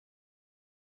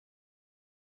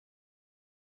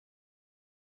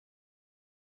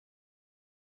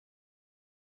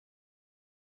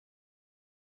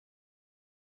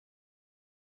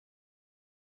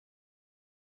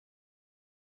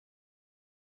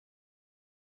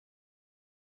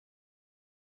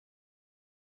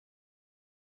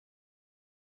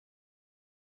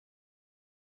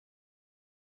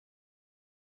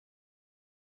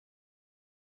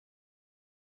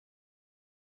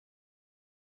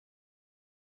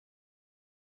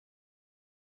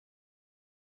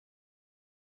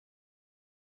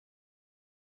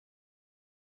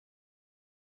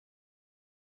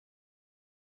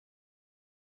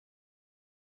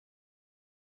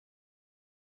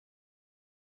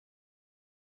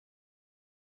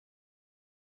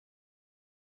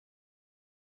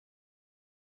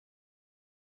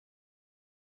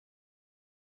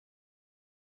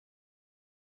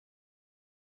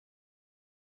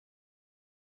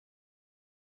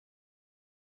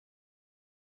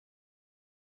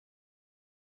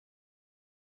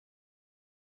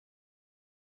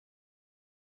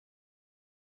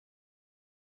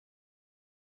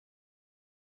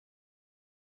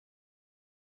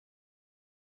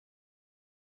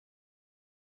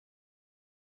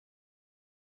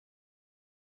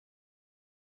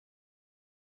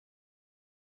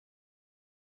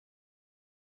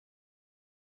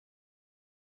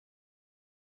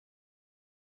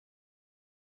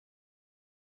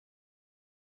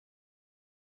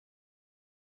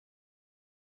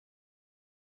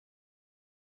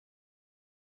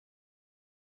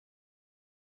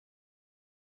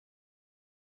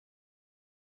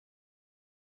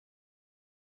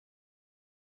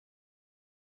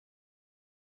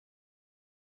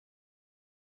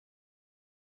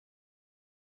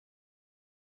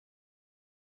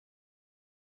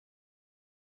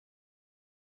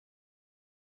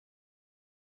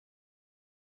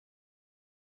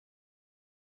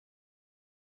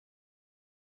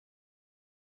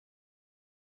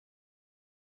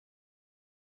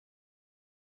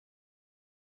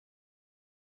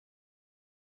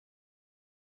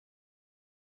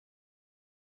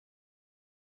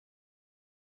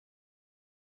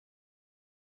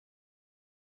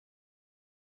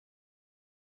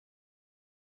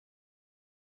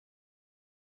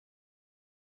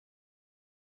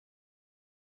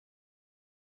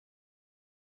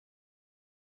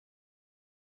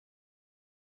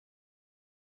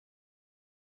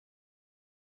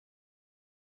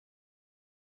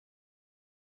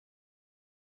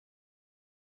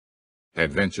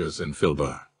Adventures in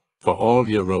Filbar. For all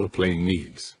your role-playing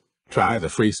needs, try the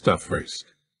free stuff first.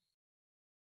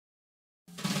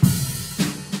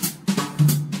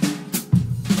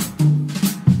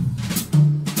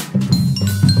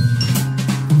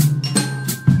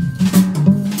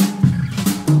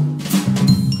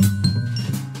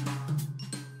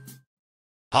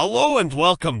 Hello and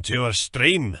welcome to our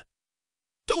stream.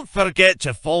 Don't forget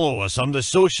to follow us on the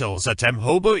socials at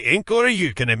imhoboinc, or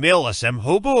you can email us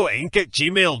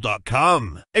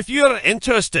imhoboinc@gmail.com. If you're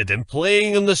interested in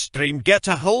playing on the stream, get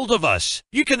a hold of us.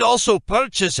 You can also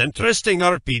purchase interesting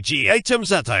RPG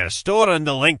items at our store, and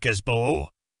the link is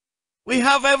below. We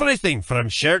have everything from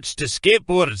shirts to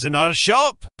skateboards in our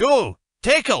shop. Go,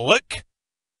 take a look.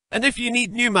 And if you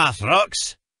need new math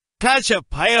rocks, catch a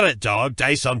pirate dog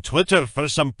dice on Twitter for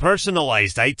some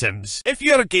personalized items. If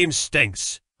your game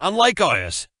stinks, unlike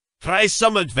ours, try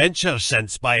some adventure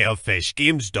scents by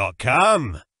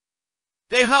elfishgames.com.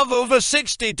 They have over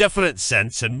 60 different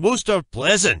scents and most are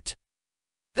pleasant.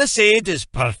 This aid is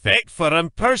perfect for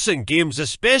in-person games,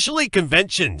 especially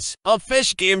conventions.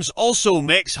 Elfish Games also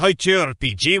makes how to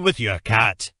RPG with your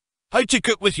cat, how to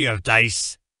cook with your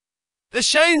dice, the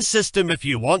Shine system if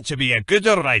you want to be a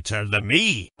gooder writer than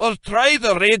me, or try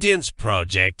the Radiance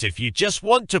project if you just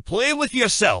want to play with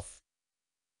yourself.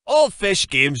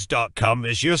 Allfishgames.com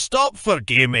is your stop for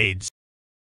game aids.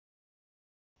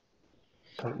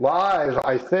 Live,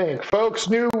 I think. Folks,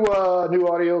 new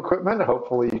audio equipment.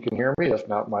 Hopefully you can hear me. If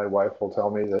not, my wife will tell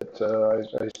me that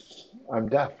I'm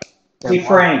deaf. Hey,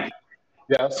 Frank.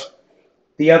 Yes?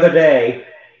 The other day,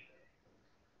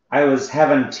 I was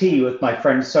having tea with my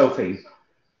friend Sophie,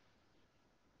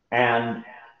 and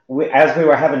as we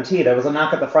were having tea, there was a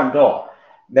knock at the front door.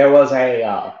 There was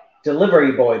a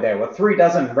delivery boy there with 3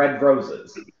 dozen red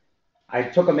roses. I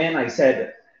took him in. I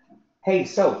said, "Hey,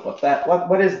 Soph,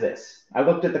 what is this?" I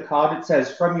looked at the card. It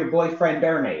says, "From your boyfriend,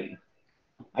 Ernie."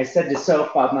 I said to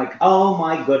Soph, I'm like, "Oh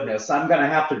my goodness, I'm going to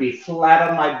have to be flat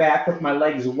on my back with my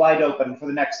legs wide open for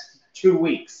the next 2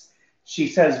 weeks." She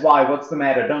says, "Why? What's the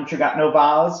matter? Don't you got no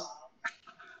vase?"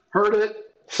 Heard it.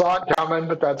 Saw it coming,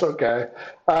 but that's okay.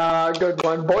 Good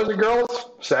one. Boys and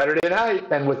girls, Saturday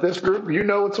night. And with this group, you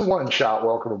know it's a one-shot.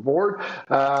 Welcome aboard.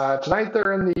 Tonight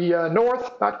they're in the north,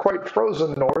 not quite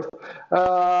frozen north,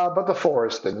 but the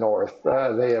forested north.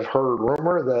 They have heard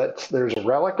rumor that there's a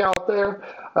relic out there.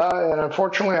 And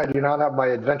unfortunately, I do not have my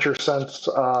Adventure Sense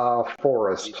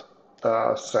forest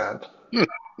scent.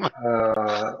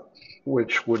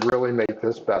 Which would really make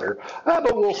this better.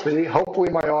 But we'll see. Hopefully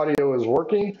my audio is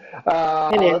working.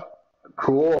 It is.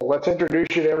 Cool. Let's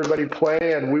introduce you to everybody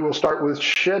play, and we will start with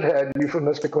Shithead,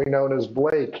 euphemistically known as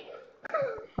Blake.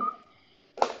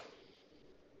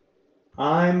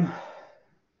 I'm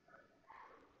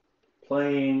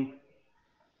playing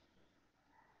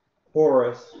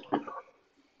Horus,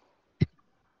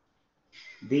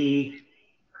 the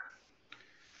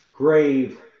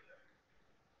Grave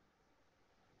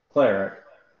Cleric.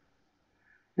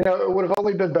 You know, it would have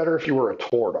only been better if you were a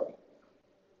turtle.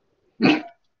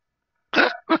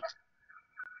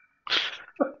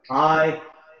 I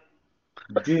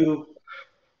do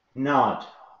not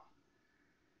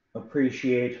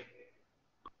appreciate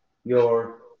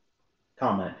your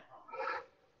comment.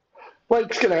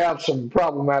 Blake's going to have some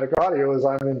problematic audio as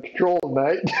I'm in control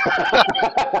tonight.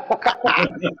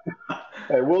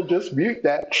 And we'll just mute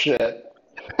that shit.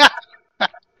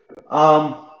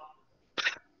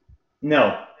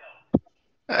 No.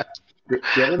 Get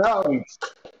it out.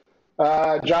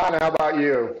 John, how about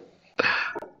you?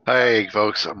 Hey,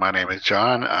 folks. My name is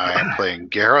John. I am playing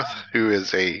Gareth, who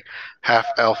is a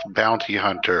half-elf bounty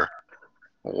hunter.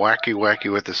 Wacky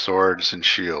with the swords and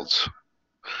shields.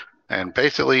 And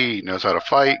basically, he knows how to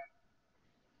fight.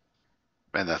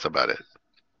 And that's about it.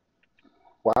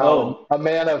 Wow. A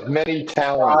man of many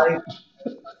talents.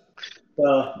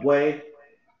 The way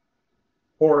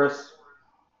Horus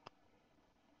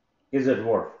is a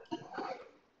dwarf.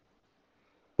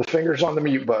 The finger's on the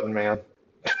mute button, man.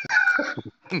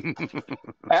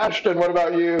 Ashton, what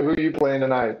about you? Who are you playing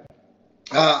tonight?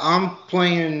 I'm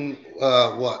playing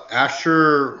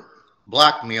Asher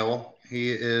Blackmeal.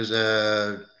 He is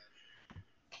a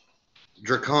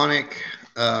draconic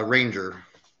ranger.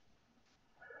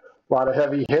 A lot of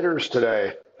heavy hitters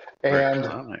today. And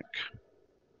Draconic.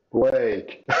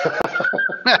 Blake.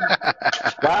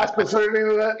 Last but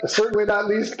certainly not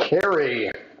least,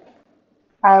 Carrie.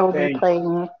 I will be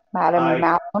playing Madame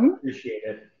Malcolm, Appreciate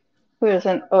it. who is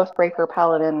an Oathbreaker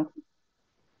paladin.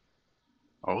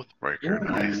 Oathbreaker,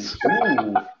 nice.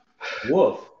 Ooh.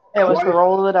 Woof. It was the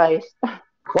roll of the dice.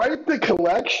 Quite the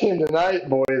collection tonight,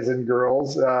 boys and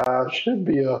girls. Should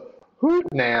be a Hoot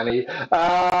nanny.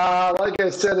 Like I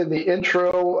said in the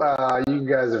intro, you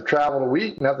guys have traveled a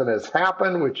week. Nothing has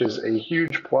happened, which is a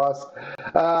huge plus.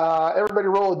 Everybody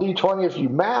roll a d20 if you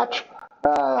match.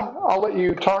 I'll let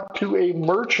you talk to a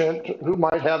merchant who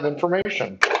might have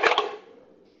information.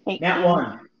 Nat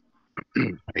 1.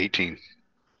 18.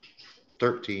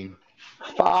 13.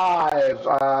 5.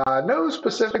 No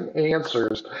specific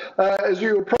answers. As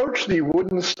you approach the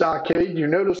wooden stockade, you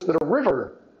notice that a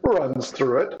river runs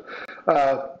through it.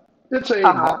 It's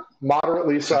a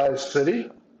moderately sized city,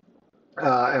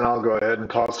 and I'll go ahead and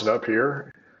toss it up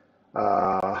here,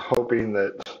 hoping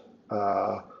that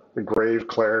the Grave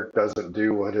Cleric doesn't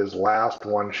do what his last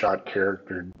one-shot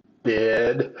character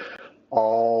did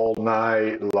all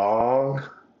night long.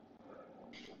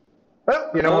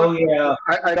 Well, you know what? Yeah.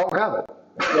 I don't have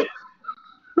it.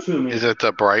 Is it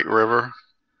the Bright River?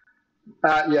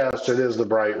 Yes, it is the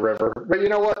Bright River. But you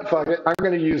know what? Fuck it. I'm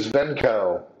going to use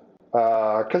Venco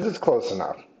because it's close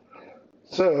enough.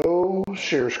 So,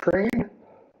 share screen.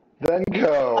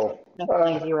 Venco.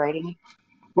 Easy writing.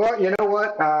 Well, you know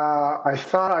what? I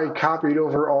thought I copied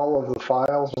over all of the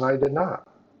files, and I did not.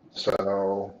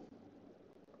 So,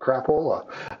 crapola.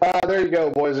 There you go,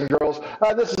 boys and girls.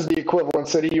 This is the equivalent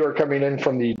city. You are coming in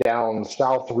from the down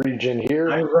south region here.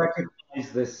 I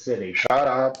recognize this city. Shut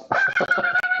up.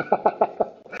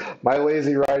 My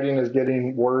lazy writing is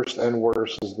getting worse and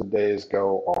worse as the days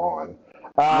go on.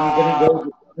 I'm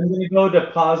gonna go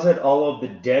deposit all of the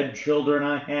dead children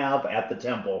I have at the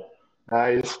temple.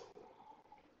 Nice.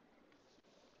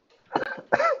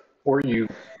 Were you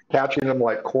catching them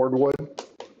like cordwood?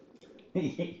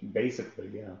 Basically,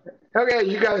 yeah. Okay,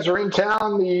 you guys are in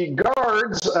town. The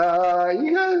guards,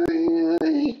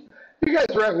 you guys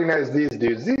recognize these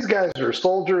dudes. These guys are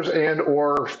soldiers and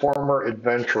or former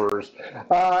adventurers.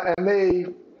 And they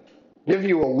give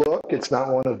you a look. It's not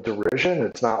one of derision.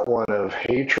 It's not one of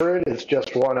hatred. It's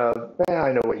just one of,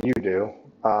 I know what you do.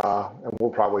 And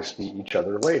we'll probably see each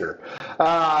other later.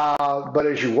 But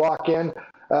as you walk in,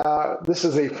 this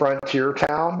is a frontier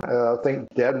town. Think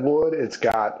Deadwood. It's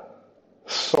got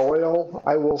soil,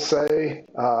 I will say,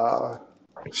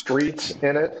 streets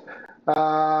in it.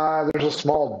 There's a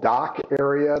small dock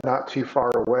area not too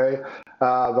far away.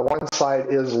 The one side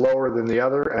is lower than the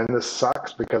other, and this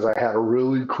sucks because I had a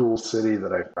really cool city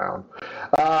that I found.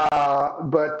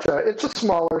 But it's a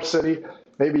smaller city,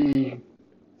 maybe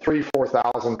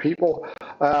 3,000-4,000 people.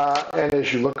 And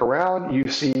as you look around, you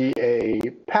see a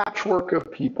patchwork of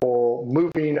people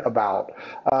moving about.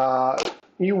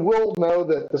 You will know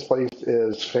that this place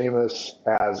is famous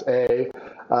as A,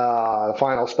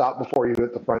 final stop before you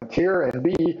hit the frontier, and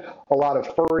B, a lot of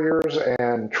furriers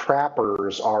and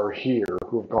trappers are here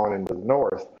who have gone into the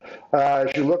north.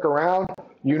 As you look around,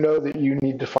 you know that you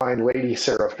need to find Lady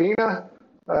Seraphina.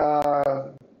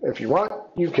 If you want,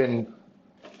 you can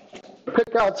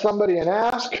pick out somebody and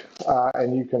ask,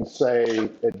 and you can say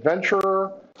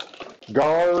adventurer,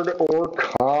 guard, or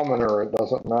commoner. It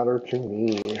doesn't matter to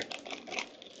me.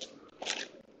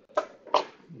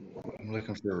 I'm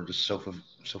looking for the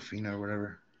Sophina or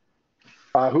whatever.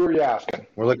 Who are you asking?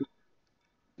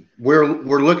 We're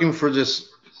looking for this.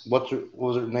 What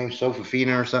was her name?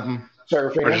 Sophina or something?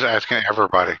 Seraphina? We're just asking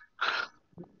everybody.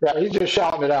 Yeah, he's just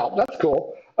shouting it out. That's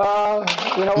cool.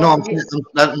 You know, No,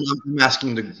 I'm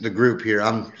asking the group here.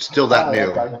 I'm still that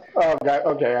new.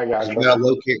 Okay, I got You you. gotta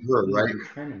locate her, right? I'm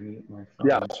trying to mute my phone.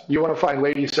 Yes, you want to find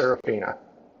Lady Seraphina.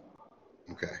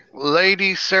 Okay.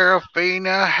 Lady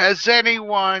Seraphina, has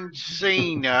anyone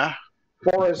seen her?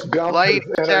 Forrest Gump Lady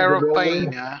has entered the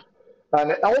building. Seraphina,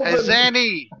 An has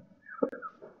any?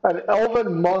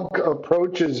 elven monk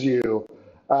approaches you.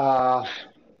 Hold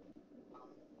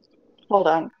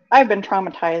on. I've been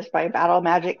traumatized by battle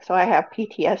magic, so I have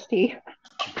PTSD.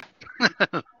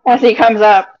 As he comes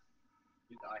up,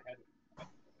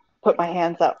 put my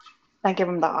hands up. I give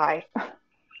him the eye.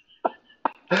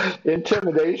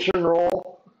 Intimidation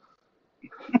roll.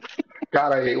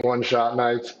 God, I hate one-shot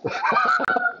nights.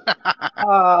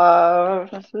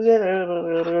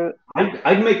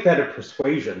 I'd make that a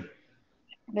persuasion.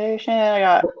 I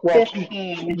got Well,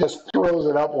 15. He just throws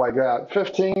it up like that.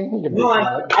 15? You can No,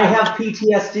 beat I that. have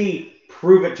PTSD.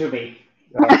 Prove it to me.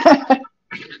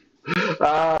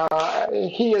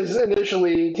 He is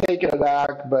initially taken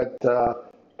aback, but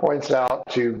points out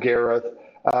to Gareth,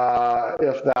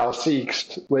 if thou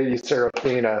seekst Lady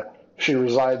Seraphina, she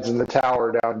resides in the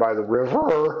tower down by the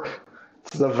river.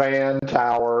 It's the Van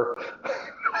Tower.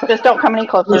 Just don't come any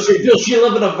closer. Does she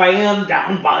live in a van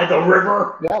down by the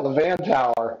river? Yeah, the Van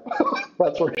Tower.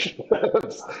 That's where she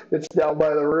lives. It's down by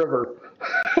the river.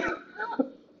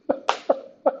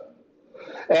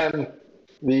 And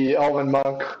The elven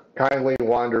monk kindly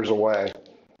wanders away.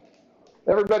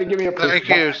 Everybody give me a Thank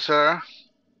you, sir.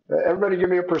 Everybody give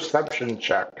me a perception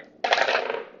check.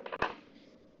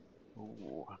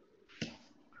 Ooh.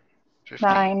 15.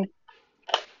 9.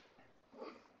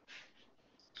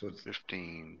 So it's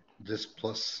 15. this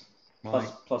plus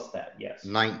Plus that, yes.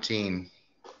 19.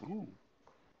 Ooh.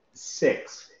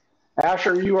 6.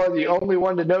 Asher, you are the only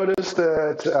one to notice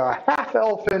that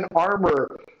half-elf in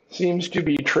armor seems to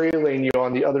be trailing you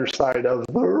on the other side of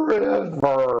the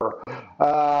river.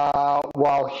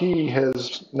 While he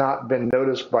has not been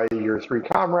noticed by your three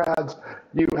comrades,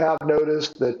 you have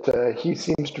noticed that he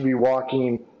seems to be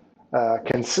walking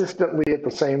consistently at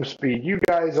the same speed you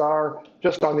guys are,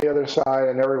 just on the other side,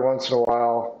 and every once in a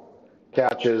while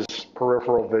catches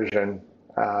peripheral vision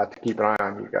to keep an eye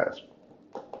on you guys.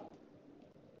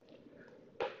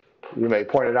 You may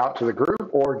point it out to the group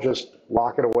or just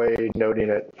lock it away, noting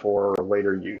it for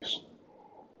later use.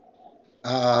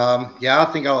 Yeah, I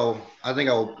think I'll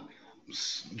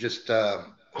just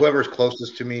whoever's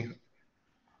closest to me,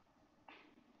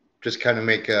 just kind of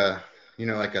make a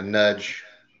like a nudge.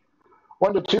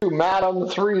 1 to 2, Madam.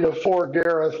 3 to 4,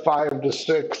 Gareth. 5 to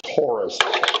 6, Horace.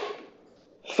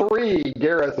 3,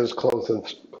 Gareth is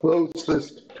closest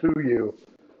to you.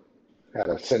 Had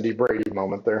a Cindy Brady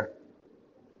moment there.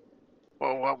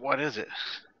 Well, what is it?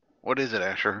 What is it,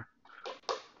 Asher?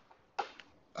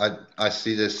 I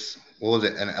see this. What was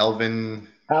it? An elven,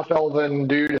 Half-elven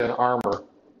dude in armor.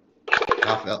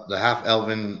 the half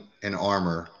elven in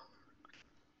armor.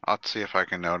 I'll see if I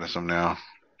can notice him now.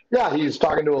 Yeah, he's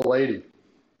talking to a lady.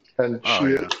 And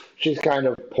Yeah. she's kind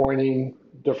of pointing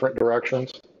different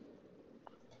directions.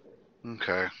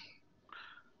 Okay.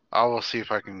 I will see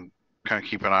if I can kind of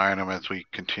keep an eye on him as we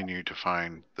continue to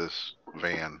find this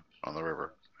van on the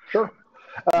river. Sure.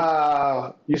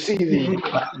 You see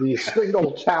the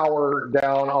signal tower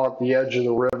down at the edge of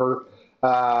the river,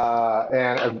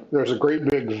 and there's a great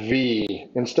big V.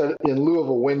 In lieu of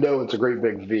a window, it's a great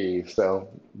big V. So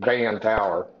van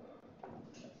tower.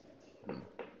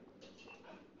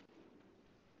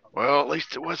 Well, at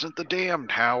least it wasn't the damn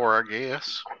tower, I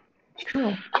guess. It's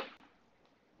true.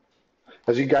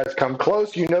 As you guys come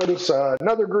close, you notice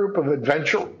another group of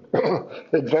adventurer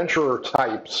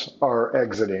types are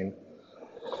exiting.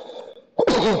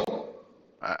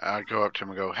 I go up to him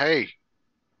and go, hey,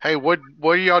 what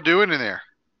are y'all doing in there?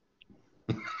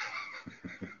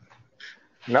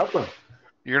 Nothing.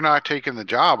 You're not taking the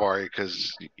job, are you?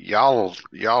 Because y'all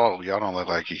don't look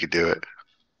like you could do it.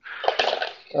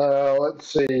 Let's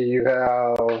see. You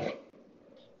have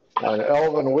an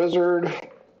elven wizard,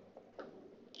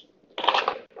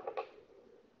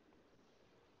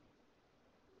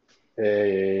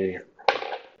 a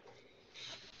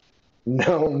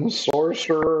gnome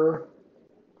sorcerer,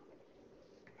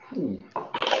 a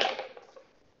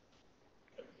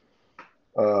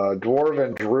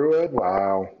dwarven druid,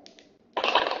 wow,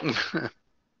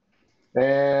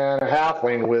 and a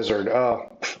halfling wizard.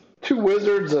 Two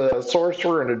wizards, a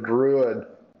sorcerer, and a druid.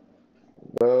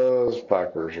 Those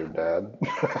fuckers are dead.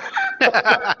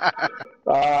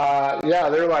 Yeah,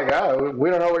 they're like, oh,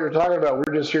 we don't know what you're talking about.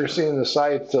 We're just here seeing the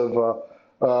sights of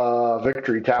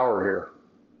Victory Tower here.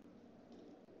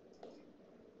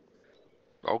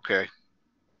 Okay.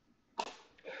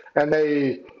 And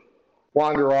they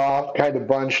wander off, kind of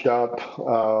bunched up,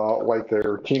 like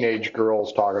they're teenage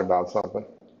girls talking about something.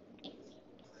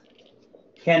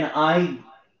 Can I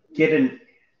get an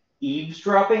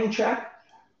eavesdropping check?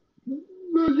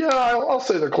 Yeah, I'll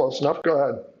say they're close enough. Go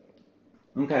ahead.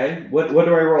 Okay. What do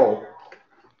I roll?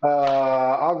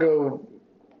 I'll go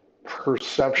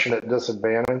perception at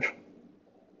disadvantage.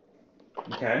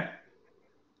 Okay.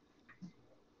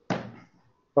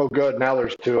 Oh, good. Now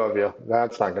there's two of you.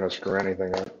 That's not going to screw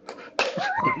anything up.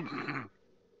 I'm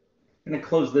gonna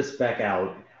close this back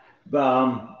out.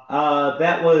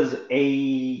 That was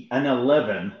an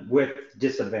 11 with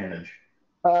disadvantage.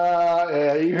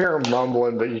 Yeah, you hear them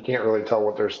mumbling, but you can't really tell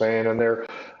what they're saying, and they're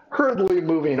hurriedly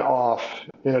moving off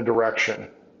in a direction.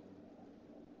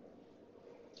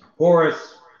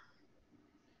 Horace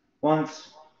wants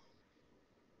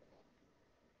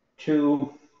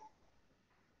to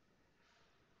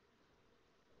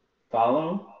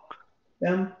follow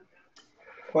them?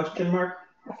 Question mark.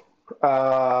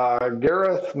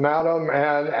 Gareth, Madam,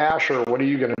 and Asher, what are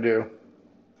you going to do?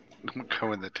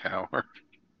 Go in the tower.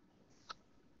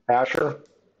 Asher?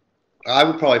 I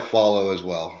would probably follow as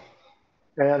well.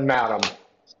 And Madam.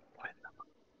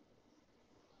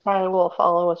 I will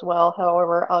follow as well.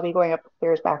 However, I'll be going up the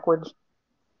stairs backwards.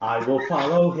 I will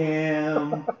follow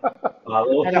him.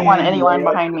 I don't want anyone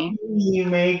behind me. You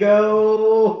may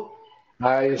go.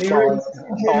 I saw There it. is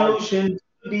an ocean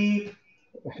deep.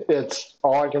 It's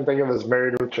all I can think of is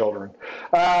Married with Children.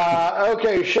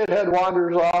 Okay, Shithead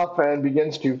wanders off and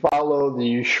begins to follow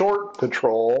the short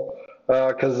patrol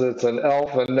because it's an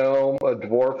elf, a gnome, a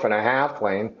dwarf, and a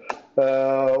halfling.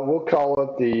 We'll call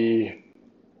it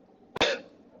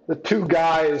the two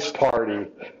guys party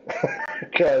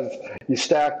because you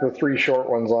stack the three short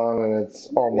ones on and it's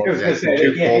almost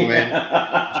Two old men.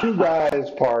 two guys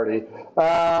party.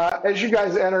 As you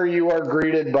guys enter, you are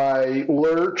greeted by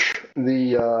Lurch,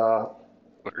 the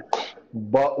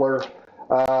butler,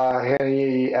 and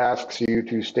he asks you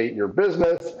to state your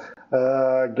business.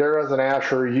 Gareth and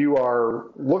Asher, you are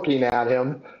looking at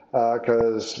him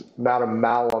because Madame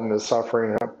Malum is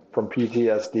suffering from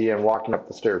PTSD and walking up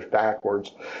the stairs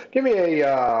backwards. Give me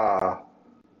a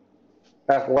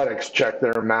athletics check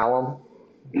there, Malum.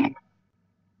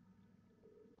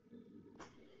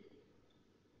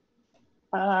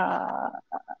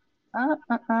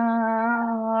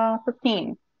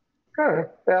 15. Okay,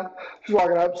 yeah, she's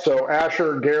walking up. So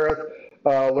Asher, Gareth,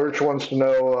 Lurch wants to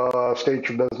know, state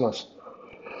your business.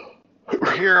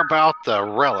 We're here about the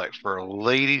relic for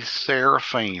Lady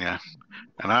Seraphina,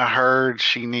 and I heard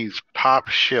she needs top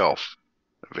shelf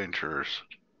adventurers.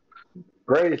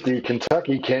 Great, the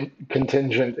Kentucky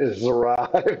contingent is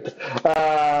arrived.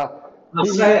 I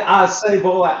say,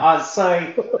 boy, I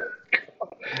say.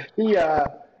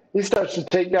 He starts to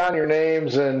take down your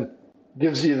names and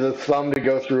gives you the thumb to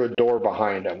go through a door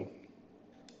behind him.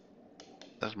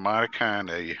 That's mighty kind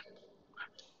of you.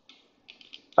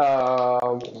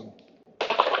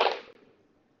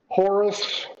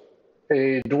 Horace,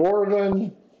 a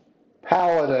dwarven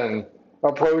paladin,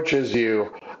 approaches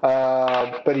you,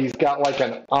 but he's got like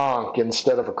an ankh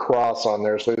instead of a cross on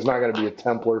there, so he's not going to be a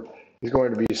Templar. He's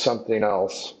going to be something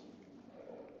else.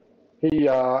 He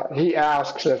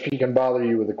asks if he can bother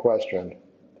you with a question.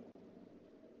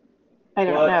 I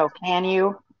don't know. Can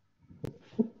you?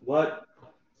 What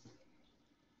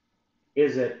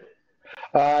is it?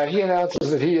 He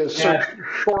announces that he is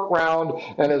short round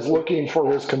and is looking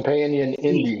for his companion,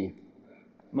 Indy.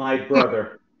 My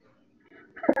brother.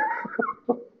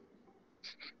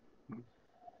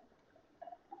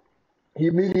 He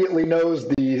immediately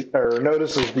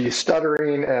notices the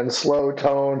stuttering and slow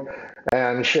tone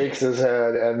and shakes his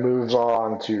head and moves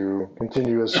on to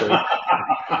continue his search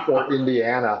for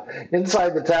Indiana.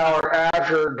 Inside the tower,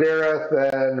 Asher,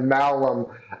 Gareth, and Malum,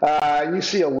 you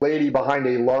see a lady behind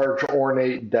a large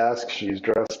ornate desk. She's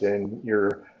dressed in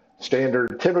your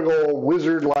standard, typical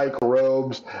wizard-like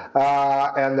robes,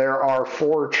 and there are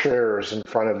 4 chairs in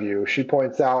front of you. She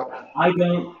points out, I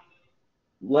don't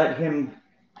let him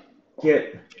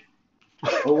get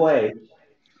away.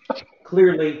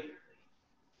 Clearly,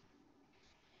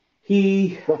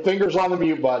 he the finger's on the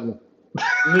mute button.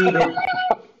 needed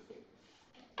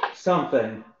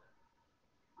something.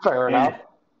 Fair enough.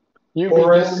 You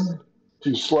Horace begin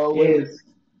to slowly is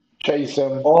chase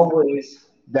him always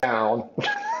down.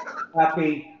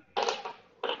 happy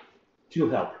to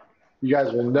help. You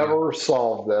guys will never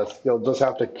solve this. You'll just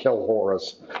have to kill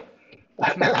Horace.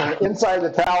 Inside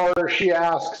the tower, she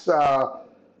asks,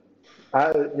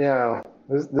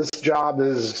 this job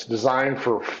is designed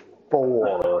for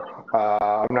 4.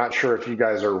 I'm not sure if you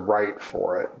guys are right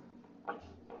for it.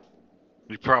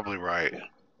 You're probably right,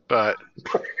 but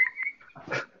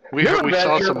we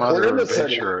saw some other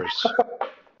adventurers.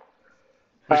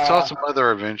 We saw some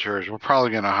other adventurers. We're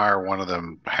probably going to hire one of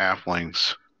them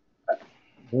halflings.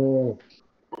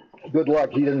 Good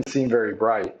luck. He didn't seem very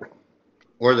bright.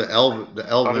 Or the elf.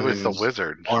 Thought it was the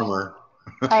wizard. Armor.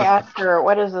 I asked her,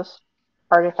 what is this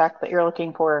artifact that you're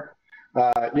looking for?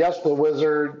 Yes, the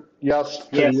wizard. Yes,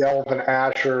 to the elf and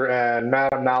Asher and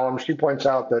Madame Malum. She points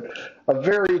out that a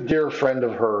very dear friend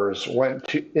of hers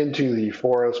went into the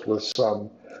forest with some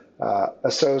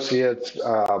associates,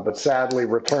 but sadly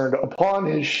returned upon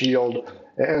his shield.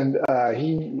 And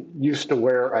he used to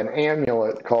wear an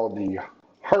amulet called the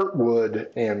Heartwood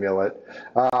amulet.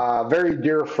 Very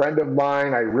dear friend of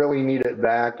mine. I really need it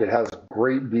back. It has a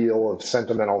great deal of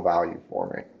sentimental value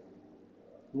for me.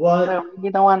 What So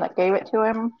you the one that gave it to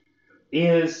him?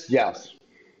 is Yes.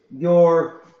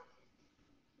 your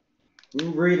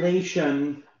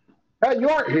relation You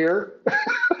aren't here.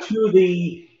 to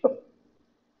the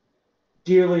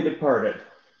dearly departed?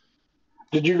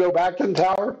 Did you go back to the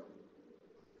tower?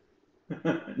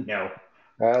 No.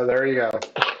 There you go.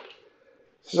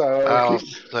 So I'll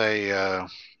say,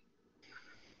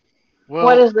 well,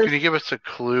 What is this? can you give us a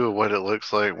clue of what it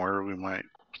looks like, where we might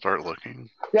start looking?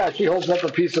 yeah, she holds up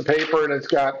a piece of paper and it's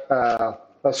got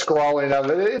a scrawling of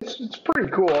it. It's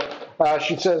pretty cool.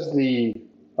 She says the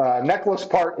necklace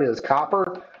part is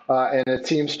copper, and it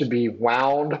seems to be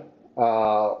wound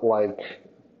like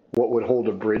what would hold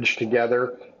a bridge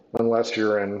together, unless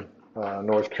you're in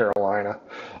North Carolina.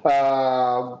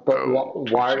 Why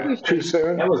too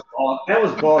soon? That was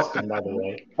Boston, by the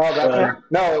way. Oh, that's Yeah.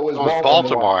 no, it was Oh, it's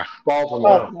Baltimore.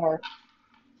 Baltimore. Baltimore.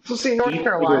 So see, North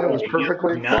Carolina was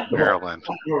perfectly. Not Maryland.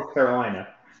 North Carolina.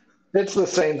 It's the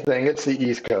same thing. It's the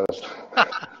East Coast.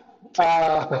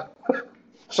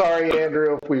 Sorry,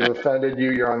 Andrew, if we've offended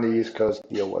you. You're on the East Coast.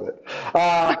 Deal with it.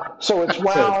 So it's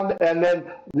round, and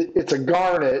then it's a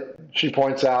garnet, she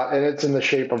points out, and it's in the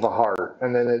shape of a heart.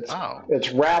 And then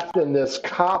it's wrapped in this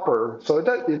copper, so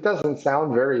it doesn't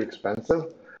sound very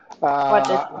expensive. What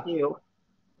does it do?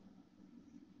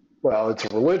 Well, it's a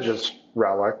religious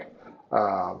relic.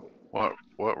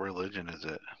 What religion is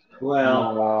it?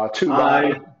 Well, Too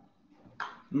I bad.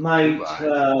 might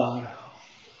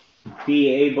be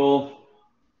able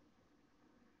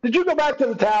Did you go back to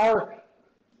the tower?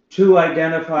 to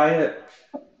identify it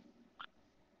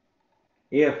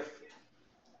if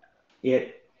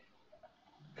it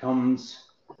comes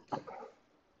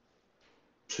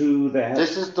to the head.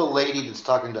 This is the lady that's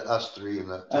talking to us three in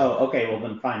the. Oh, okay. Well,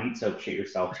 then fine. Eat soap. Shit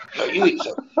yourself. No, you eat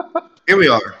soap. Here we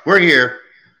are. We're here.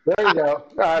 There you go.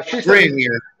 She We're said, in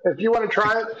here. if you want to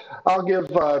try it, I'll give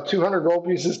 200 gold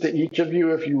pieces to each of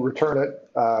you if you return it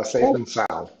safe and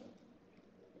sound.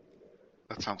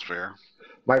 That sounds fair.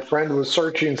 My friend was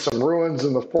searching some ruins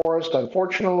in the forest.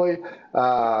 Unfortunately,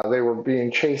 they were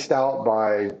being chased out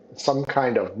by some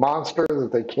kind of monster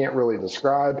that they can't really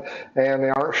describe, and they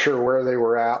aren't sure where they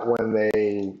were at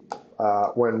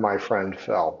when my friend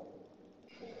fell.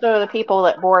 So the people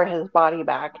that bore his body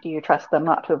back, do you trust them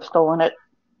not to have stolen it?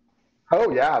 Oh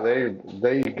yeah,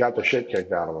 they got the shit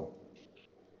kicked out of them.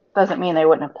 Doesn't mean they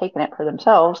wouldn't have taken it for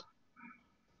themselves.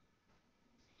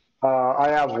 I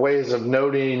have ways of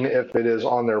noting if it is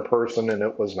on their person, and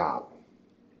it was not.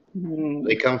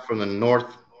 They come from the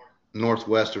north,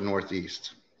 northwest, or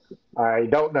northeast. I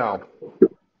don't know.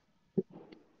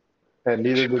 And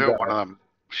neither did I.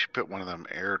 She put one of them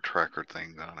air tracker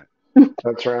things on it.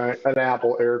 That's right, an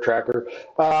Apple air tracker.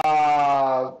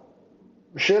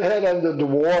 Shithead and the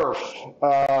dwarf.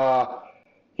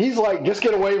 He's like, just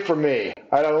get away from me.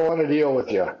 I don't want to deal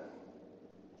with you.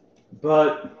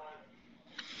 But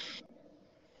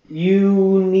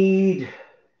you need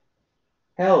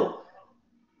help.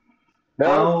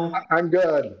 No, I'm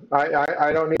good.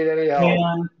 I don't need any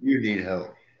help. You need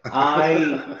help.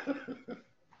 I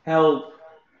help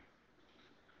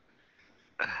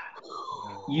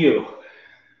you.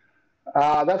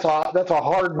 That's a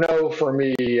hard no for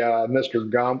me, Mr.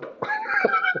 Gump.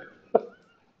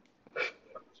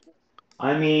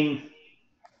 I mean,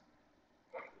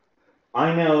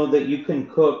 I know that you can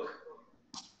cook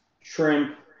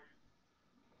shrimp.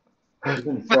 You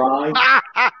can fry.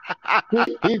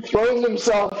 He throws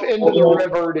himself into the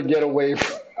river to get away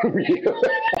from you.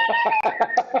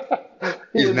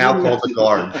 He's now called the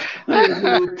guard.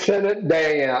 Lieutenant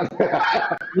Dan.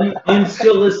 I'm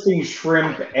still listing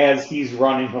shrimp as he's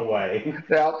running away.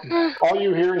 Now, all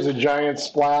you hear is a giant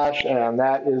splash, and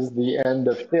that is the end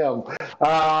of him.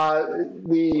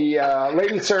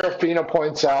 Lady Seraphina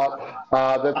points out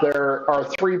that there are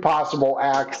 3 possible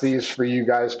axes for you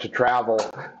guys to travel.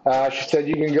 She said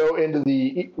you can go into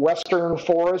the western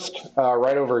forest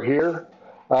right over here.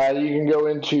 You can go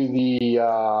into the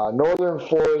northern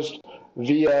forest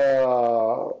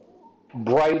via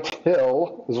Bright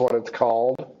Hill, is what it's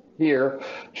called here.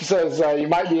 She says you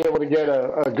might be able to get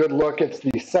a good look. It's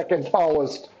the second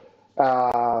tallest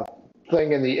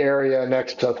thing in the area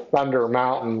next to Thunder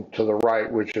Mountain to the right,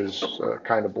 which is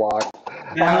kind of blocked.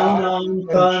 Down on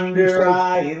Thunder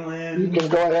Island. You can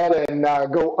go ahead and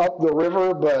go up the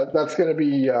river, but that's going to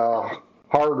be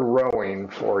hard rowing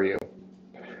for you.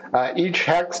 Each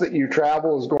hex that you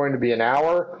travel is going to be an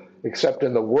hour, except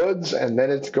in the woods, and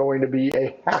then it's going to be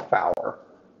a half hour.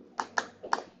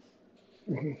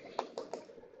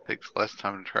 Takes less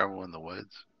time to travel in the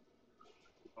woods.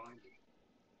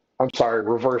 I'm sorry,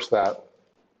 reverse that.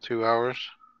 2 hours?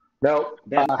 No,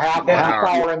 half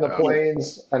hour in the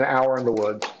plains, an hour in the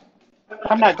woods.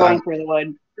 I'm not going through the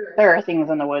wood. There are things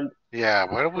in the wood. Yeah,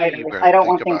 why do we even I don't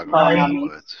think want things about falling going on in the me.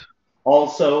 woods?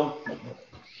 Also,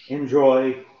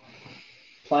 enjoy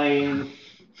playing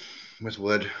With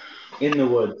wood. in the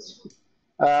woods.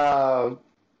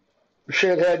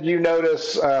 Shithead, you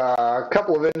notice a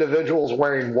couple of individuals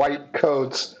wearing white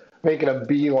coats making a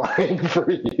beeline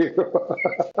for you.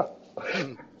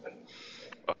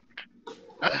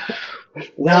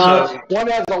 One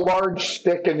has a large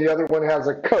stick and the other one has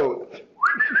a coat.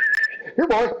 Here,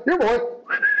 boy.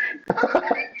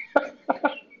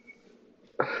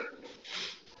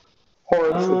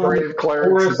 Horace, the brave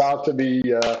cleric's Horace. about to be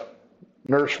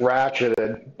nurse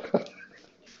ratcheted.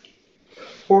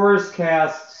 Horace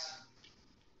casts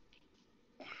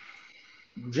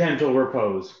Gentle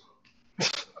Repose.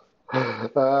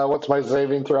 What's my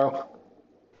saving throw?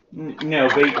 No,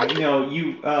 but no,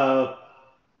 you. Oh,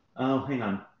 hang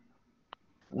on.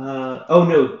 Oh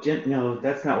no, no,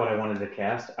 that's not what I wanted to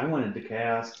cast. I wanted to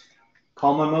cast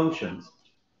Calm Emotions,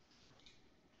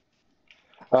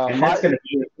 and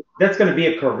that's gonna be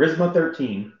a Charisma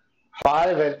 13.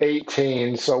 5 and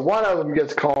 18. So one of them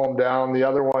gets calmed down, the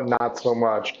other one not so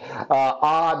much.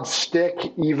 Odd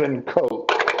stick, even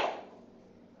coat.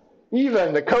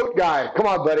 Even the coat guy. Come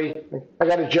on, buddy. I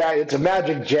got a jacket. It's a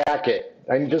magic jacket.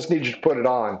 I just need you to put it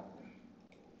on.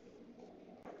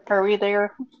 Are we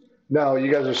there? No,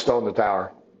 you guys are still in the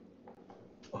tower.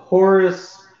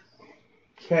 Horace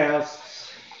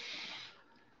casts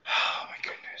Oh my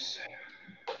goodness.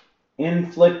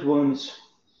 Inflict Wounds.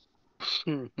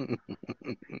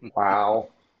 Wow.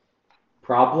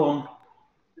 Problem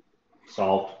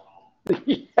solved.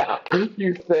 Yeah,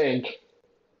 you think.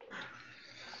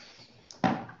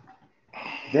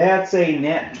 That's a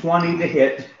net 20 to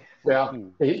hit. Yeah,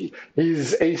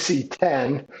 he's AC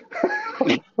 10.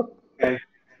 Okay.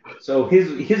 So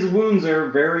his wounds are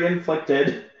very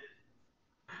inflicted.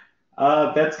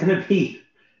 That's gonna be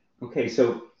okay.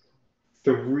 So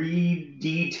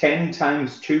 3d10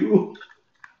 times 2.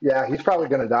 Yeah, he's probably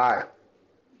going to die.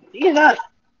 Jesus.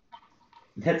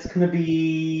 That's gonna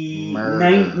be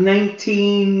Murder.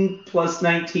 19 plus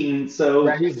 19. So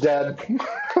Yeah, he's dead.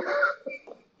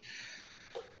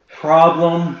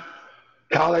 problem.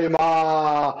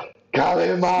 Kalima!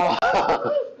 Kalima!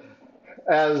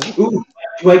 As Ooh,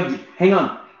 hang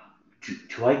on?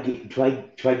 Do I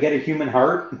get a human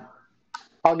heart?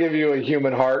 I'll give you a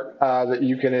human heart that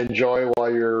you can enjoy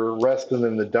while you're resting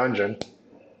in the dungeon.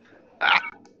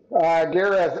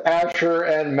 Gareth, Asher,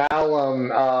 and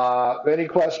Malum, any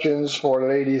questions for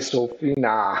Lady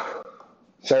Sophina?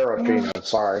 Seraphina,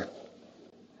 sorry.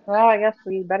 Well, I guess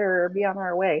we better be on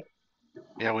our way.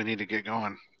 Yeah, we need to get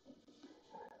going.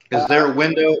 Is there a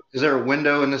window? Is there a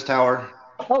window in this tower?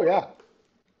 Oh, yeah.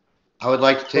 I would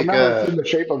like to take Remember, it's a. in the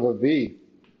shape of a V.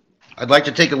 I'd like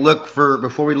to take a look for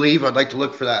before we leave. I'd like to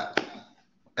look for that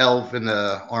elf in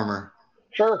the armor.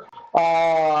 Sure.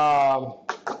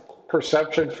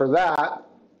 Perception for that,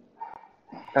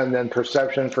 and then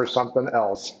perception for something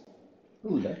else.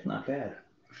 Ooh, that's not bad.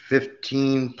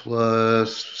 15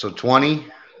 plus, so 20.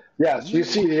 Yes, you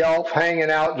see the elf hanging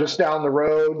out just down the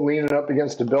road, leaning up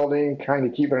against a building, kind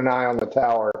of keeping an eye on the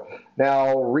tower.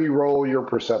 Now, re-roll your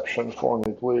perception for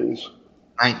me, please.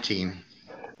 19.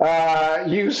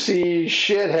 You see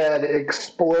shithead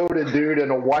exploded dude in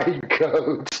a white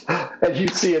coat, and you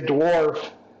see a dwarf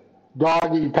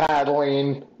doggy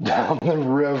paddling down the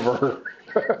river.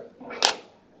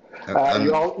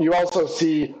 You also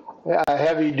see a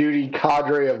heavy-duty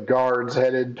cadre of guards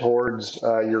headed towards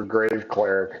your grave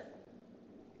cleric.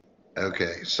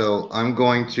 Okay, so I'm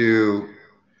going to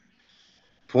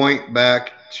point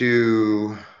back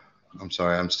to. I'm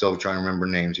sorry, I'm still trying to remember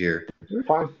names here. You're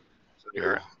fine.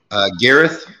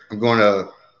 Gareth, I'm going to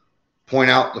point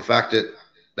out the fact that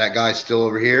that guy's still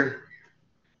over here.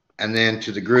 And then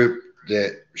to the group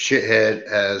that shithead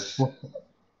has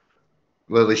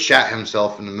literally shat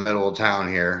himself in the middle of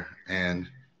town here. And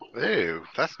Ew,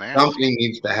 that's nasty. something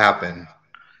needs to happen.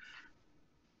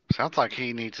 Sounds like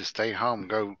he needs to stay home,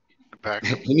 go back.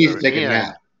 He needs to take a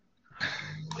nap.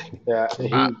 Yeah,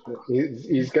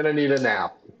 he's going to need a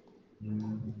nap.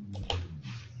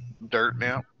 Dirt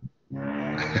now.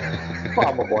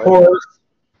 Probably. Horse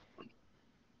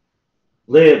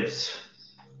lives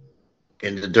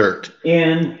In the dirt.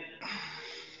 in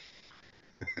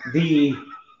the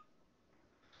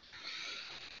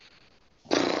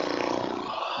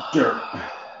dirt.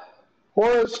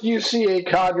 Horace, you see a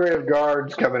cadre of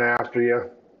guards coming after you.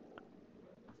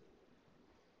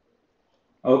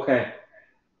 Okay.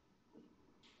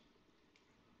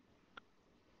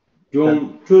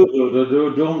 Don't don't.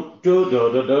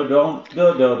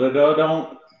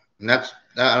 And that's,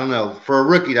 I don't know, for a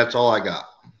rookie, that's all I got.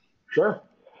 Sure.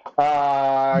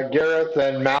 Gareth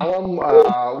and Malum,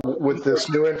 with this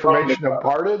new information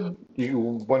imparted, you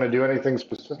want to do anything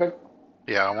specific?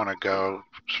 Yeah, I want to go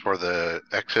for the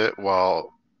exit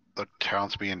while the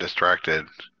town's being distracted.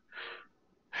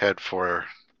 Head for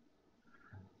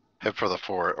the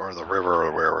fort or the river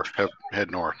or wherever. Head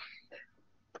north.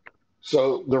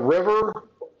 So the river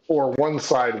or one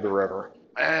side of the river?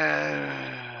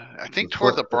 I think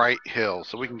toward the Bright Hill,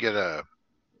 so we can get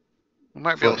we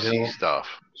might be able to see Foothill. stuff.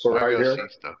 So Might be right able to here?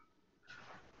 see stuff.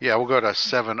 Yeah, we'll go to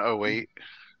 708.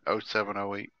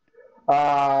 0708.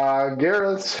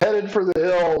 Gareth's headed for the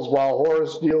hills while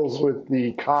Horace deals with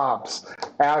the cops.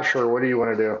 Asher, what do you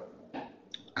want to do?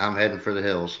 I'm heading for the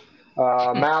hills.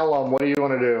 Malum, what do you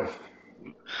want to do?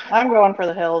 I'm going for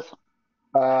the hills.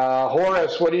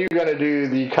 Horace, what are you going to do?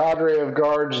 The cadre of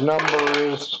guards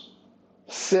numbers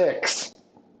 6.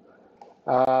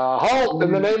 Halt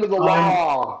in the name of the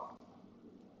law.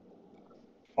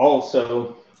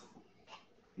 Also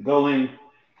going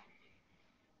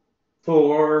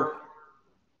for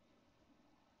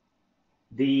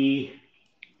the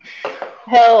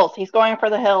Hills. He's going for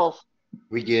the hills.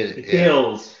 We get it.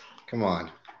 hills. Come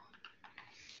on.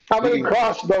 How many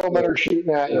crossbowmen are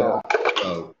shooting at you?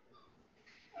 Oh.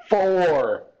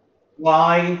 4.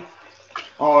 Why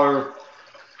are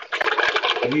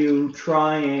you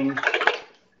trying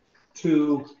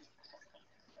to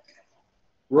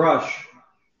rush?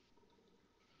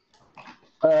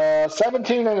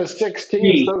 17 and a 16,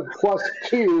 Me. so plus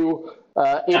 2,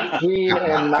 18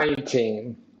 and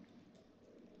 19.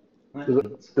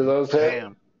 Do those hit?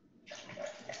 Damn.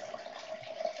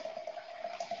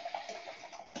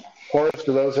 Horace,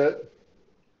 do those hit?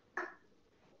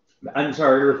 I'm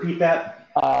sorry, repeat that?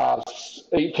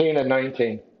 18 and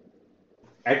 19.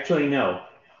 Actually, no.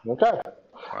 Okay.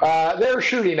 They're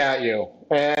shooting at you.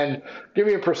 And give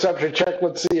me a perception check.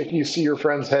 Let's see if you see your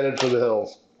friends headed for the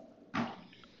hills.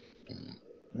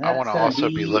 I want to also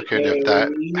be looking if that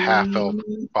half-elf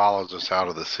follows us out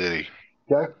of the city.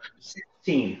 Okay?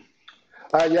 16.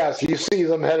 Yes, you see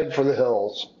them headed for the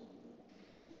hills.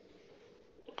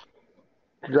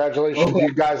 Congratulations,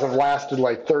 you guys have lasted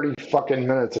like 30 fucking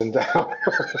minutes in town.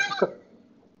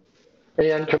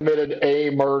 And committed a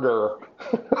murder.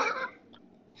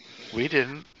 We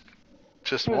didn't.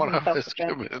 Just one of us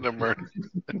committed a murder.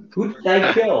 Who did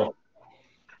I kill?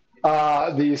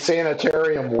 The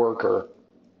sanitarium worker.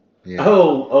 Yeah.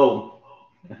 Oh.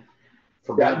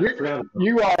 Yeah,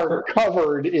 you are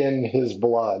covered in his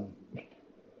blood.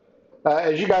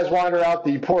 As you guys wander out,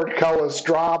 the portcullis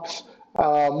drops.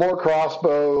 More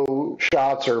crossbow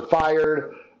shots are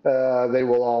fired. They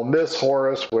will all miss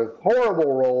Horace with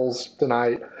horrible rolls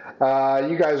tonight.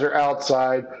 You guys are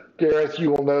outside. Gareth, you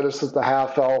will notice that the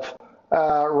half-elf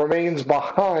remains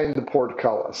behind the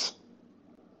portcullis.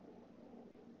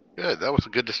 Good. That was a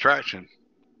good distraction.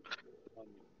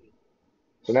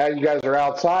 So now you guys are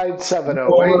outside,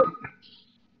 7:08.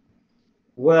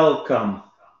 Welcome.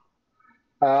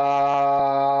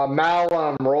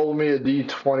 Malum, roll me a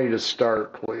d20 to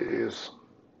start, please.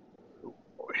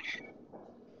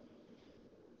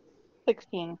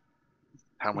 16.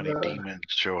 How many demons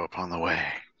show up on the way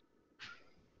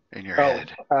in your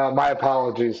head? My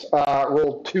apologies.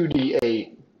 Roll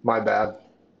 2d8. My bad.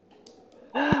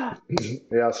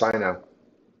 Yes, I know.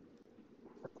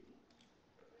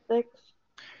 6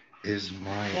 Is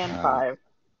my and 5.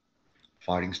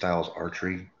 fighting styles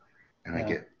archery, and I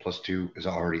get +2? Is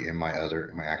already in my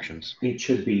actions? It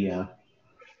should be,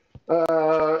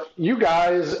 You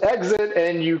guys exit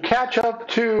and you catch up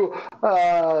to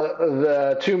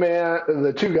the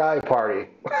two guy party.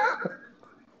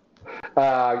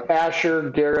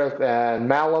 Asher, Gareth, and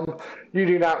Malum. You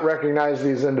do not recognize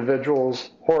these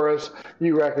individuals. Horace,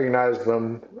 you recognize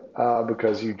them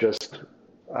because you just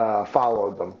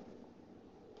followed them.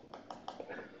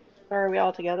 Are we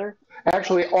all together?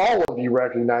 Actually, all of you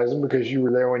recognize them because you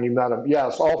were there when you met them.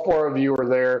 Yes, all 4 of you were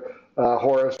there.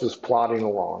 Horace is plodding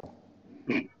along.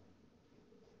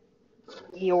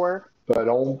 But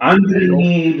I'm going to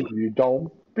need you don't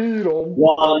beat them.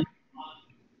 one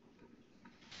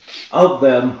of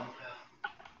them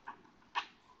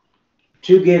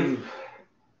to give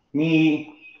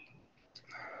me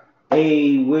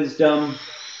a wisdom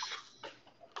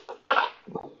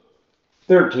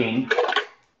 13.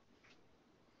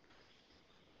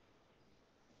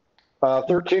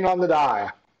 13 on the die.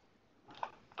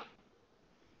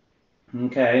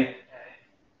 Okay.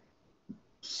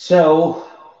 So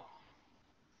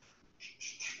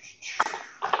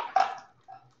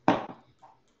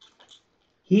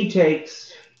he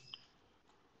takes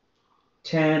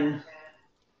 10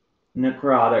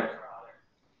 necrotic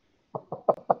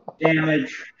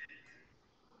damage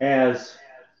as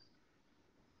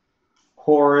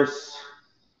Horace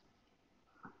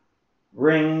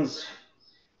rings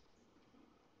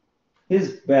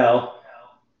his bell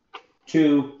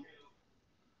to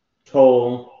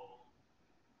toll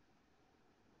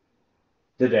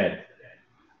the dead.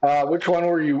 Which one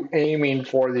were you aiming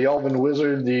for? The elven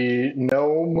wizard, the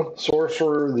gnome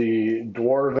sorcerer, the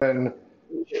dwarven?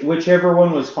 Whichever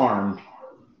one was harmed.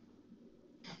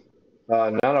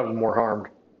 None of them were harmed.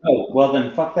 Oh, well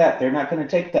then fuck that. They're not going to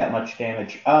take that much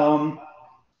damage.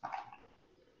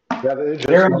 Yeah, they just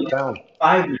They're went down.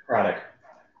 5 necrotic.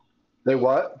 They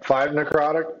what? 5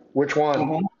 necrotic? Which one?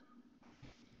 Mhm.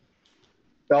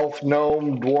 Elf,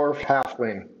 gnome, dwarf,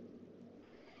 halfling.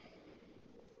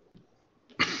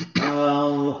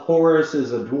 Horus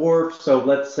is a dwarf, so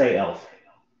let's say elf.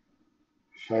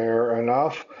 Fair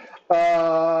enough.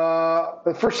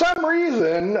 For some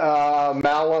reason,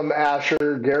 Malum,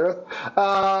 Asher, Gareth,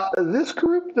 this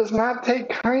group does not take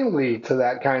kindly to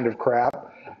that kind of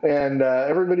crap, and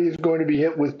everybody's going to be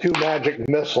hit with 2 magic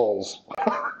missiles.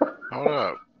 Hold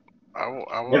up. I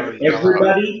want to yell out.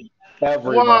 Everybody?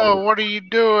 Everybody. Whoa, what are you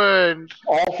doing?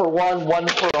 All for one, one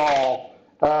for all.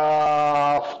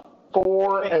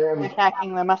 4 and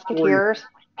Attacking the musketeers.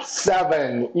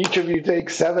 7. Each of you take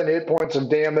 7 hit points of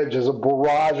damage as a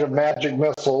barrage of magic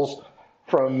missiles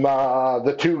from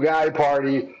the 2 guy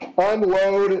party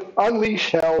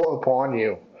unleash hell upon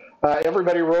you.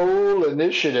 Everybody roll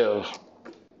initiative.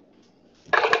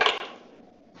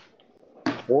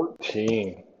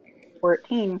 14.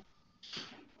 14.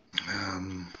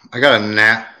 I got a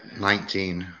nat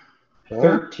 19.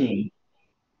 13.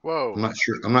 Whoa.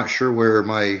 I'm not sure where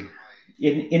my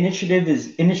Initiative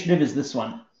is this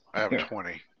one. I have Here.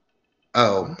 20.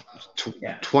 oh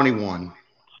Yeah. 21.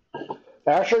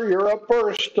 Asher, you're up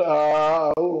first.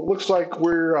 Looks like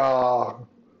we're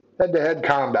head-to-head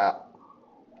combat.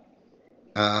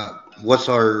 What's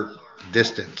our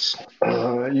distance?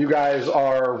 You guys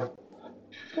are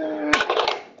 10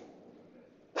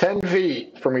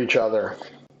 feet from each other.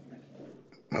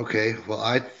 Okay, well,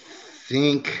 I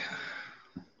think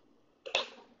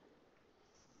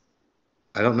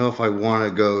I don't know if I want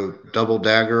to go double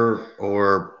dagger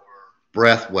or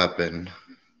breath weapon.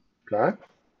 Okay.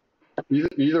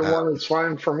 Either one is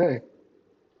fine for me.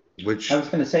 Which I was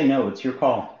going to say no. It's your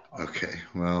call. okay,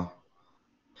 well,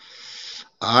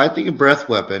 I think a breath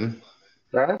weapon.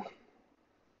 Okay.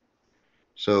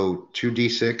 So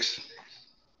 2d6.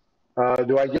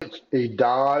 Do I get a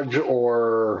dodge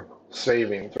or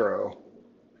saving throw?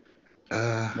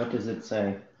 What does it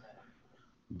say?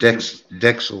 Dex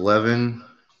 11.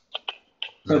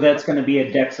 So that's going to be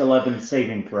a Dex 11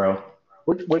 saving throw.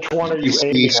 Which one are you DC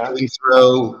aiming at? saving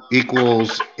throw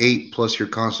equals 8 plus your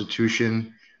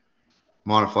Constitution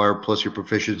modifier plus your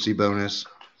proficiency bonus.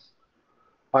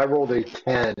 I rolled a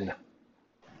 10.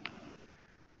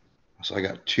 So I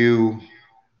got 2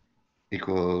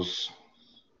 equals.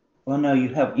 Well, no, you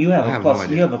have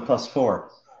a plus 4.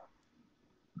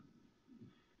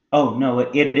 Oh no,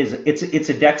 it's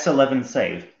a Dex 11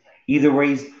 save. Either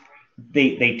ways,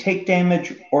 they take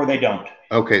damage or they don't.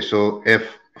 Okay, so if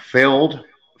failed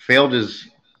is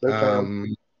They failed.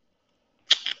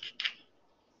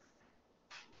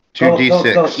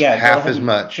 2d6, Go half ahead as and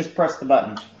much. Just press the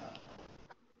button.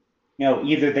 No,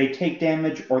 either they take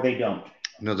damage or they don't.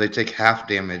 No, they take half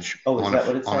damage Oh, is that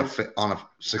what it says? on a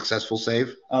successful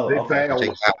save. Oh, They okay. failed. They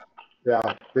take half.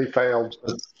 Yeah, they failed.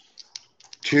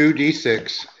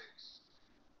 2d6,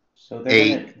 So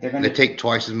 8. they're gonna They take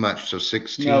twice as much, so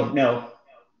 16. No,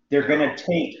 they're gonna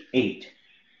take 8.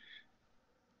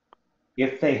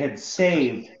 If they had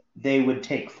saved, they would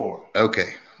take 4.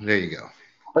 Okay, there you go.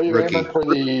 Are you Rookie. aiming for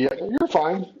you're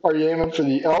fine. Are you aiming for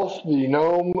the elf, the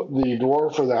gnome, the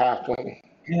dwarf, or the halfling?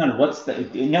 Hang on,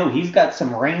 no, he's got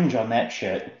some range on that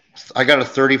shit. I got a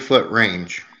 30-foot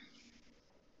range.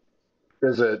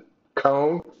 Is it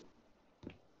cone?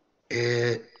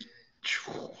 It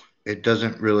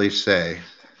doesn't really say.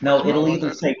 No, it'll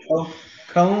either say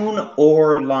cone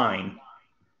or line.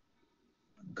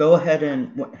 Go ahead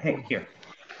and hey, here.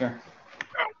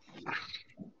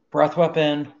 Breath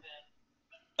weapon.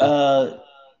 Oh,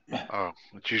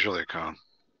 it's usually a cone.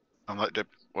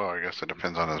 Well, I guess it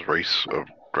depends on his race of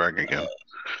dragon again.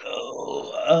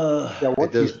 Yeah,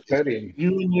 what's he setting?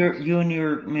 You and your.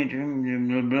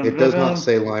 It does not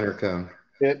say line or cone.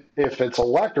 If it's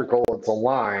electrical, it's a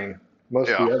line. Most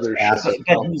of the other Acid.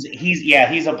 shit.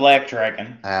 He's a black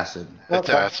dragon. Acid. It's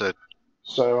Okay. acid.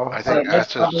 So I think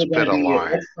acid's been a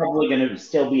line. That's probably going to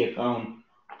still be a cone.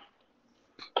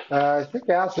 I think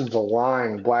acid's a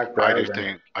line. Black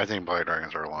dragon. I think black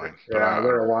dragons are a line. Yeah, but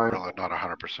they're a line. I'm really not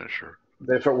 100% sure.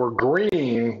 If it were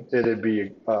green, it'd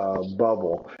be a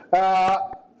bubble.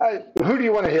 Who do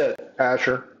you want to hit,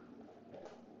 Asher?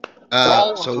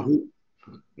 So who?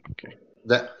 Okay.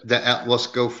 Let's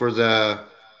go for the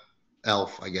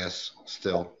elf, I guess.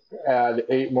 Still. Add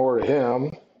 8 more to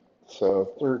him.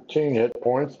 So 13 hit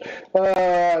points.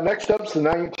 Next up's the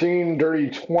 19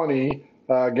 dirty 20,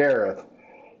 Gareth.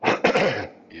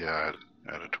 Yeah,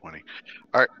 at a 20.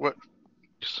 All right, what?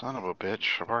 Son of a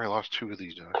bitch! I've already lost 2 of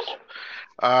these dice.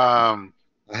 I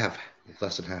have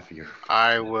less than half a year.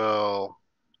 I will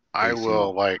I AC.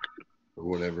 will, like, or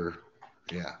whatever.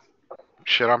 Yeah.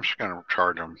 shit, I'm just going to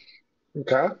charge him.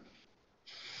 Okay.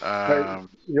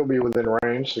 You'll be within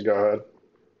range, so go ahead.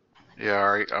 Yeah,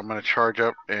 all right. I'm going to charge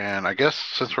up, and I guess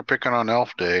since we're picking on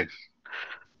Elf Day, I'm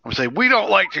going to say, we don't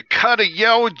like to cut a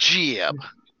yellow jib.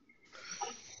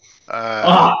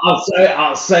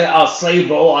 I'll say,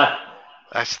 boy.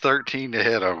 That's 13 to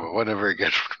hit him. Whenever it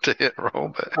gets to hit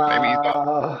roll, but maybe he's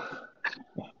not.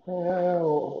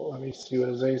 Well, let me see what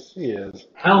his AC is.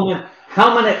 How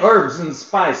many herbs and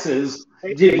spices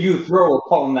did you throw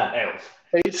upon that elf?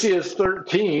 AC is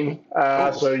 13,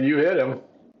 so you hit him.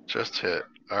 Just hit.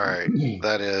 All right.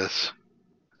 That is.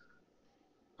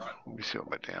 Let me see what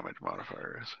my damage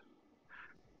modifier is.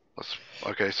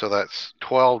 Okay, so that's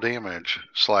 12 damage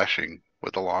slashing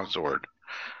with the longsword.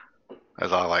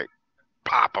 As I like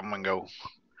pop him and go,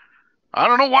 I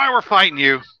don't know why we're fighting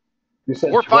you. You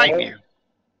said We're 12? fighting you.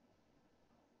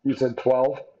 You said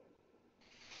 12?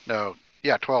 No,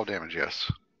 yeah, 12 damage,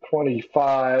 yes.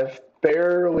 25,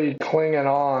 barely clinging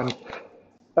on.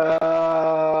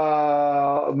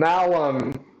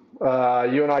 Malum,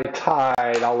 you and I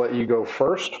tied. I'll let you go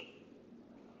first.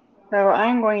 So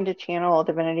I'm going to channel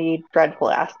Divinity Dreadful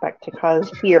Aspect to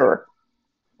cause fear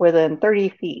within 30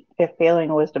 feet if failing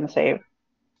a wisdom save.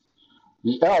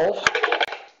 The elf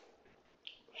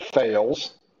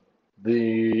fails.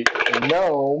 The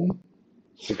gnome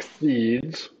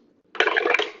succeeds.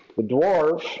 The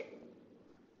dwarf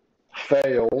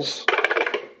fails.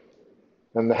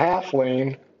 And the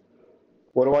halfling,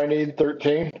 what do I need?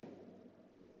 13?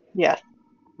 Yes.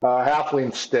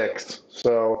 Halfling sticks.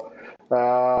 So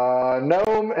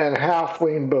gnome and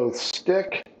halfling both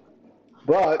stick,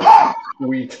 but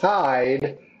we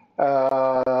tied.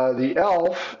 The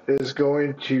elf is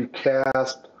going to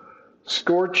cast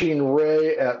Scorching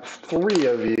Ray at 3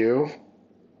 of you.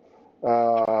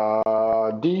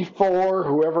 D4,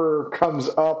 whoever comes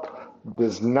up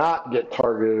does not get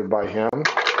targeted by him.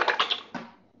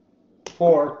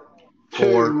 4.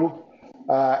 2,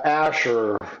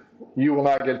 Asher, you will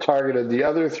not get targeted. The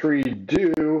other 3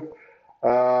 do.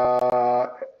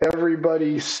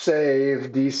 Everybody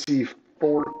save DC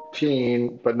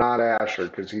 14, but not Asher,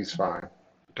 because he's fine.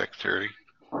 Dexterity.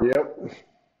 Yep.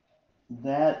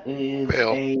 That is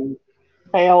Fail. a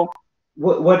Fail.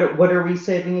 What are we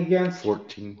saving against?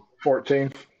 14.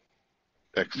 14.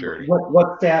 Dexterity.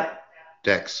 What's that?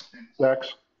 Dex.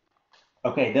 Dex.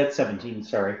 Okay, that's 17.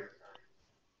 Sorry.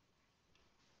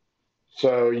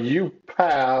 So you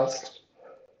passed.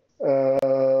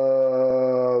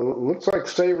 Looks like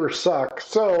Saber sucks.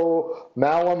 So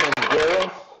Malum and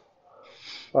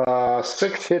Gareth,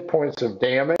 6 hit points of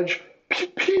damage. Pew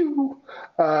pew.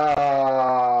 The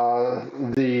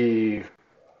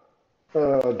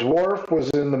dwarf was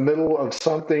in the middle of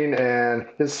something and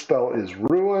his spell is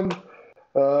ruined.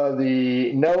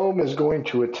 The gnome is going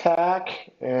to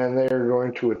attack, and they are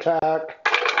going to attack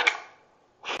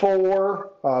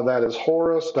 4. That is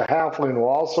Horus. The halfling will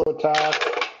also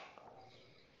attack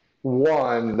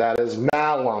 1. That is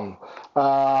Malum.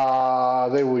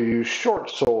 They will use short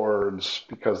swords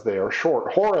because they are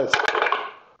short. Horus.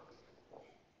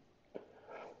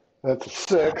 That's a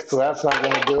 6, so that's not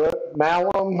going to do it.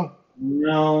 Malum.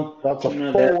 No. That's a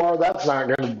no, 4. That's not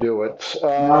going to do it.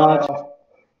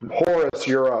 Horus,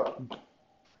 you're up.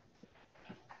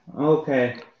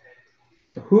 Okay.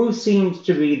 Who seems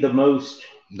to be the most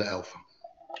The elf.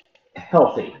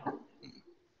 healthy?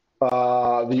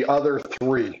 The other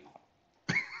 3.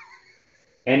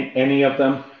 And any of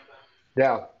them?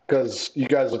 Yeah, because you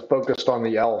guys have focused on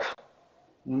the elf.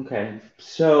 Okay.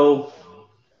 So,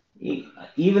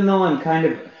 even though I'm kind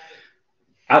of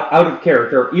out of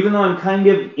character, even though I'm kind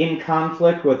of in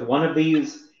conflict with one of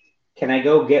these, can I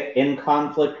go get in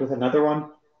conflict with another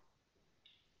one?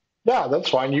 Yeah, that's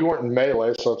fine. You weren't in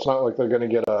melee, so it's not like they're going to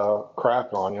get a crack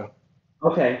on you.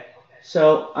 Okay.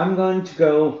 So, I'm going to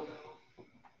go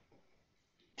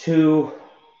to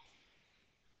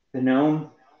the gnome.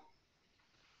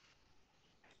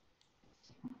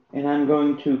 And I'm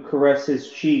going to caress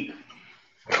his cheek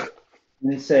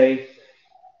and say,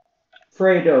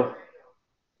 Fredo,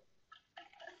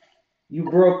 you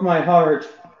broke my heart.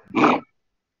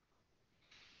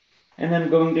 And I'm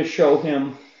going to show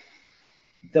him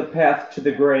the path to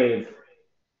the grave.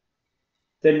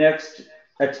 The next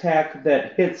attack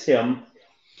that hits him,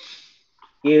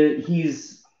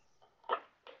 he's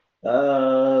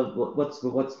what's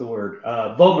the word?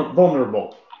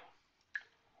 Vulnerable.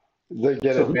 They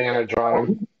get advantage on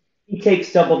him. He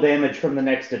takes double damage from the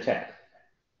next attack.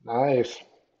 Nice.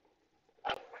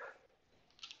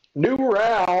 New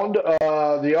round.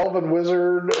 The elven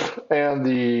wizard and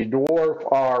the dwarf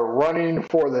are running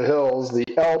for the hills. The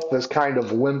elf is kind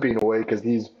of limping away because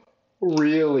he's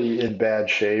really in bad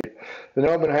shape. The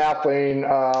gnome and halfling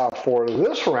for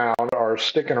this round are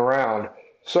sticking around.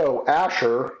 So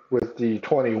Asher with the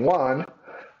 21.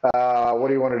 What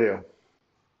do you want to do?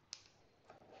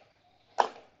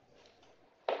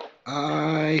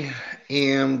 I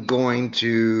am going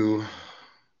to.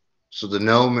 So the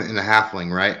gnome and the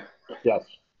halfling, right? Yes.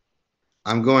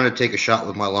 I'm going to take a shot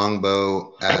with my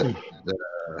longbow at the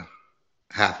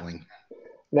halfling.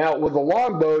 Now with the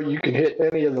longbow, you can hit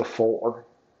any of the four.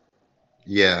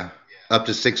 Yeah, up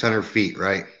to 600 feet,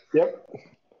 right? Yep.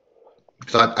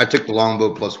 So I took the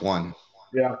longbow +1.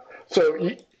 Yeah. So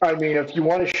I mean, if you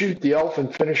want to shoot the elf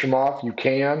and finish him off, you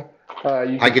can.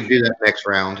 I could do that next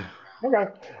round. Okay.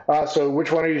 So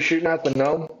which one are you shooting at? The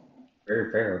gnome?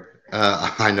 Very fair.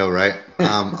 I know, right?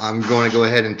 I'm going to go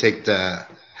ahead and take the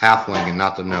halfling and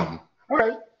not the gnome. All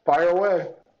right. Fire away.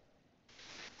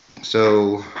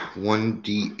 So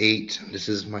 1d8. This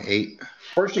is my 8.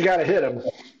 First, you got to hit him.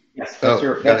 Yes, that's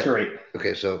your 8.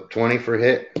 Okay, so 20 for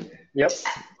hit. Yep.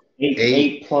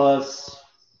 8 plus.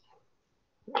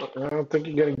 I don't think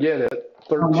you're going to get it.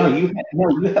 13. Oh, no,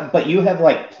 you have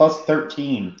like plus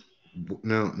 13.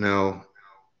 No.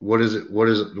 What is it? What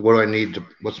do I need to?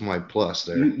 What's my plus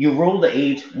there? You rolled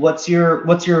 8. What's your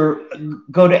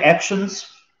go to actions?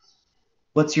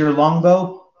 What's your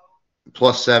longbow?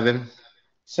 +7.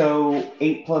 So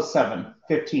 8 plus 7,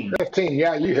 15. 15.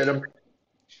 Yeah, you hit him.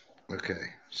 Okay,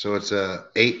 so it's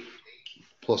 8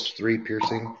 plus 3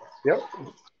 piercing. Yep.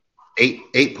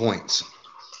 8 points.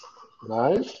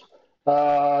 Nice.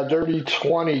 Dirty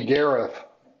 20, Gareth.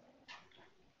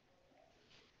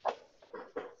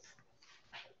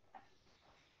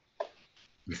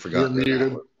 You forgot. You're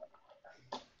muted.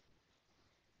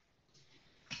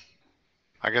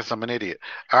 I guess I'm an idiot.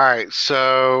 All right,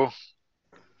 so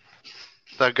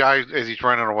the guy, as he's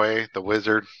running away, the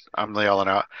wizard, I'm yelling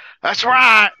out, "That's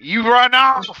right, you run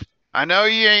off. I know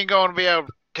you ain't going to be able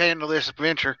to handle this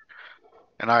adventure."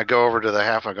 And I go over to the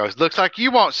half and goes, "Looks like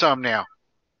you want some now."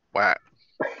 What?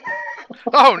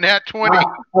 Oh, nat 20.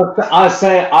 I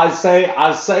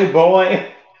say,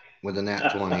 boy. With a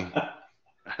nat 20.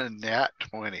 Nat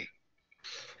 20.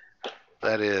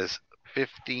 That is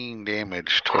 15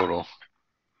 damage total.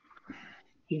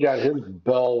 He got his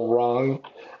bell rung.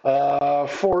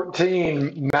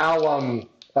 14, Malum.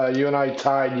 You and I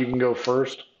tied. You can go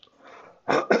first.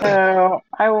 So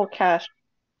I will cast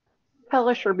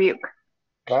Hellish Rebuke.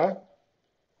 Okay.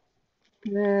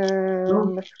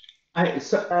 Make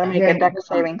a dex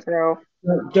saving throw.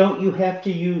 Don't you have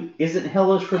to use? Isn't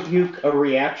Hellish Rebuke a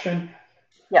reaction?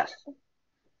 Yes.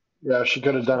 Yeah, she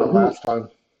could have done it last time.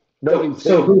 Nobody's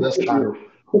So hitting who this hit time. you?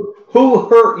 Who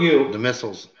hurt you? The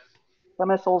missiles. The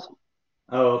missiles.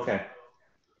 Oh, okay.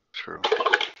 True.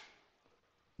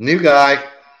 New guy.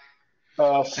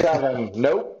 7.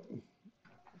 Nope.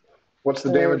 What's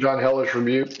the damage on Hellish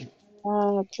Rebuke?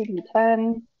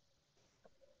 2d10.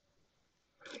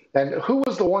 And who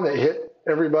was the one that hit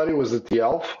everybody? Was it the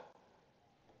elf?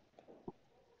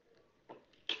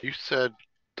 You said,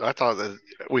 I thought that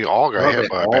we all got hit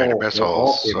by a bag of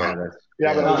missiles. So.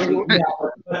 Yeah, but I think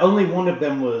But only one of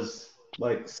them was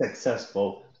like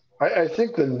successful. I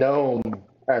think the gnome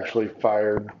actually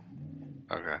fired.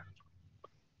 Okay.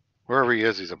 Wherever he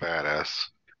is, he's a badass.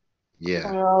 Yeah.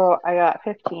 Oh, I got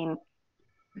 15.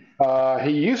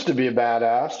 He used to be a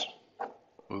badass.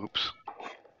 Oops.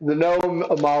 The gnome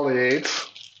amalliates.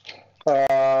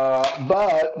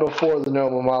 But before the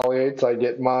gnome amalliates, I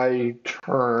get my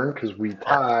turn because we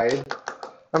tied.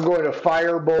 I'm going to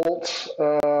firebolt.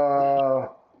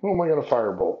 Who am I going to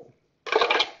firebolt?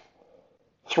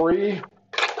 3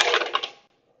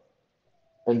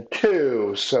 and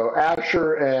 2. So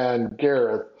Asher and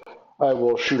Gareth, I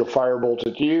will shoot a firebolt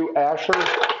at you. Asher,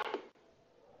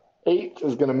 8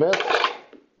 is going to miss.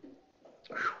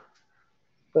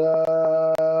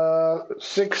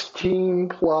 16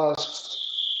 plus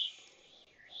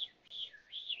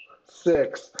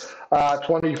 6.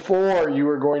 24, you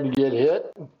are going to get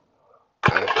hit.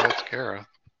 That's Gareth.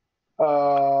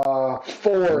 4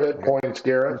 hit points,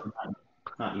 Gareth.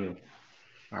 Not you.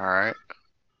 All right.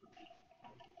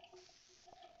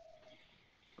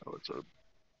 Oh, it's a...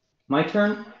 My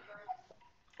turn?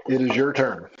 It is your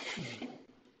turn.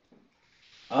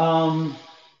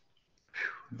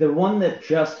 The one that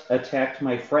just attacked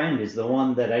my friend is the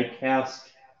one that I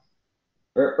cast,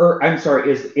 or I'm sorry,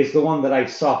 is the one that I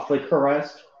softly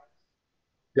caressed.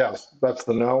 Yes, that's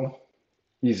the gnome.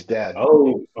 He's dead.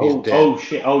 Oh, He's dead. oh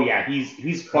shit! Oh yeah,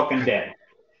 he's fucking dead.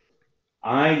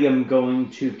 I am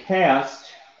going to cast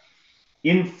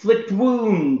Inflict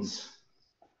Wounds.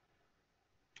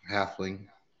 Halfling.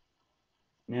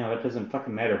 No, it doesn't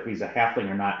fucking matter if he's a halfling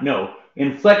or not. No,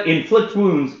 inflict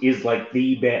wounds is like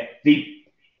the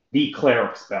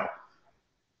cleric spell.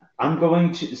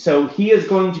 So he is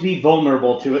going to be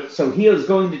vulnerable to it. So he is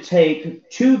going to take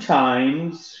 2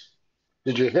 times.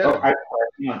 Did you hit? Hang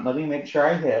on, let me make sure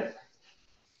I hit.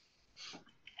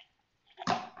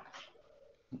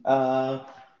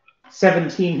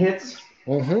 17 hits.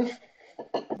 Mm-hmm.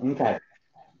 Okay.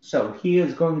 So he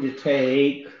is going to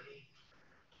take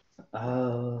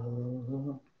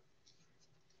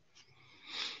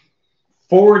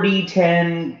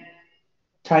 40-10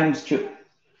 times 2.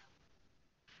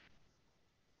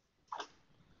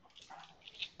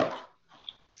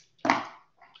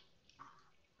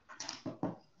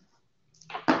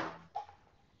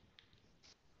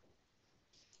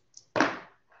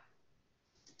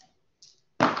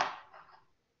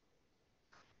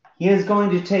 He is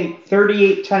going to take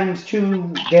 38 times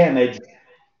 2 damage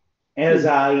as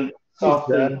I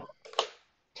softly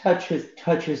touch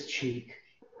his cheek.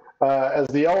 As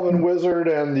the Elven Wizard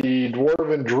and the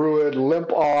Dwarven Druid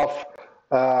limp off,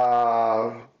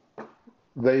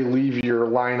 they leave your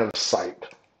line of sight.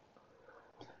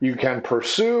 You can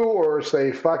pursue or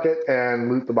say fuck it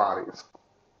and loot the bodies.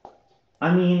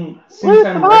 I mean, since Loot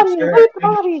I'm the right bodies! there, Loot the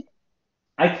bodies!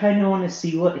 I kind of want to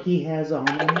see what he has on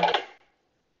him.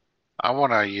 I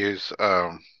want to use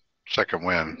second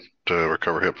wind to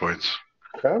recover hit points.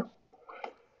 Okay.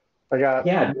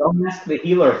 Don't ask the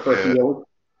healer for heal.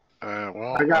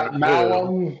 Well, I got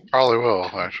Malum. Probably will,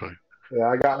 actually. Yeah,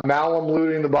 I got Malum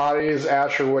looting the bodies.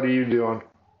 Asher, what are you doing?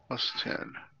 Plus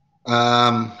 10.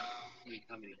 I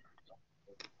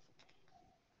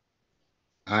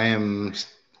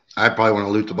probably want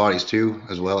to loot the bodies too,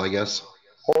 as well, I guess.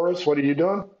 Horace, what are you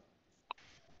doing?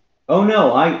 Oh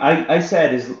no, I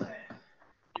said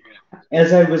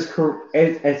as I was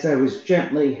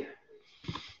gently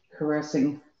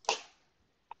caressing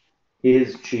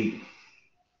his cheek.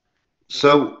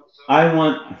 So I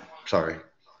want. Sorry,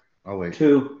 I'll wait.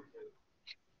 To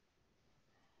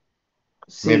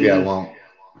see Maybe I won't.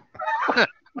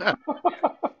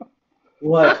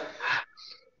 What?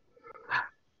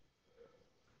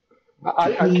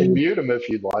 I can mute him if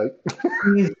you'd like.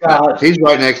 He's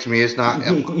right next to me. It's not.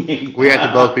 We have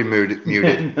to both be muted.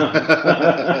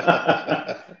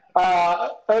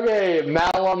 Okay,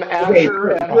 Malum,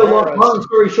 Asher, and Horace. Horace. Long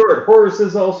story short, Horace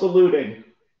is also looting.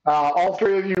 All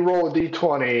 3 of you roll a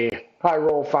d20. High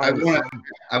roll, find.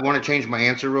 I want to change my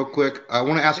answer real quick. I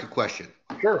want to ask a question.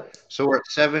 Sure. So we're at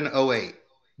 708.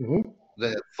 Mm-hmm.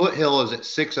 The foothill is at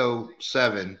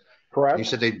 607. Correct. You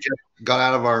said they just got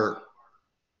out of our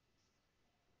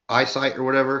eyesight or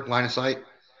whatever, line of sight.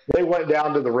 They went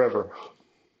down to the river.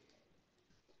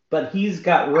 But he's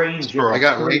got range. I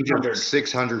got range of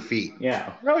 600 feet.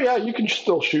 Yeah. Oh yeah, you can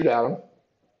still shoot at him.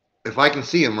 If I can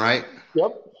see him, right?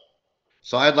 Yep.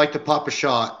 So I'd like to pop a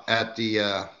shot at the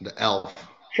elf.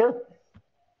 Sure.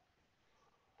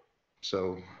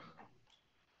 So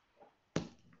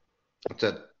what's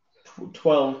that?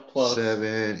 12 plus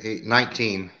 7, 8,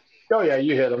 19. Oh yeah,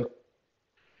 you hit him.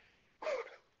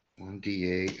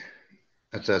 1d8.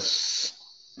 That's a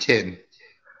 10.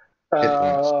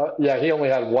 Yeah, he only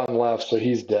had 1 left, so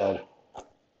he's dead.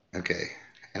 Okay.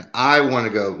 And I want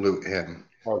to go loot him.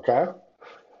 Okay.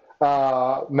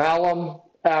 Malum,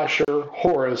 Asher,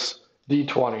 Horace,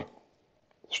 D20.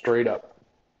 Straight up.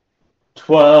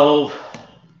 12.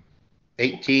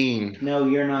 18. No,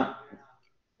 you're not.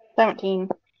 17.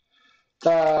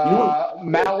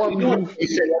 Malum, you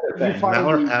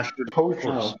find Asher,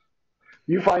 potions.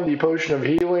 You find the potion of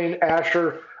healing.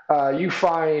 Asher, you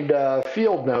find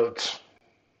field notes.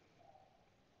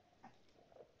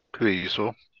 Could be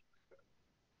useful.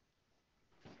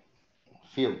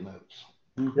 Field notes.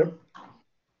 Yep.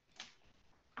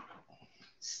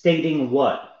 Stating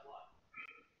what?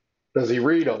 Does he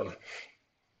read them?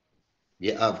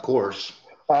 Yeah, of course.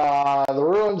 The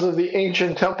ruins of the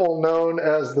ancient temple known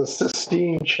as the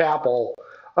Sistine Chapel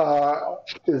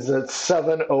is at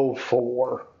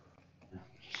 704.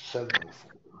 704.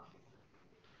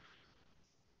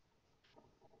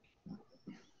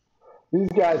 These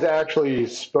guys actually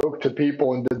spoke to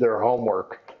people and did their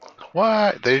homework.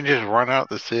 What? They didn't just run out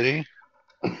the city?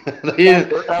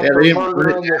 After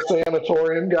murdering the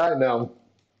sanatorium guy? No.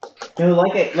 No,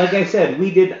 like I said,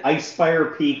 we did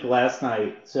Icefire Peak last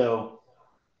night, so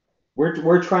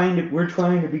we're trying to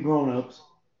be grown-ups.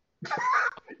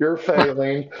 You're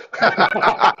failing.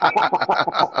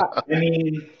 I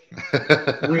mean,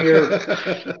 we're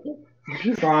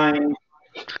trying.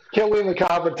 killing the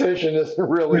competition isn't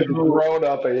really the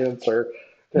grown-up answer.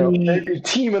 Maybe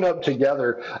teaming up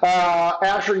together.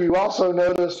 Asher, you also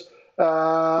noticed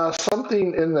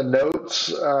something in the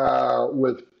notes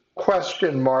with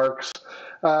question marks,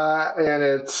 and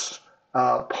it's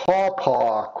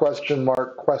pawpaw, question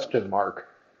mark, question mark.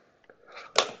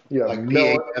 You have Like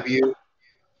no, PAW?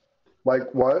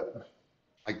 like what?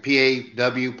 Like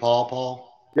PAW, Paw Paw?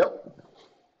 Yep.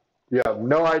 You have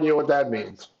no idea what that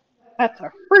means. That's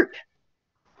a fruit.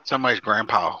 Somebody's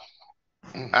grandpa.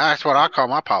 That's what I call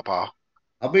my pawpaw.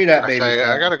 I'll be that I baby. say,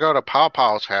 I gotta go to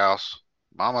Pawpaw's house.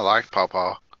 Mama likes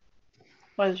Pawpaw.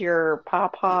 Was your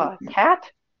pawpaw a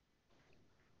cat?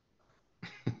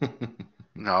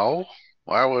 No.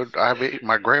 Why would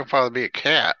my grandfather be a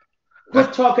cat?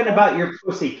 Quit talking about your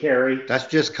pussy, Carrie. That's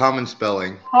just common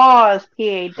spelling. Paws,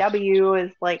 P-A-W,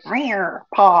 is like rare,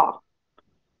 paw.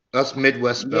 That's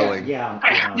Midwest spelling. Yeah.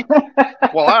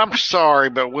 Well, I'm sorry,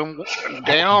 but when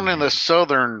down in the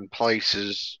southern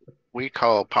places, we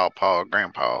call Pawpaw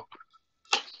Grandpa.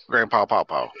 Grandpa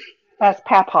Pawpaw. That's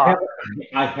papaw.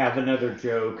 I have another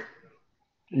joke.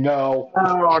 No.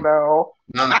 Oh, no.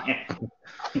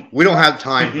 We don't have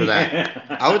time for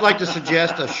that. I would like to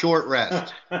suggest a short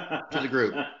rest to the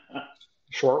group.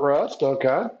 Short rest,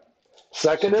 okay.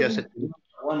 Suggest Seconded. it.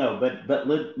 Well, no, but I'll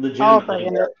legitimately.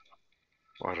 second it.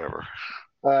 Whatever.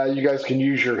 You guys can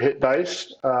use your hit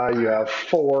dice. You have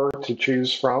 4 to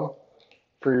choose from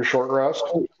for your short rest.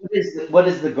 What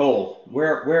is the goal?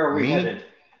 Where are we Me? headed?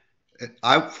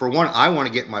 For one, I want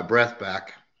to get my breath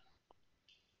back.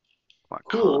 My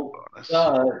Cool. con bonus.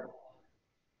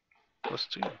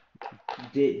 +2.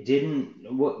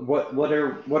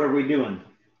 What are we doing?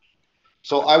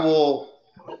 So I will.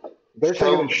 They're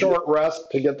taking a short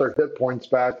rest to get their hit points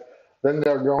back. Then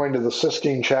they're going to the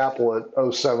Sistine Chapel at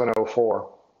 0704.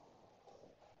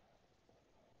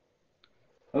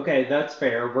 Okay, that's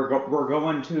fair. We're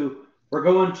going to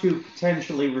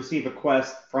potentially receive a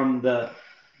quest from the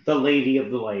Lady of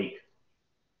the Lake.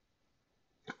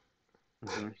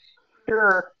 Mm-hmm.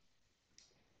 Sure.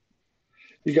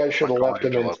 You guys should have left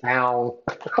him in town.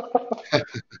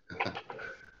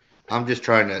 I'm just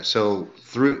trying to. So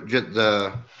through just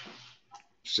the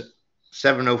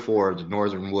 704, the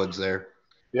northern woods there.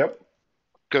 Yep.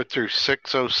 Go through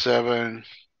 607.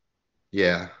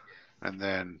 Yeah. And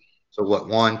then. So what?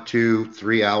 1, 2,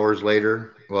 3 hours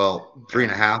later? Well,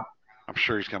 3.5. I'm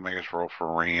sure he's gonna make us roll for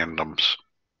randoms.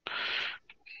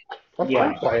 Of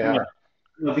course I am.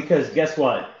 No, because guess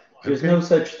what? There's no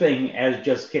such thing as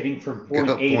just getting from point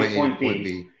A to point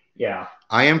B. Yeah.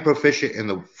 I am proficient in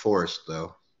the forest,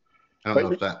 though. I don't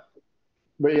know if that.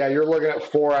 But yeah, you're looking at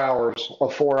 4 hours, a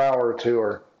 4-hour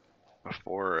tour.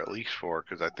 At least 4,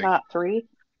 because I think. Not 3.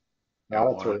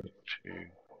 No, 3. 2. You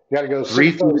got to go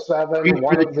 3 through 7,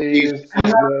 one of these.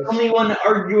 I'm not the only one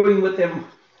arguing with him.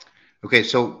 Okay,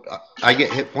 so I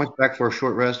get hit points back for a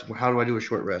short rest. How do I do a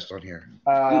short rest on here?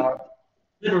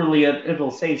 Literally, it'll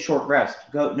say short rest.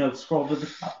 Scroll to the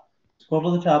top. Scroll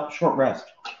to the top, short rest.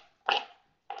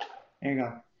 There you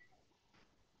go.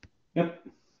 Yep.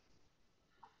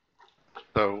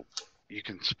 So you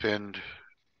can spend.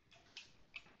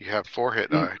 You have 4 hit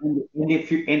die. And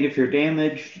if you're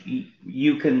damaged,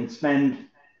 you can spend.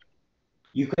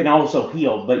 You can also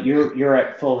heal, but you're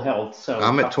at full health. So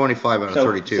I'm at 25 out of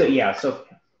 32. So yeah. So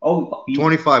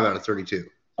 25 out of 32.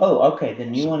 Oh, okay.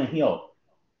 Then you want to heal.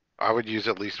 I would use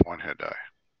at least 1 hit die.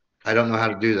 I don't know how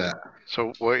to do that.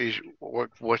 So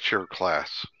what's your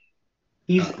class?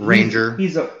 He's Ranger.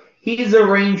 He's a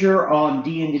ranger on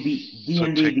D&D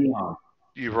Beyond.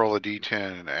 You roll a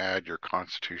D10 and add your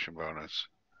Constitution bonus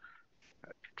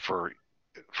for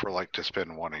like to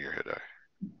spend 1 of your hit die.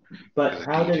 But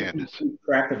how does he keep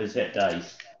track of his hit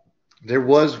dice? There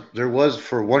was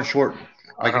for one short.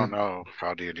 I don't know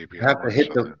how D&D Beyond. You have to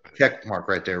hit the check mark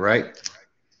right there, right?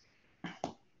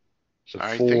 So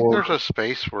I think there's a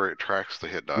space where it tracks the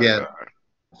hit die. Yeah.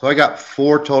 So I got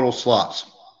 4 total slots.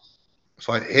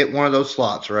 So I hit one of those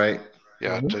slots, right?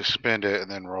 Yeah, to spend it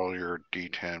and then roll your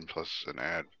D10 plus and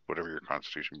add whatever your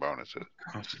Constitution bonus is.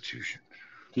 Constitution.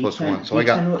 D10, Plus 1. So I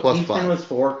got plus D10 5. was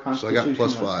 4. So I got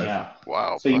plus 5. Yeah.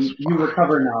 Wow. So you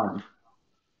recover none.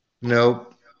 No.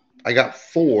 I got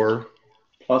 4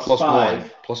 plus 5.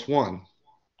 1. Plus 1.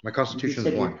 My Constitution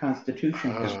is 1. Your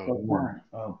Constitution is plus 1.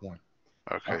 Oh. 1.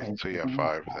 Okay, so you have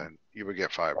 5 then. You would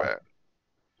get 5 back.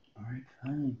 Alright,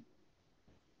 fine.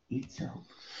 Eat so.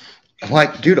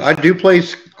 Like, dude, I do play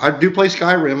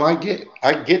Skyrim.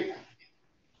 I get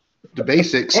the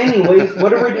basics. Anyways,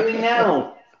 what are we doing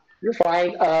now? You're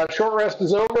fine. Short rest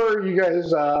is over. You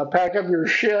guys pack up your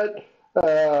shit.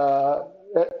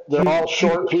 They're all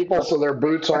short people, so their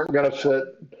boots aren't going to fit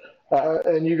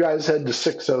And you guys head to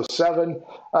 607.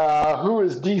 Who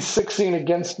is D6ing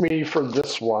against me for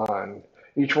this one?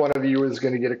 Each one of you is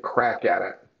going to get a crack at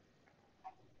it.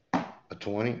 A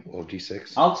 20 or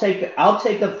D6? I'll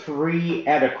take a 3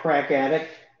 at a crack at it.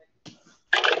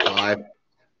 5.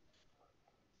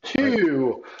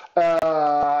 2.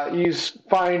 You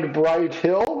find Bright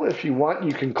Hill. If you want,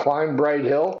 you can climb Bright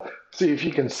Hill, see if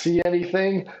you can see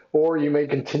anything, or you may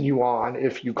continue on.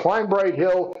 If you climb Bright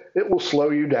Hill, it will slow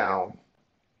you down.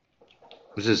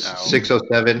 Was this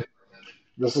 607?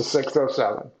 This is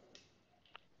 607.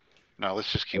 No,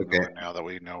 let's just keep going now that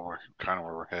we know where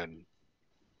we're heading.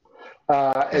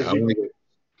 As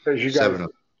you guys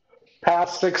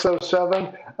past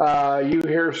 607, you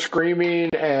hear screaming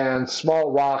and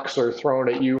small rocks are thrown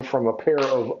at you from a pair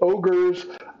of ogres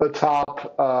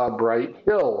atop Bright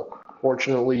Hill.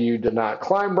 Fortunately, you did not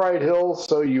climb Bright Hill,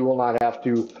 so you will not have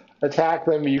to attack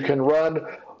them. You can run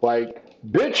like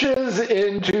bitches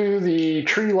into the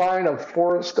tree line of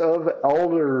Forest of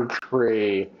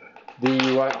Eldertree. Do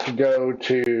you want to go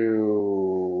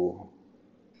to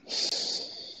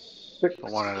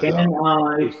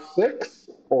 606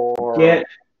 or get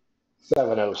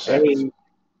 706?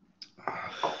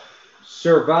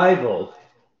 Survival.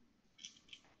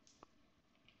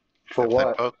 For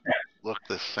what? They both look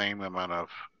the same amount of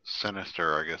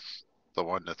sinister, I guess. The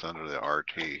one that's under the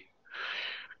RT.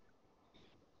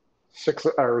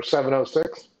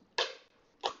 706?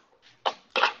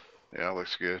 Yeah,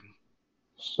 looks good.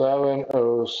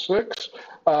 706.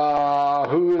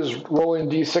 Who is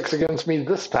rolling D6 against me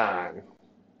this time?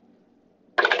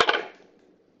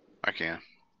 I can.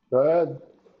 Good.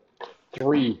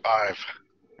 3. 5.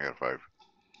 I got 5.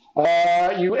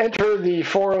 You enter the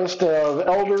forest of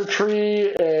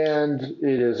Eldertree, and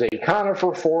it is a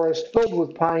conifer forest filled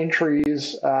with pine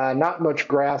trees, not much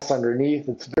grass underneath.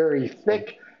 It's very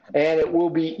thick, and it will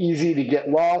be easy to get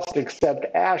lost, except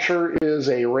Asher is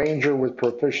a ranger with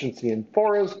proficiency in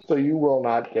forest, so you will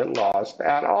not get lost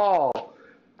at all.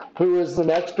 Who is the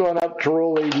next one up to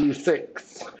roll a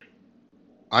D6?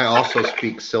 I also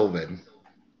speak Sylvan.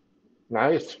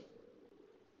 Nice.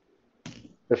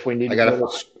 If we need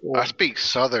I speak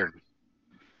Southern.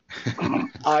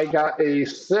 I got a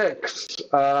 6.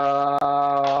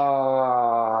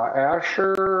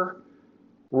 Asher,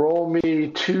 roll me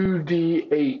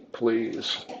 2d8,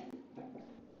 please.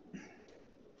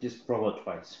 Just roll it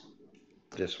twice.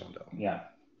 This one, though. Yeah,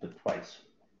 but twice.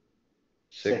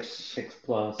 6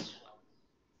 plus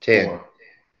 10. 4.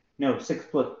 No, 6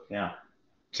 plus, yeah.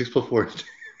 6 plus 4 is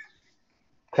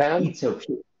 10? Eat so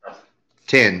cute.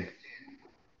 10.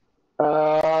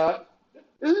 Loud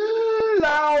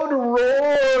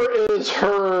roar is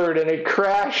heard, and a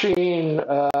crashing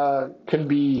can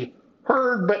be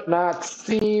heard but not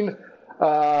seen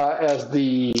as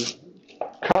the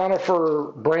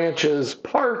conifer branches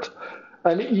part.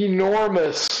 An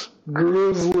enormous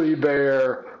grizzly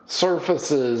bear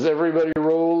surfaces. Everybody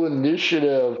roll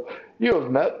initiative. You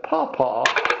have met Pawpaw.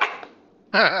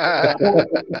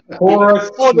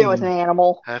 Forrest Told you it was an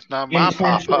animal. That's not my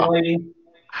Pawpaw. intentionally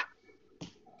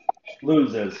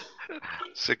loses.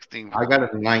 16. I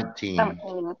got a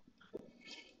 19.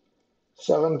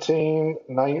 17,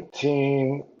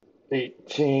 19,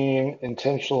 18,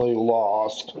 intentionally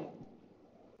lost.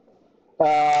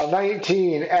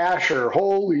 19, Asher.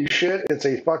 Holy shit, it's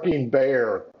a fucking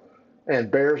bear.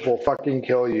 And bears will fucking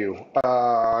kill you.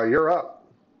 You're up.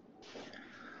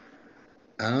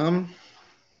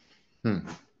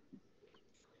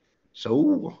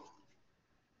 So,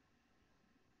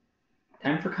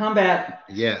 Time for combat.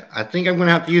 yeah, I think I'm gonna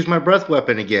have to use my breath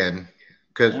weapon again.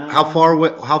 Because how far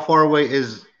away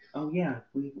is? Oh yeah,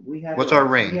 we had. What's our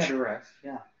range? We had a rest.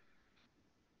 Yeah.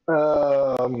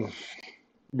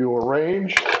 Do a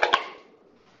range.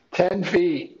 10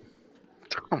 feet.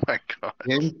 Oh my god.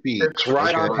 10 feet. It's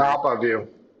right on top of you.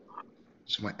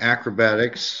 So my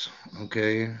acrobatics.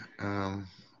 Okay.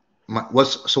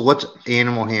 What's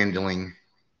animal handling?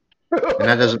 And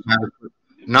that doesn't matter.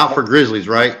 Not for grizzlies,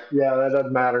 right? Yeah, that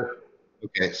doesn't matter.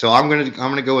 Okay, so I'm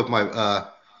gonna go with my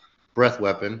breath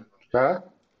weapon. Huh?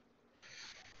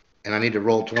 And I need to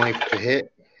roll 20 to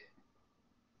hit.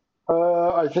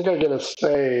 I think I get a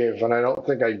save, and I don't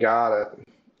think I got it.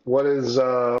 What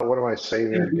am I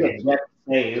saving against?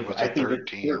 It was a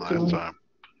 13 last time.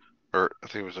 Or I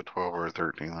think it was a 12 or a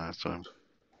 13 last time.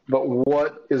 But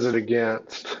what is it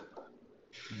against?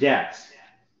 Dex.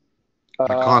 My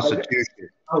constitution.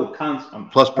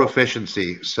 Plus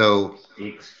proficiency. So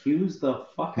Excuse the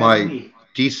fuck out my of me.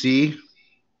 DC.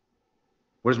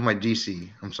 What is my DC?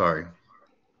 I'm sorry.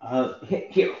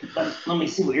 Here, let me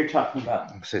see what you're talking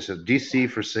about. Okay, so DC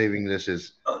for saving this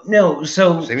is No,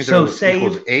 so saving so throw save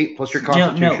equals 8 plus your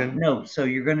Constitution. No. So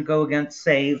you're going to go against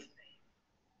save,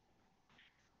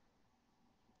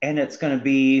 and it's going to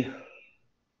be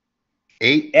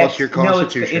 8 plus your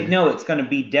Constitution. It's going to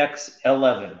be Dex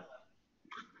 11.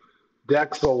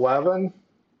 Dex 11.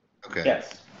 Okay.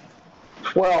 Yes.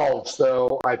 12.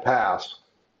 So I pass.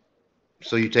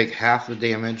 So you take half the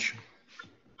damage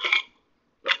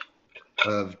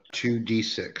of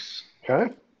 2d6.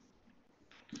 Okay.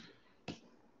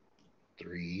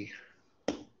 3,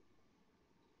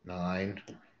 9.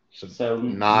 So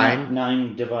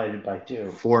 9 divided by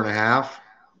 2. 4.5.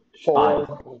 4.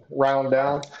 5. Round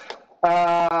down.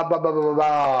 Blah, blah, blah,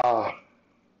 blah.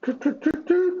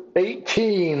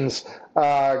 18s.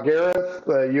 Gareth,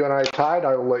 you and I tied.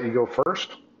 I will let you go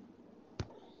first.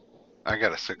 I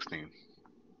got a 16.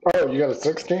 Oh, you got a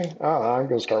 16? Oh, I'm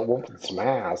going to start whooping some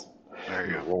ass. There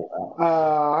you go.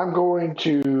 I'm going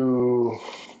to.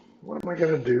 What am I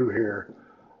going to do here?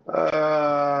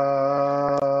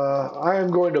 I am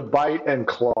going to bite and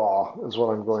claw, is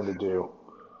what I'm going to do.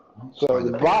 So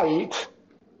the bite.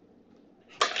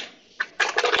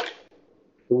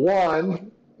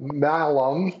 1,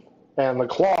 Malum, and the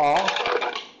claw.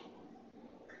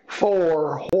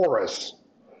 4, Horus.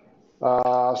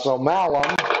 So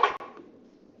Malum.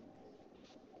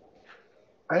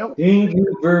 I don't. Thank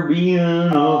you for being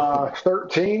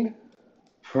 13.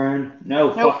 Friend.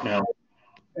 No, Nope. fuck no.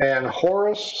 And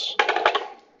Horus.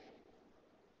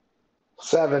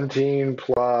 17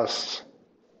 plus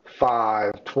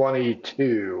 5,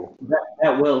 22.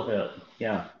 That will hit.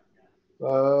 Yeah.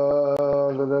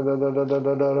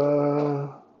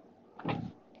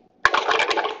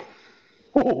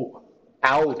 Ooh,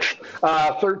 ouch.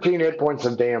 13 hit points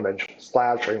of damage,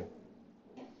 slashing.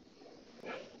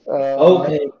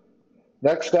 Okay.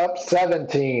 Next up,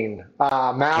 17.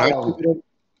 Malum.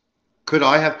 Could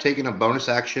I have taken a bonus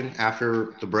action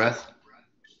after the breath?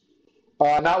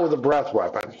 Not with a breath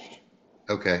weapon.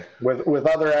 Okay. With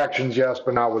other actions, yes,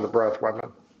 but not with a breath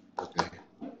weapon. Okay.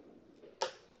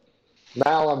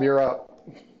 Malum, you're up.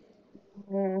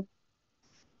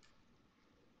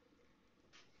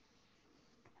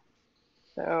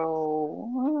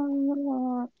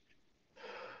 So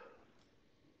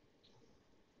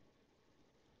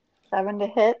 7 to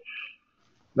hit.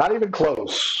 Not even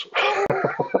close.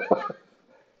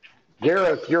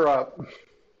 Gareth, you're up.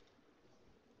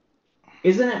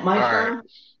 Isn't it my All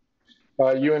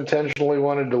turn? You intentionally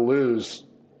wanted to lose,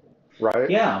 right?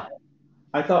 Yeah.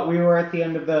 I thought we were at the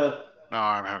end of the. No,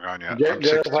 I haven't gone yet. I'm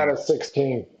Gareth 16. had a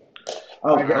 16.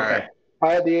 Oh, I got- okay.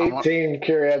 I had the 18,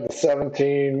 Kerry had the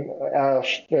 17,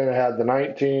 Ashton had the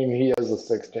 19, he has the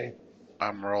 16.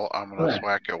 I'm gonna Okay.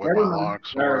 swack it with Never my mind.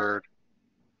 longsword.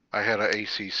 I had a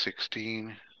AC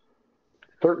 16.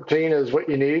 13 is what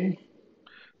you need.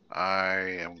 I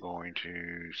am going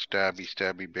to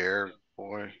stabby bear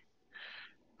boy.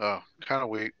 Oh, kind of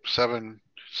weak. 7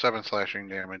 slashing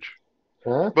damage,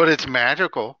 Huh? but it's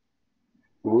magical.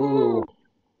 Ooh.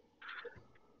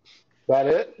 That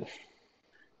it?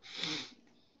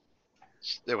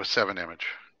 It was 7 damage.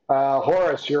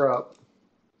 Horace, you're up.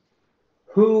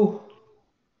 Who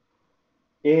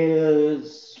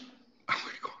is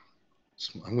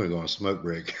I'm going to go on a smoke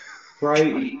break.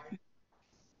 right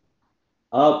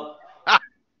up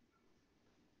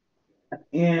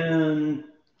in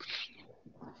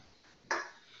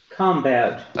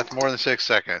combat That's more than 6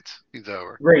 seconds. He's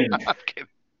over. range? I'm kidding.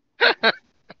 What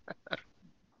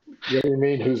do you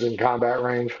mean who's in combat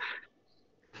range?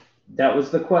 That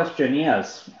was the question,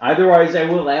 yes. Otherwise, I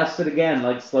will ask it again,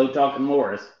 like slow talking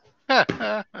Morris.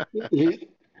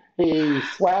 He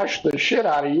slashed the shit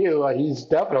out of you. He's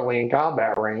definitely in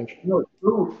combat range. No,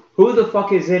 who the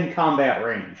fuck is in combat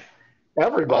range?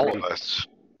 Everybody. All of us.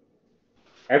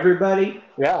 Everybody?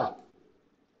 Yeah.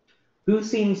 Who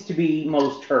seems to be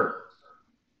most hurt?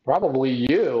 Probably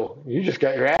you. You just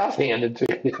got your ass handed to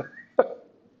you. I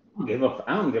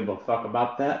don't give a fuck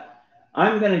about that.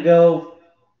 I'm gonna go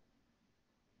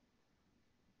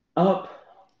up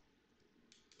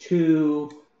to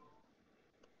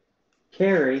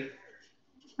Carrie.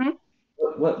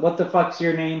 What the fuck's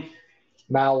your name?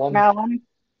 Malum. Malum.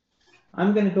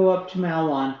 I'm gonna go up to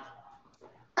Malon.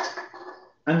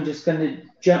 I'm just gonna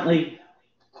gently.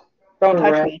 Don't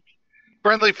touch me.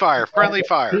 Friendly fire. Friendly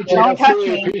fire. Don't touch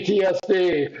PTSD. me.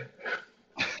 PTSD.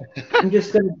 I'm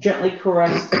just gonna gently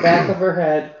caress the back of her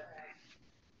head.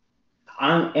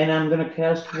 I'm gonna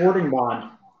cast Warding Bond.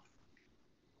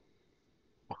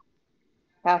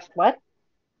 Cast what?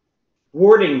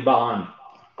 Warding Bond.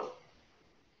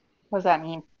 What does that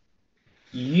mean?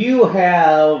 You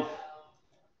have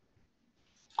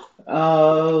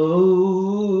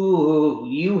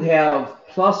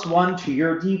 +1 to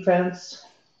your defense,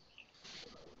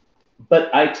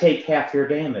 but I take half your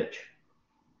damage.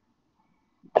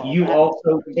 You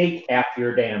also take half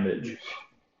your damage.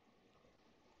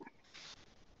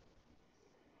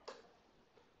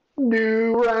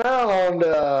 New round.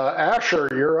 Asher,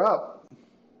 you're up.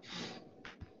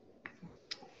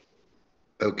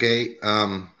 Okay.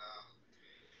 I'm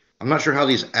not sure how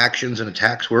these actions and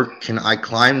attacks work. Can I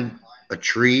climb a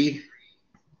tree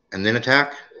and then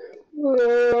attack?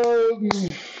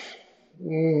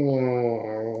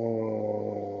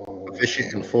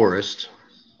 Efficient in forest.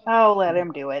 I'll let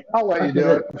him do it. I'll let you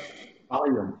do it.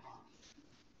 Volume.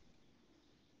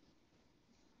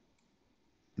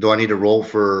 Do I need to roll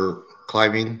for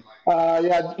climbing?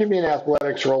 Yeah, give me an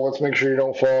athletics roll. Let's make sure you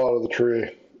don't fall out of the tree.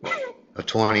 A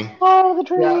 20. Oh, the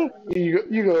tree! Yeah,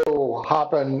 you go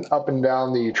hopping up and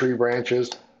down the tree branches.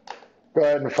 Go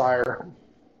ahead and fire.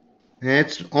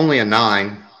 It's only a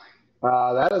 9.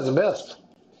 That is a miss.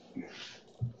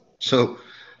 So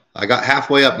I got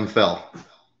halfway up and fell.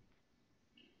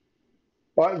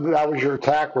 What? That was your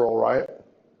attack roll, right?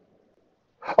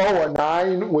 Oh, a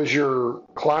 9 was your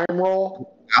climb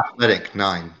roll? Athletic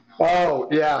 9. Oh,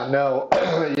 yeah, no.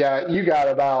 Yeah, you got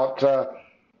about,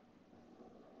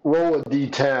 roll a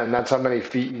d10. That's how many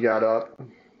feet you got up.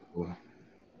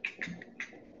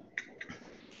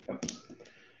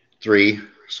 3,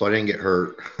 so I didn't get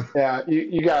hurt. Yeah,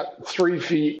 you got 3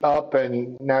 feet up,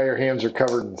 and now your hands are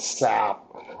covered in sap.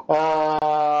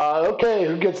 Okay,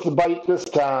 who gets the bite this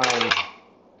time?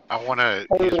 I want to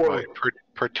use my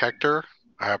protector.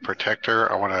 I have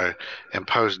protector. I want to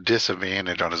impose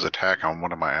disadvantage on his attack on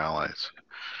one of my allies.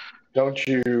 Don't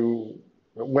you?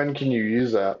 When can you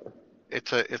use that?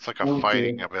 It's like a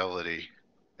fighting ability.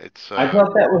 It's I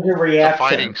thought that was a reaction. a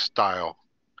fighting style.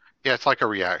 Yeah, it's like a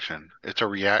reaction. It's a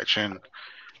reaction.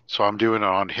 So I'm doing it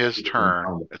on his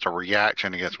turn. It's a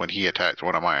reaction against when he attacks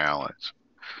one of my allies.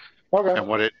 Okay. And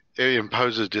what it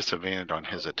imposes disadvantage on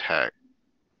his attack.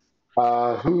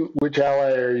 Which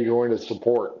ally are you going to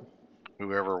support?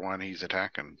 Whoever one he's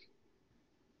attacking.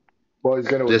 Well, he's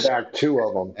going to attack 2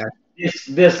 of them. This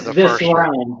first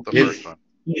round, The first one.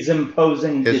 he's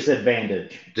imposing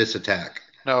disadvantage. This attack.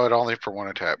 No, it only for one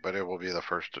attack, but it will be the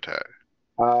first attack.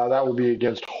 That will be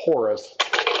against Horus.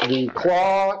 The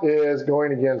claw is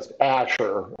going against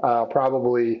Asher,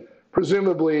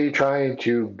 presumably trying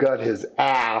to gut his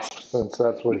ass, since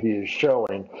that's what he is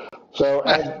showing. So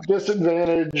at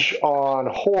disadvantage on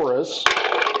Horus,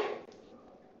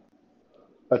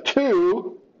 a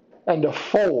 2 and a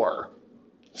 4.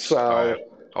 So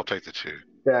I'll take the 2.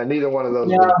 yeah, neither one of those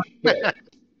would hit.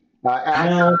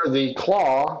 After the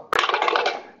claw,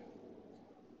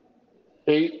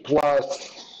 8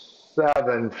 plus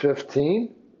 7,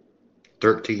 15.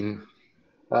 13.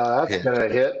 That's going to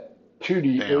hit.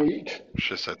 2d8. Should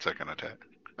have said second attack.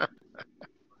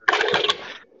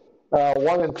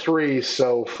 1 and 3,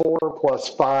 so 4 plus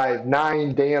 5,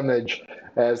 9 damage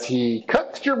as he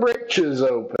cuts your britches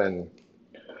open.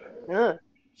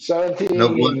 17. No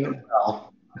blood.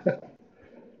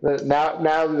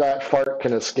 Now that fart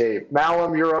can escape.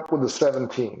 Malum, you're up with a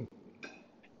 17.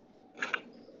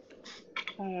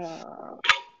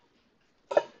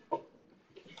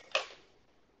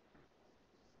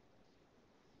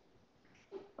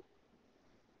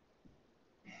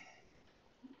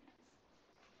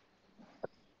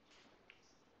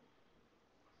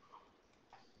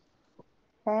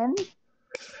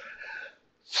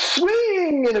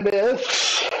 Swing and a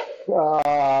miss.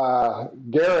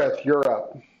 Gareth, you're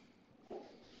up.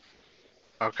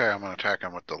 Okay, I'm going to attack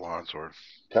him with the longsword.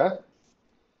 Okay.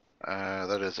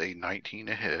 That is a 19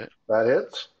 to hit. That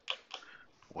hits.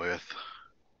 With,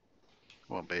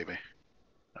 come on, baby.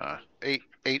 8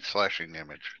 slashing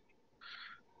damage.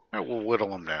 That will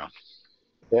whittle him down.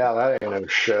 Yeah, that ain't no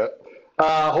shit.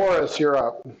 Horus, you're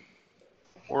up.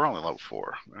 We're only level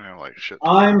 4. I don't like shit.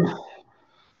 I'm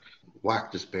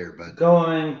Whack this bear, bud.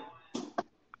 going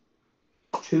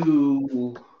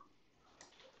to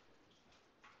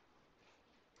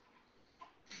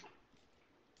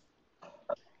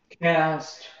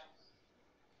cast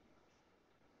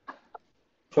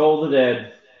Toll the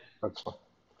Dead. That's fine.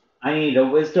 I need a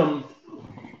wisdom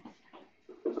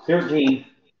 13.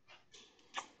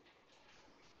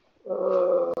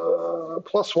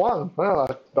 +1. Well,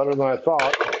 that's better than I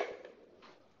thought.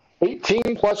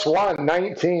 18 plus 1,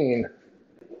 19.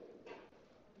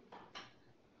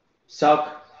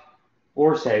 Suck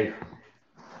or save.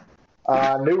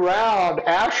 New round.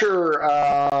 Asher,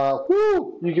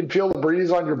 you can feel the breeze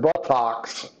on your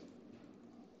buttocks.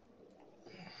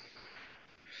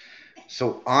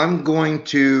 So I'm going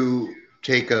to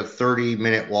take a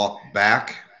 30-minute walk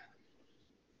back.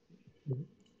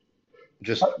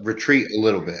 Just retreat a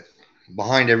little bit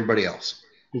behind everybody else.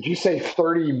 Did you say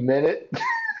 30-minute?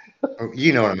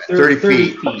 You know what I mean? 30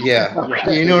 feet. Yeah.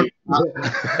 Okay. You know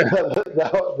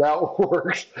that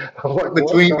works. I'm like,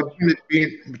 between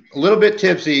being a little bit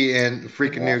tipsy and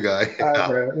freaking new guy.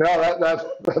 Okay. No,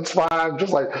 that's fine. I'm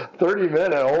just like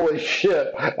 30-minute. Holy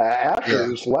shit!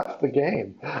 Asher's left the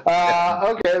game.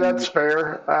 Okay, that's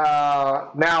fair.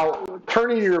 Now,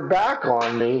 turning your back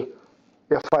on me,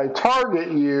 if I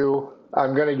target you,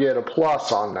 I'm going to get a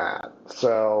plus on that.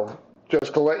 So,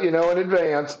 just to let you know in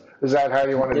advance, is that how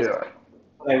you want to do it?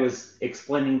 I was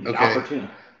explaining the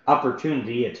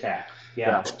opportunity attack.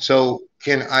 Yeah. So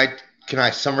can I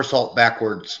somersault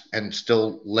backwards and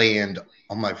still land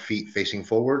on my feet facing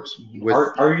forwards?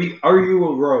 Are you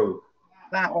a rogue?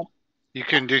 Wow. You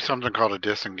can do something called a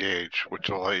disengage, which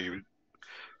will let you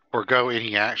forego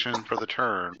any action for the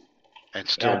turn and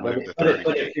still move the 30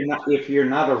 but feet. if you're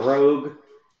not a rogue,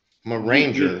 I'm a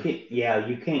ranger.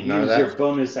 You can't use your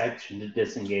bonus action to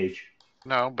disengage.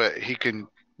 No, but he can.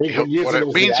 What it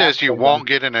means is you won't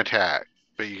get an attack,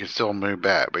 but you can still move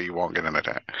back, but you won't get an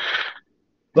attack.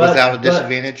 Without a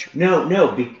disadvantage?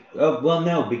 No,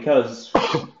 because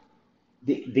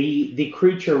the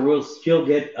creature will still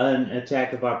get an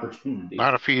attack of opportunity.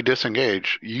 Not if you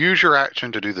disengage. Use your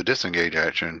action to do the disengage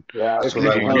action. Yeah, so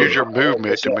you can use your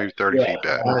movement to move 30 feet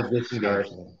back.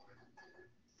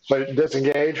 So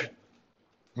disengage?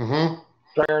 Mm-hmm.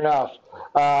 Fair enough.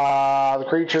 The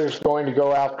creature is going to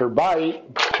go after bite.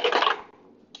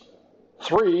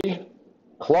 3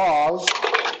 claws.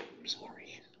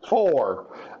 4.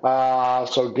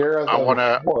 So Gareth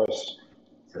and Horace.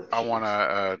 I want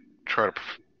to try to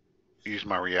use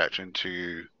my reaction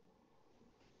to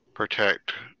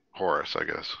protect Horace, I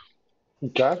guess.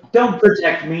 Okay. Don't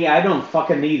protect me. I don't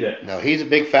fucking need it. No, he's a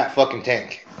big fat fucking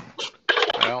tank.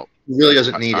 Well, he really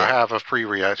doesn't need it. I have a free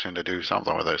reaction to do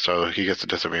something with it, so he gets a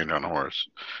disadvantage on Horace.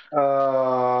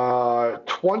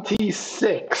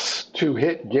 26 to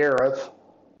hit Gareth.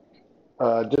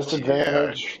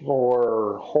 Disadvantage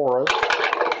for Horace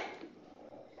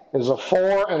is a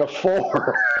 4 and a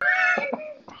 4.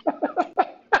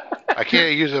 I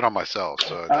can't use it on myself,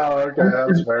 so. Okay,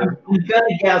 that's fair. I'm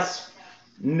gonna guess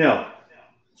no.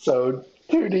 So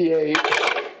 2d8.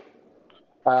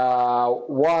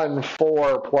 1,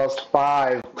 4 plus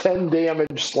 5, 10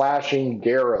 damage slashing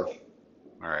Gareth.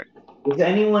 All right.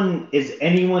 Is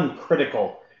anyone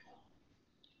critical?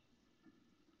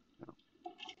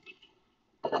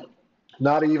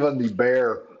 Not even the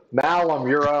bear. Malum,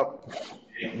 you're up.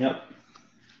 Nope.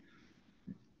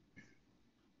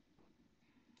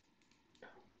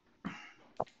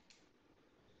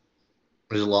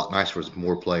 It's a lot nicer with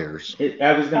more players.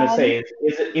 I was going to say,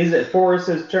 is it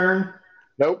Forrest's turn?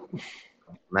 Nope.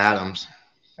 Madam's.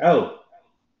 Oh.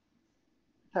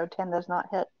 So 10 does not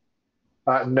hit.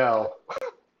 No.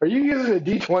 Are you using a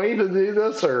D20 to do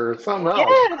this or something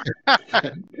else?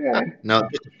 Yeah. No,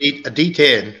 a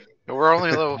D10. We're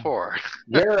only level 4.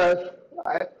 Gareth,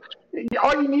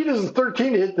 all you need is a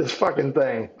 13 to hit this fucking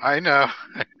thing. I know.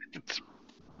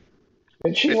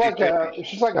 And she's like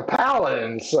a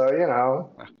paladin, so you know.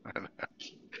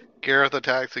 Gareth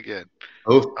attacks again.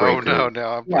 Oathbreaker. Oh no!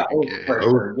 Now I'm fucking gay.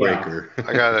 Oathbreaker.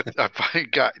 I finally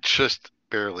got just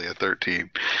barely a 13.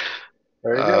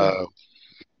 There you go.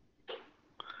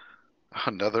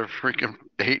 Another freaking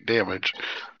 8 damage,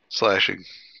 slashing.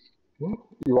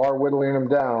 You are whittling him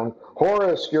down.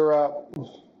 Horace, you're up.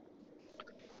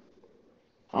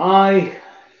 I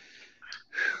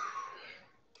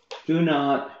do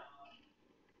not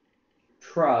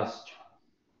trust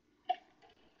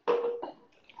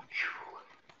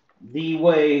the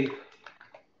way.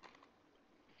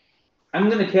 I'm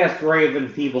going to cast Ray of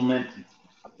Enfeeblement.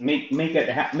 Make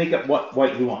it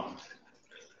what you want.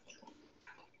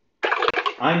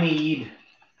 I need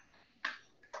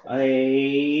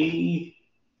a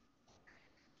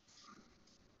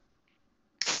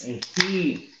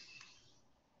heat.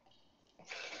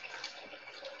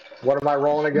 What am I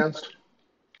rolling against?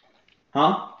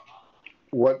 Huh?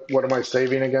 What am I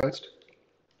saving against?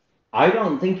 I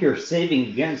don't think you're saving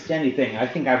against anything. I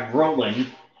think I'm rolling,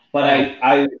 but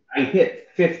I hit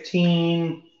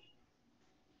 15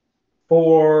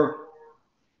 for.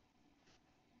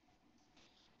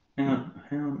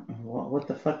 What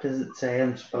the fuck does it say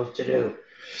I'm supposed to do?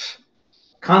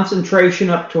 Concentration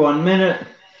up to 1 minute.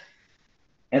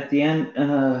 At the end.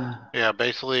 Yeah,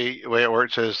 basically, the way it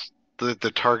works is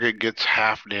the target gets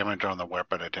half damage on the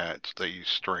weapon attacks that use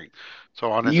strength.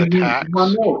 So on his Well, attacks,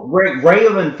 no. Ray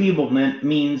of Enfeeblement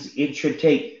means it should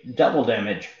take double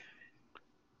damage.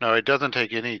 no, it doesn't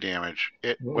take any damage.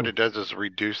 What it does is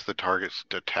reduce the target's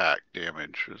attack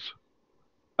damages.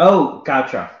 Oh,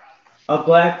 gotcha. A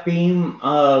black beam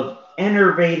of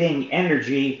enervating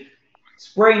energy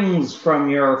springs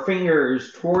from your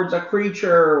fingers towards a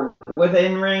creature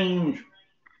within range.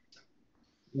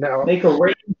 Now, Make a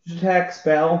ranged attack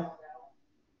spell.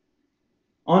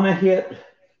 On a hit,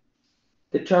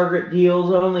 the target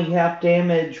deals only half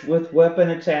damage with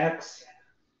weapon attacks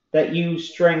that use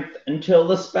strength until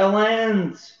the spell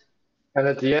ends. and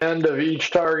at the end of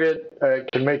each target, it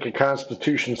can make a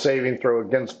Constitution saving throw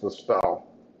against the spell.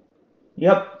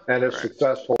 Yep. And if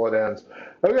successful, it ends.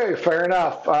 Okay, fair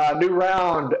enough. New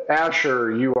round.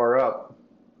 Asher, you are up.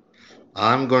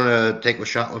 I'm going to take a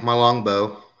shot with my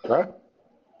longbow. Okay.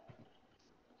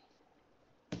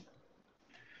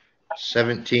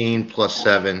 17 plus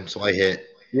 7, so I hit.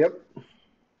 Yep.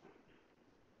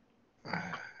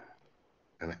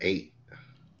 And 8.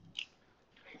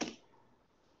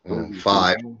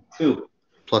 5. 2.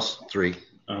 Plus 3.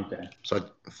 Okay. So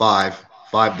 5.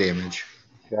 5 damage.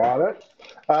 Got it.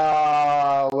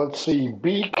 Let's see.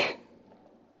 Beak.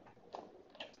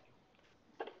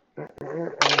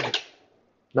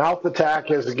 Mouth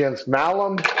attack is against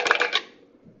Malum.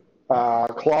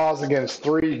 Claws against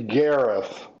 3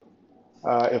 Gareth.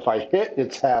 If I hit,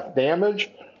 it's half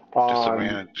damage.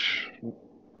 Disadvantage.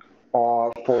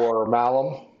 For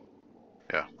Malum.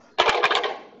 Yeah.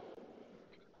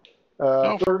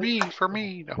 No, for me.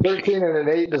 No. 13 and an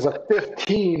 8. Does a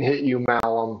 15 hit you,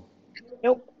 Malum?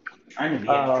 Nope.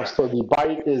 So the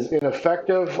bite is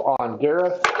ineffective on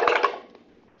Gareth.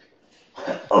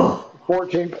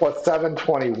 14 plus 7,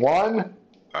 21.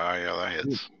 Yeah, that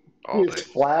hits all He's day.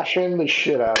 flashing the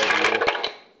shit out of you.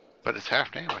 But it's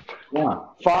half damage. Yeah.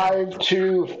 5,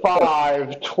 2,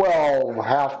 5, 12.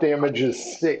 Half damage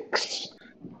is 6.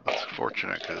 That's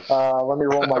fortunate because. Let me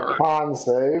roll my con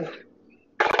save.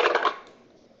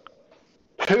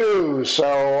 2,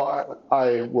 so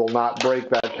I will not break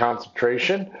that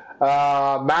concentration.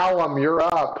 Malum, you're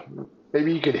up.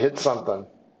 Maybe you could hit something.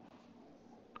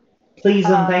 Please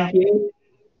and thank you.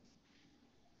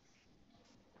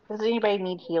 Does anybody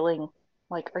need healing?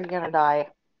 Like, are you gonna die?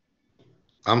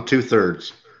 I'm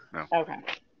 2/3. Okay.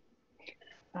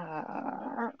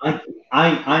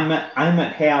 I'm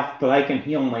at half, but I can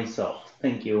heal myself.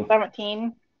 Thank you.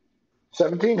 17.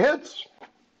 17 hits.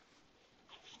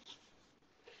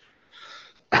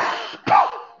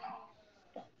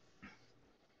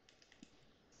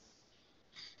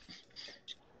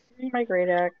 My great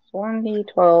axe.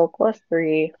 1d12 plus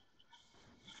 3.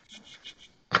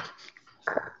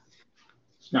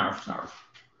 Snarf.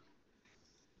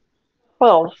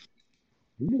 12.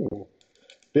 Ooh.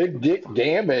 Big dick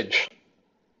damage.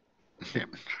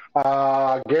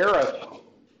 Gareth.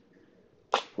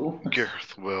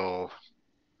 Gareth will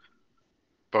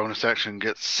bonus action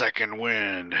get second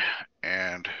wind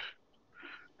and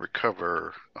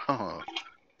recover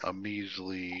a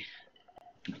measly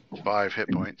 5 hit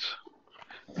points,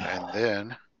 and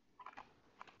then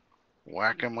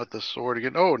whack him with the sword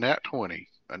again. Oh, nat 20.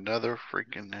 Another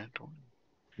freaking nat 20.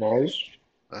 Nice.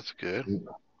 That's good.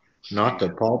 Not the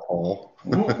pawpaw.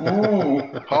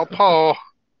 Pawpaw.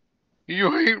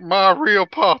 You ain't my real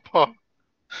pawpaw.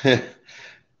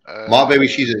 Ma, baby,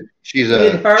 she's a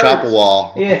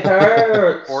Choppewa. It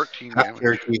hurts. 14 Half damage.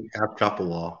 Cherokee, half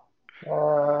Choppewa.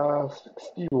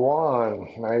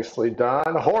 61. Nicely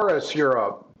done. Horace, you're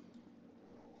up.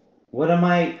 What am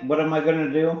I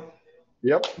gonna do?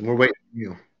 Yep. We're waiting for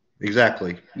you.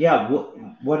 Exactly. Yeah.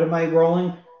 What am I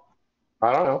rolling?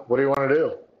 I don't know. What do you want to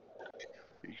do?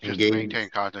 You just maintain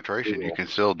concentration. You can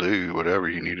still do whatever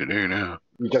you need to do now.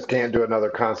 You just can't do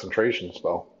another concentration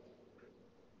spell.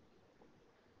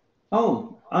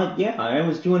 Oh, yeah. I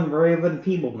was doing Ray of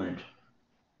Enfeeblement.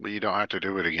 But you don't have to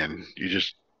do it again. You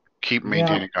just keep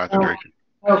maintaining concentration.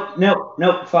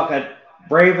 No. Fuck it.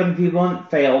 Brave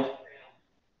Enfeeblement failed.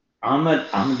 I'm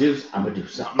gonna do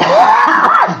something.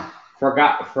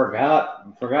 Forgot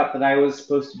that I was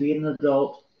supposed to be an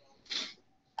adult.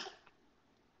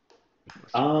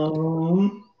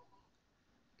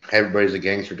 Everybody's a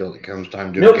gangster till it comes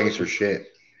time to do gangster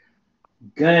shit.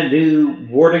 Gonna do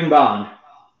Warding Bond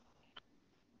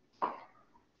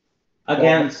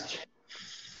against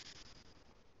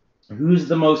who's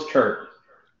the most hurt?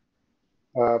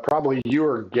 Probably you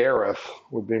or Gareth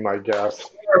would be my guess.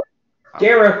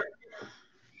 Gareth,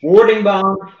 Warding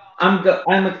Bond. I'm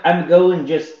going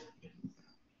just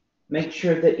make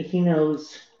sure that he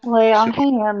knows. Lay on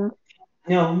hands.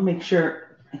 No, make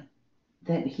sure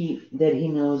that he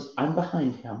knows I'm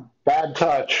behind him. Bad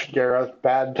touch, Gareth.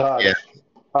 Bad touch. Yeah.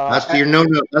 That's your no.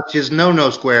 That's his no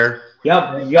square.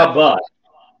 Yup, your butt.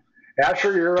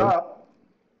 Asher, you're up.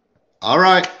 All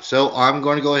right, so I'm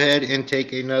going to go ahead and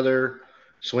take another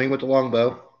swing with the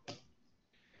longbow.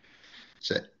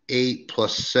 It's at 8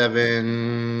 plus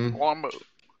 7, Longbow.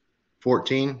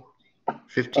 14,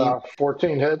 15.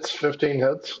 14 hits, 15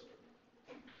 hits.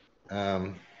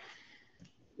 4,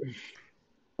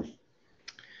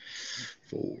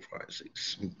 5,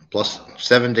 6, plus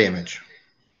 7 damage.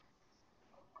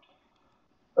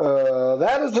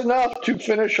 That is enough to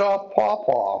finish off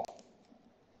Pawpaw.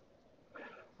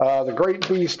 The great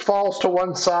beast falls to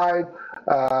one side,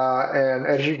 and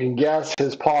as you can guess,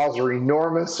 his paws are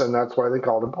enormous, and that's why they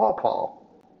called him Pawpaw.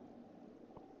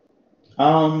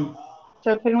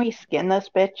 So can we skin this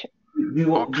bitch?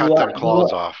 I'll cut them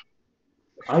claws off.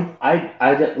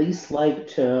 I'd at least like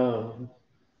to.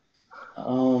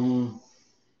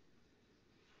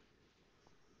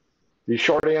 The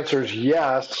short answer is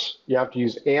yes. You have to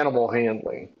use animal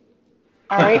handling.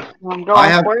 All right, I'm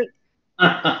going for it.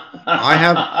 I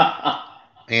have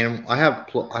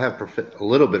a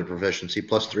little bit of proficiency,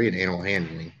 plus 3 in animal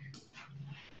handling.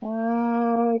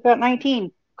 I got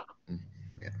 19.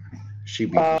 Yeah, she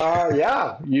beat me.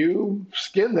 Yeah, you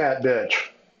skin that bitch.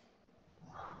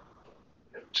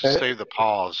 Just save the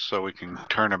paws so we can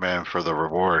turn them in for the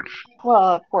reward. Well,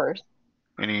 of course.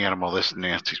 Any animal this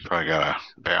nasty's probably got a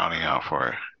bounty out for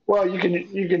it. Well, you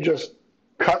can just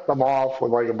cut them off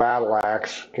with like a battle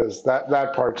axe, because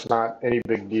that part's not any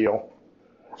big deal.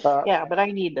 Yeah, but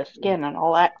I need the skin and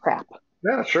all that crap.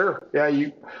 Yeah, sure. Yeah,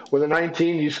 with a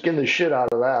 19, you skin the shit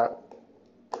out of that.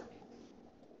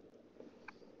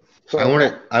 So I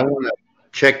want to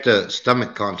check the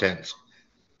stomach contents.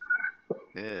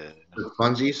 Yeah. The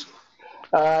funsies.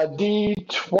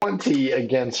 D20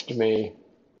 against me.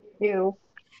 Ew.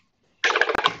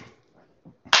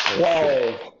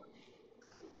 12.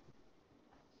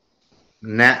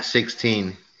 Nat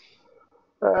 16.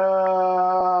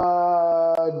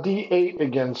 D8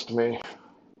 against me.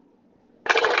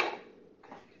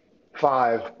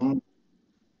 5.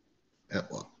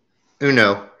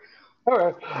 Uno.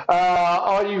 Okay.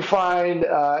 All you find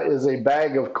is a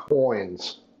bag of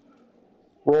coins.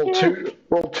 Roll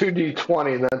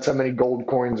 2d20. That's how many gold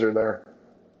coins are there.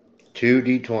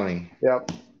 2d20.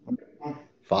 Yep.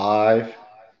 5,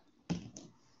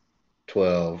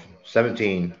 12,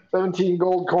 17. 17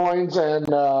 gold coins, and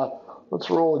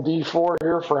let's roll a d4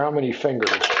 here for how many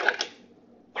fingers?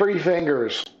 3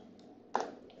 fingers.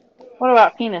 What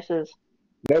about penises?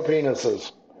 No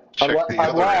penises. Check the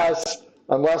other end.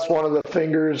 Unless one of the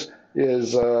fingers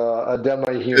is a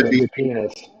demi-human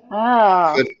penis.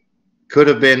 Ah. Could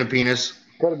have been a penis.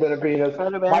 Could have been a penis.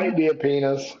 Could have been. Might be a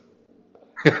penis.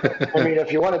 I mean,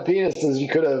 if you wanted penises, you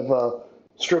could have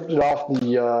stripped it off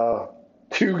the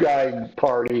 2-guy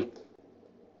party.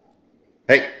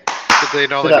 Hey. But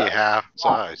they'd only be half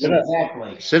size.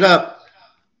 Exactly. Sit up.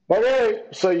 Okay,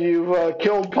 so you've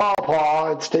killed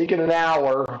Pawpaw. It's taken an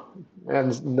hour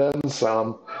and then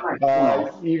some.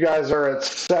 You guys are at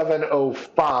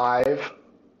 7:05.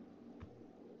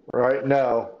 Right?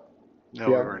 No. No,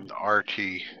 we're in the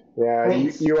RT. Yeah,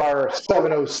 you are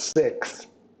 7:06.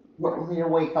 When you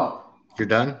wake up. You're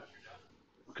done?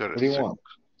 Go to What do you want?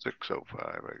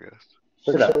 6:05, I guess.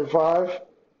 6:05.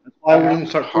 That's why we didn't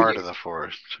start Heart of the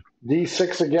forest.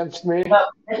 D6 against me. Pick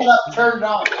it up, turn it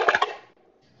off.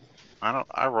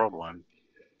 I rolled one.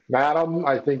 Madam,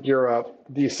 I think you're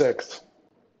up. D6.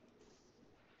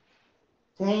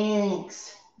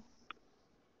 Thanks.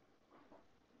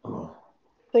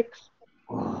 6.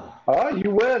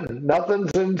 You win.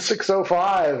 Nothing's in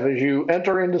 6:05. As you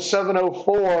enter into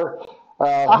 7:04,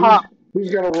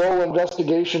 who's going to roll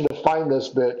investigation to find this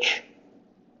bitch?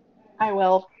 I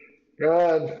will.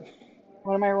 Good.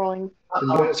 What am I rolling?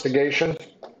 Investigation.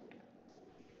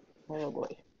 Oh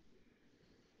boy.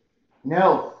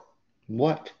 No.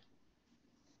 What?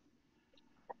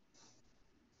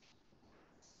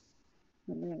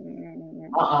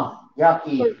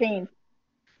 Yucky. 13.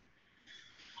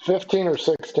 15 or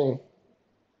 16?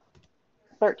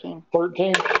 13.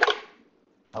 13?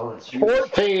 Oh, it's you.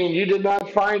 14. You did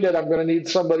not find it. I'm going to need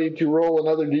somebody to roll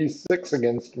another D6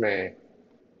 against me.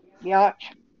 Yuck.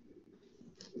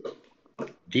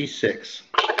 D6.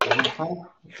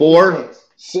 4.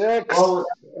 6. Oh.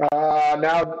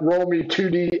 Now roll me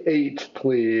 2d8,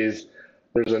 please.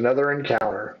 There's another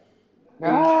encounter.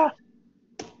 Ah.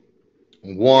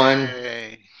 1,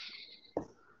 Yay.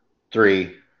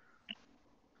 3.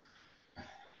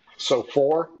 So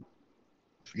 4?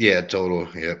 Yeah, total.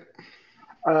 Yep.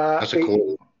 That's a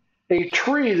cool. A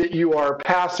tree that you are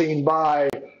passing by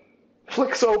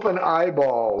flicks open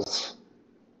eyeballs,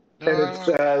 and it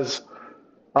says,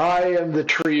 "I am the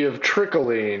tree of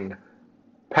trickling.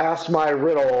 Pass my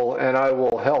riddle, and I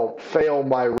will help. Fail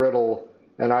my riddle,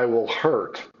 and I will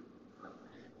hurt."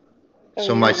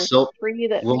 So my tree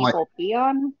that will my people pee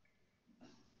on?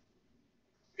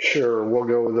 Sure, we'll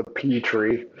go with a pea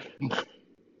tree.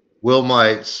 will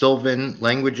my Sylvan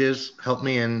languages help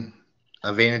me in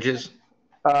advantages?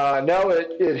 No,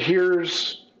 it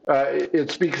hears,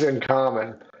 it speaks in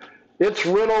common. Its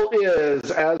riddle is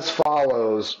as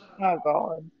follows. Oh,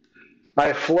 God.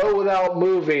 I flow without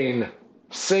moving,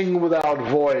 sing without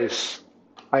voice.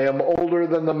 I am older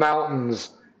than the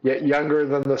mountains, yet younger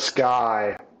than the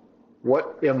sky.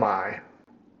 What am I?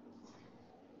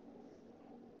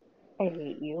 I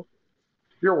hate you.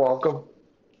 You're welcome.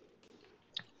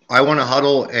 I want to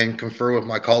huddle and confer with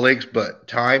my colleagues, but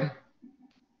time.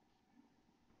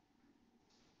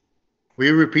 Will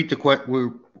you repeat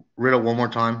the riddle one more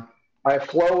time? I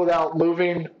flow without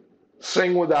moving,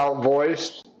 sing without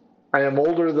voice. I am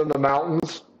older than the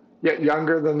mountains, yet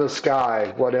younger than the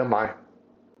sky. What am I?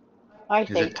 I Is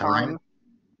say it time?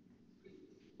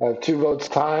 I have 2 votes.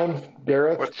 Time.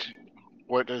 Gareth?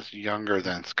 What is younger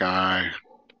than sky?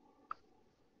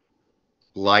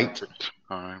 Light,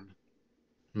 Time.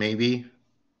 maybe.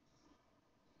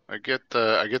 I get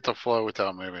the flow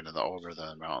without moving and the older than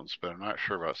the mountains, but I'm not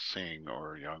sure about seeing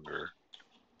or younger.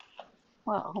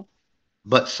 Well,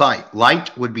 But sight.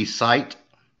 Light would be sight.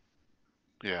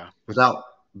 Yeah. Without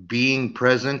being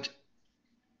present,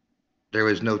 there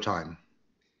is no time.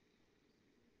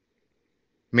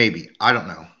 Maybe. I don't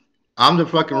know. I'm the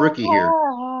fucking rookie here.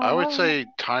 I would say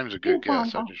time's a good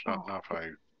guess. I just don't know if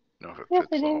it Yes, fits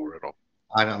it the whole is. riddle.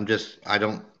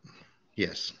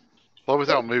 Yes. Flow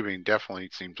without moving definitely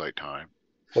seems like time.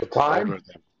 So time? Older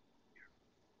than,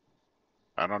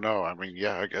 I don't know. I mean,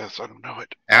 yeah, I guess I don't know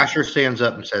it. Asher stands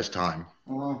up and says time.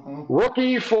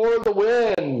 Rookie for the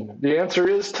win. The answer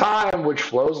is time, which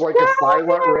flows like a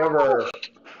silent river.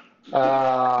 Look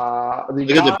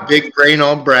at the big brain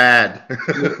on Brad.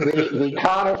 The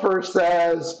conifer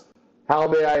says, "How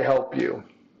may I help you?"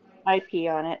 I pee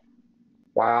on it.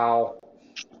 Wow.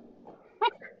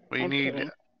 We I'm need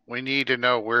kidding. we need to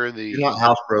know where the You're not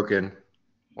housebroken.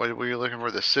 what were you looking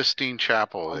for? The Sistine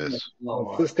Chapel is.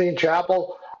 Sistine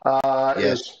Chapel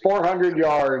Yes. is 400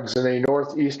 yards in a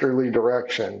northeasterly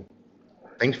direction.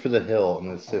 Thanks for the hill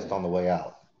and assist on the way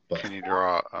out. But Can you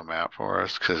draw a map for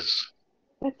us? Because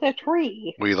It's a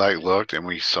tree. we looked and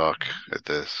we suck at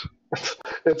this.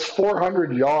 It's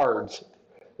 400 yards.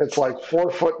 It's like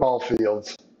 4 football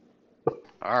fields.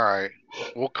 All right,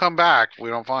 we'll come back if we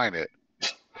don't find it.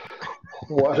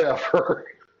 Whatever.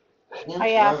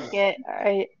 I ask it.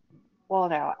 I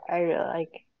really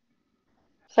like.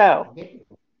 So, do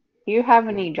you have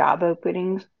any job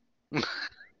openings?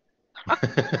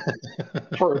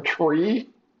 For a tree?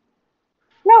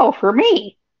 No, for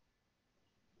me.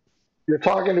 You're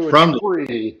talking to a From-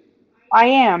 tree. I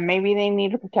am. Maybe they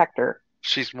need a protector.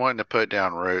 She's wanting to put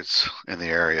down roots in the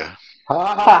area.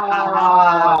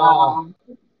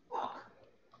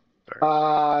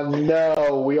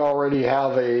 No, we already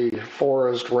have a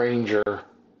forest ranger.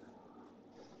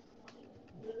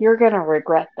 You're gonna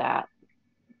regret that.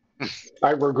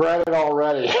 I regret it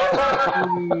already.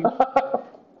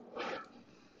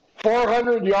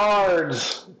 400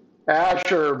 yards.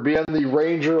 Asher, being the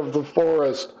ranger of the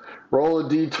forest, roll a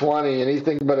d20.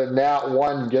 Anything but a nat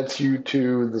 1 gets you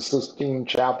to the Sistine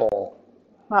Chapel.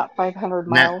 Not 500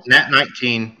 miles. Nat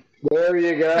 19. There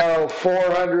you go.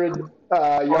 400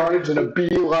 yards in a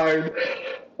beeline.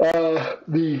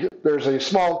 There's a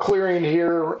small clearing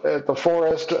here at the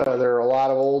forest. There are a lot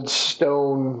of old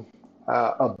stone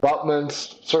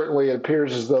abutments. Certainly it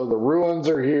appears as though the ruins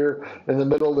are here. In the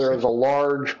middle there is a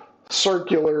large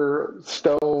circular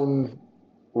stone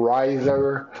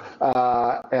riser,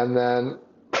 and then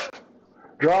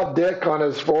draw a dick on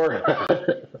his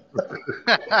forehead.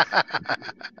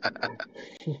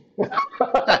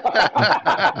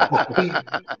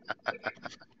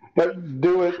 But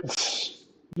do it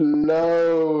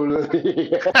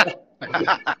slowly.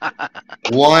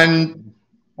 One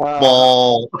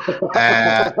ball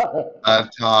at a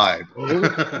time.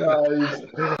 Nice.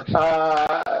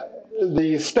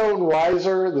 The stone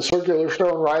riser, the circular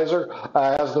stone riser,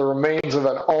 has the remains of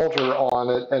an altar on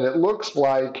it, and it looks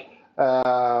like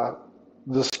the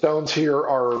stones here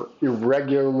are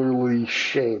irregularly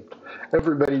shaped.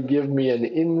 Everybody give me an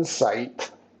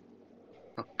insight.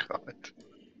 Oh God!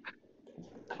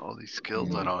 All these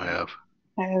skills I don't have.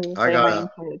 I I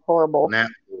got it's horrible. Nat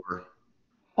 4.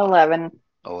 11.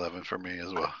 11 for me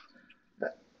as well.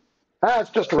 It's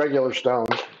just a regular stone.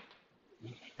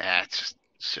 Yeah, it's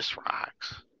just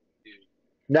rocks.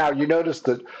 Now, you notice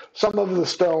that some of the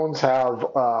stones have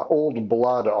old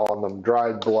blood on them,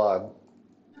 dried blood.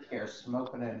 Here,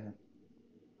 smoking in.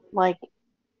 Like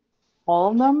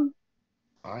all of them?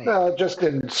 Just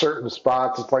in certain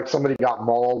spots. It's like somebody got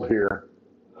mauled here.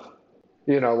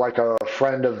 Like a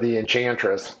friend of the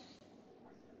enchantress.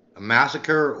 A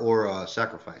massacre or a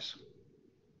sacrifice?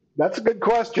 That's a good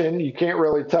question. You can't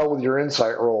really tell with your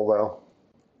insight roll, though.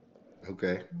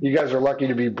 Okay. You guys are lucky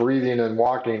to be breathing and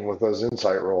walking with those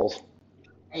insight rolls.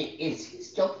 Hey, is he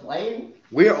still playing?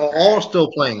 We are all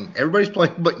still playing. Everybody's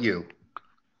playing but you.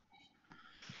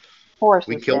 Horse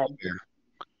We is killed dead.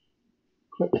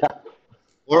 him here.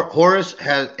 Horace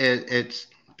it's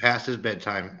past his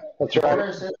bedtime. That's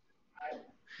right.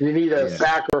 You need a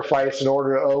sacrifice in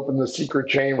order to open the secret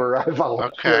chamber. I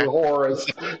volunteer Horace.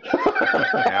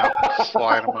 Yeah,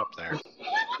 slide him up there.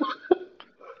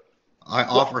 I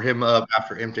offer him up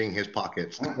after emptying his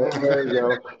pockets. There you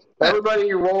go.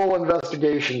 Everybody roll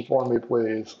investigation for me,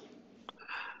 please.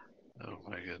 Oh,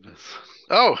 my goodness.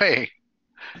 Oh, hey.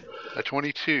 A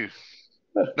 22.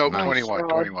 Nope, Nice. 21. God,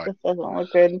 21. This doesn't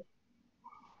look good.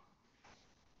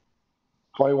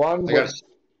 21? I got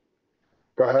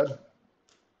Go ahead.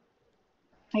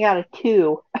 I got a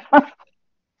 2.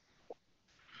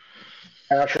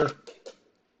 Asher?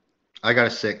 I got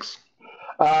a 6.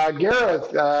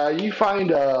 Gareth, you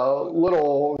find a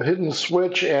little hidden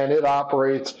switch and it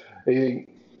operates.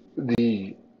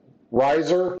 The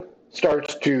riser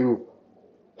starts to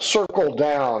circle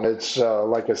down. It's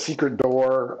like a secret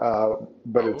door,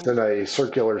 but it's in a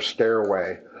circular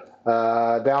stairway.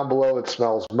 Down below, it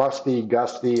smells musty,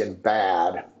 gusty, and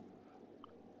bad.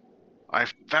 I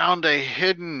found a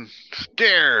hidden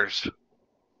stairs.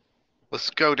 Let's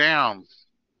go down.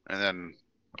 And then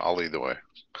I'll lead the way.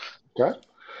 Okay.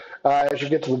 As you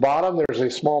get to the bottom, there's a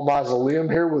small mausoleum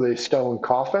here with a stone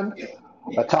coffin.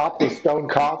 Atop the stone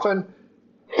coffin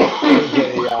is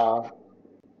a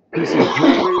piece of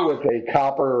jewelry with a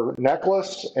copper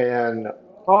necklace and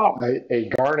a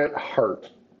garnet heart.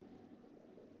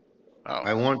 Oh.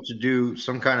 I want to do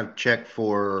some kind of check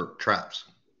for traps.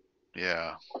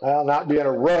 Yeah. Well, not being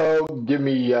a rogue, give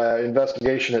me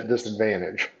investigation at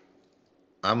disadvantage.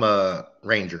 I'm a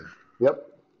ranger. Yep.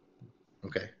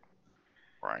 Okay.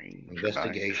 Ranger.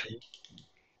 Investigation.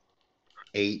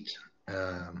 8.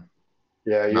 Yeah.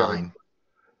 9.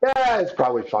 Yeah, it's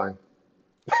probably fine.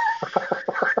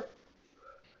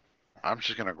 I'm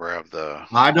just going to grab the...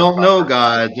 I don't know,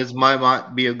 guys. This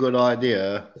might be a good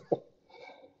idea.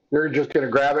 You're just going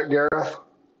to grab it, Gareth?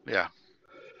 Yeah.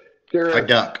 Gareth I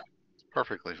duck.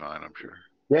 Perfectly fine, I'm sure.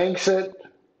 yanks it.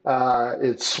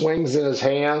 It swings in his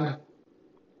hand.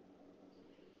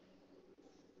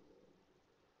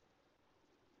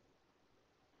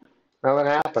 Nothing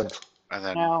happens. And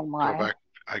then Oh, go my. back.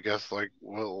 I guess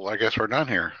we're done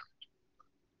here.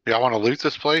 Y'all want to loot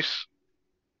this place?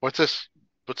 What's this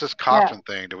coffin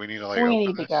thing? Do we need to We open need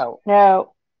to this? go.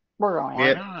 No, we're going. Why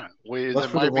Yep. not? Let's There for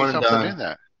the might be one and something done. in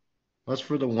that. Let's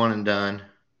for the one and done.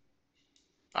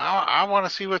 I want to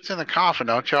see what's in the coffin.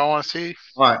 Don't y'all want to see?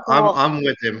 All right, Well, I'm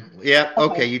with him. Yeah,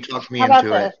 okay, you talked me How about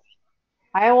into this? it.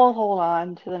 I will hold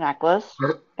on to the necklace,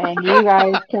 and you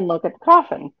guys can look at the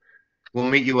coffin. We'll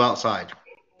meet you outside.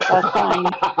 That's fine,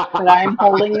 but I'm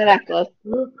holding the necklace.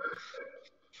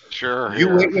 Sure. You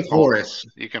here, wait with Horace.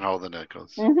 You can hold the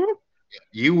necklace. Mm-hmm.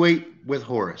 You wait with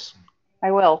Horace.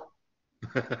 I will.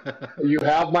 You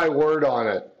have my word on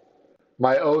it.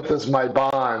 My oath is my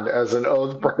bond as an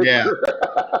oath breaker. Yeah.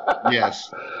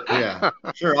 Yes. Yeah.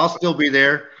 Sure, I'll still be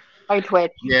there. I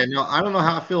twitch. Yeah, no, I don't know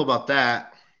how I feel about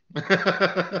that. Is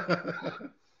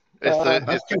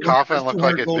the coffin look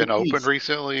like it's been opened piece.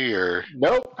 recently, or?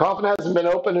 Nope, coffin hasn't been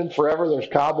opened in forever. There's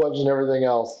cobwebs and everything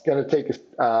else. It's going to take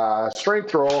a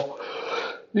strength roll.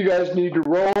 You guys need to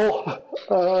roll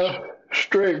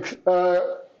strength.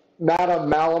 Madam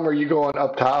Malum, are you going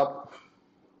up top?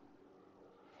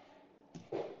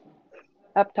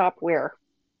 Up top where?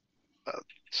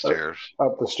 Stairs.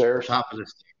 Up the stairs. Top of the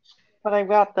stairs. But I've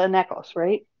got the necklace,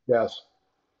 right? Yes.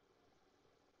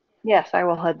 Yes, I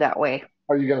will head that way.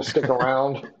 Are you going to stick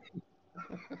around?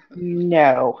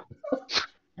 No.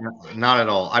 Not at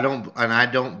all. I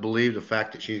don't believe the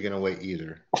fact that she's going to wait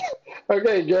either.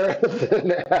 Okay, Gareth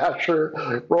and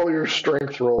Asher, roll your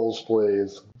strength rolls,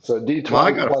 please. So D20 Well,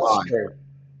 I got a plus 5. strength.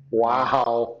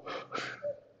 Wow.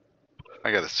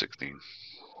 I got a 16.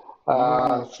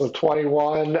 So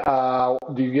 21.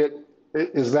 Do you get?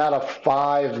 Is that a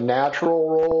 5 natural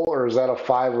roll, or is that a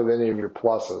 5 with any of your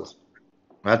pluses?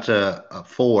 That's a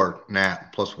 4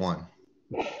 nat plus 1.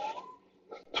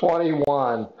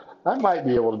 21. I might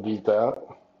be able to beat that.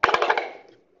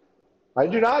 I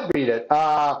do not beat it.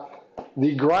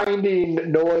 The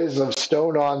grinding noise of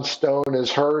stone on stone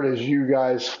is heard as you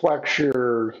guys flex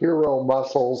your hero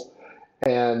muscles,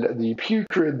 and the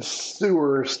putrid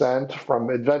sewer scent from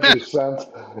Adventure Scents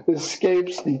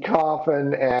escapes the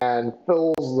coffin and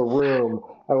fills the room.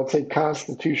 I will take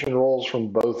constitution rolls from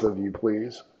both of you,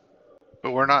 please.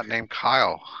 But we're not named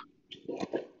Kyle.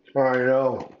 I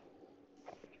know.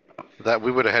 That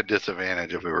we would have had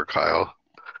disadvantage if we were Kyle.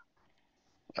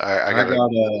 I got got a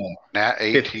a nat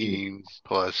 18 15.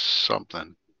 plus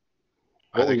something.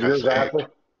 What was yours, Ashley?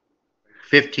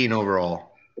 15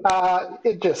 overall.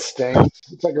 It just stinks.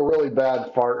 It's like a really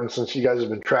bad fart, and since you guys have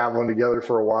been traveling together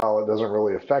for a while, it doesn't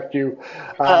really affect you.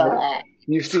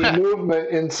 You see movement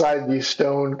inside the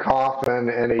stone coffin,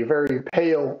 and a very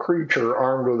pale creature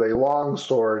armed with a long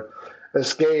sword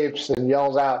escapes and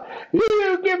yells out,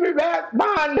 "You give me back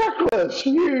my necklace,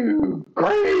 you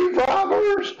grave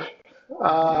robbers!"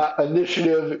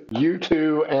 Initiative, you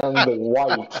two and the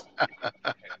white.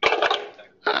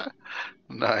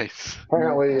 Nice.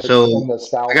 Apparently, it's So in the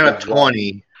south. I got a as well.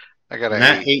 20. I got a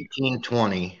Nat 8. 18,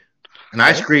 20. And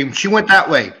I screamed, she went that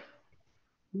way.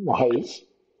 Nice.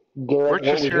 We're Garrett,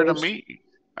 just here to yours? meet.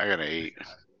 I got an 8.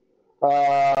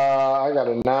 I got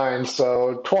a 9,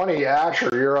 so 20. Asher,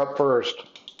 you're up first.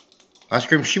 I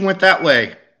screamed, she went that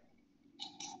way.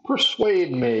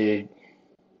 Persuade me.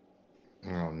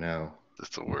 Oh, no.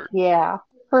 This will work. Yeah.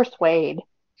 Persuade.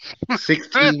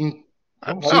 16,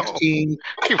 I know. 16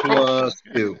 plus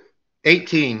 2.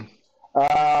 18.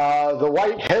 The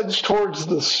white heads towards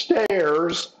the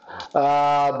stairs,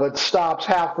 but stops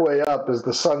halfway up as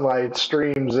the sunlight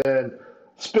streams in,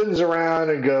 spins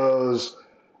around and goes,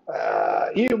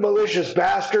 "You malicious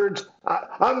bastards,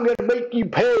 I'm going to make you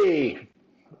pay,"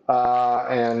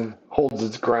 and holds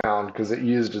its ground because it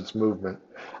used its movement.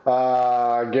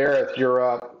 Gareth, you're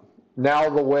up. Now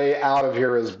the way out of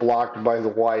here is blocked by the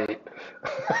white.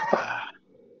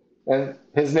 And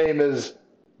his name is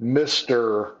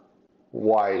Mr.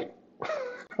 White.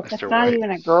 It's Mr. not White.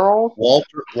 even a girl.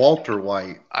 Walter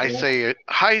White. I say,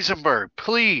 Heisenberg,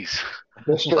 please.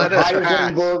 Mr. Let us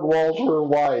pass. Heisenberg Walter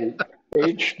White.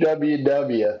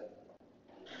 HWW.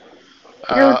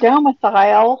 Your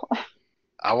domicile.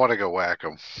 I want to go whack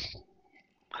him.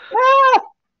 Ah!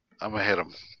 I'm going to hit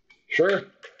him. Sure.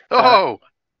 Oh!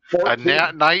 A 14.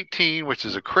 nat 19, which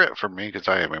is a crit for me because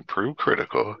I am improved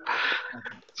critical.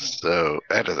 So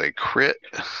that is a crit.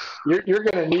 You're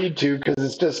going to need to because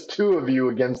it's just two of you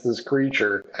against this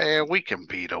creature. And we can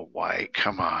beat a white.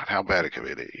 Come on. How bad it could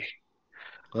it be?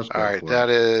 Let's go All right. for That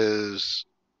it. is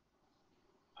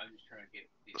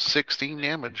 16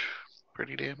 damage.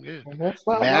 Pretty damn good. That's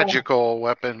not Magical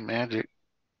weapon. Magic.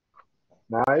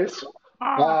 nice.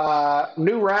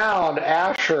 New round.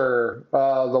 Asher,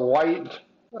 the white,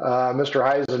 Mr.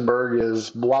 Heisenberg is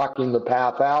blocking the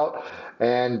path out,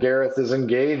 and Gareth is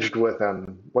engaged with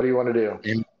him. What do you want to do?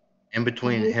 In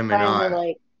between He's him and trying I. to,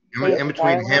 like, In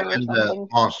between him or and the something.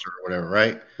 monster or whatever,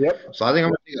 right? Yep. So I think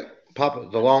I'm going to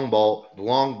pop the long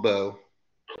bow.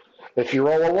 If you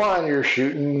roll a 1, you're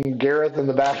shooting Gareth in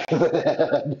the back of the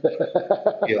head.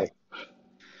 Yeah.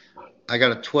 I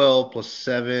got a 12 plus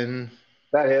 7.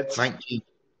 That hits. 19.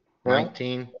 Yeah.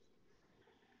 19.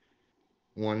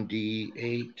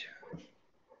 1d8.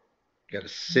 Got a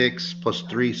 6 plus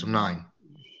 3, so 9.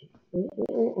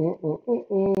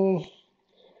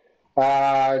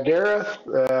 Gareth,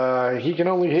 he can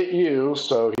only hit you,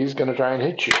 so he's going to try and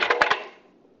hit you.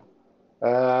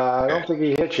 I don't think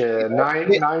he hit you.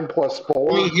 9 plus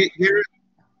 4. Only hit here.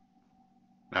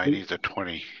 No, he needs a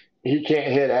 20. He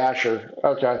can't hit Asher.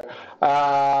 Okay.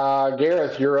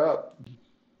 Gareth, you're up.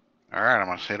 All right. I'm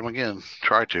going to hit him again.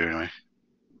 Try to, anyway.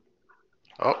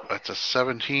 Oh, that's a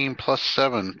 17 plus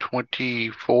 7.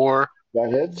 24.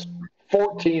 That hits.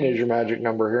 14 is your magic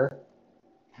number here.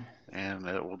 And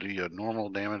it will do you a normal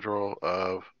damage roll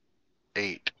of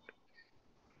 8.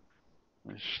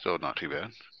 It's still not too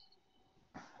bad.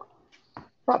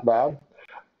 Not bad.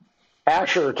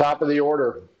 Asher, top of the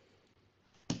order.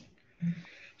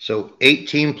 So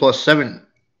 18 plus 7.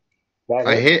 That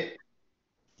I hits. hit.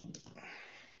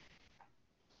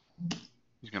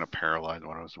 He's going to paralyze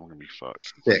one of us. We're going to be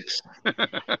fucked. 6.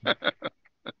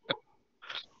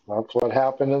 That's what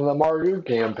happened in the Mardu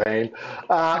campaign.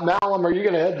 Malum, are you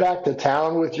going to head back to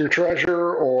town with your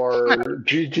treasure or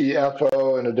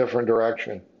GTFO in a different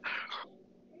direction?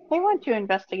 They want to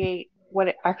investigate what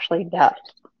it actually does.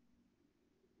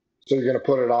 So you're going to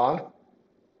put it on?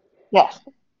 Yes.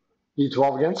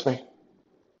 D12 against me.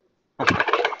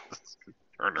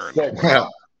 Turn her in. 6.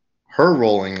 Well, her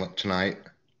rolling tonight.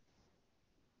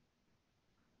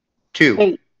 2.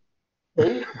 8.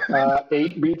 8.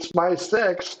 8 beats my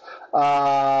 6.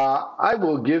 I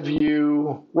will give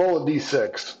you roll a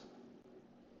d6.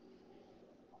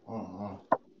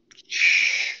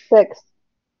 6.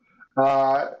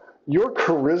 Your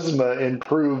charisma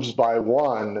improves by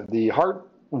 1. The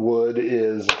heartwood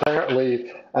is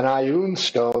apparently an Ioun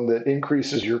stone that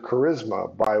increases your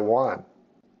charisma by 1.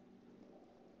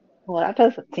 Well, that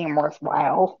doesn't seem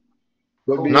worthwhile.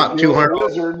 Would be Not if you're a $200.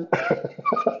 wizard.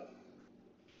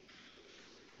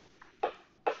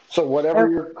 So whatever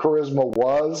your charisma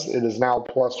was, it is now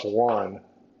 +1.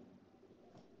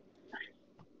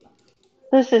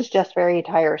 This is just very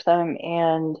tiresome,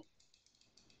 and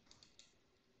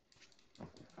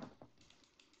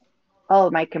all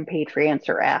of my compatriots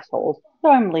are assholes. So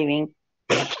I'm leaving.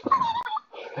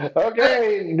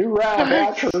 Okay, new round,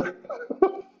 Asher.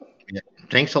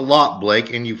 Thanks a lot,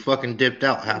 Blake, and you fucking dipped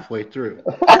out halfway through.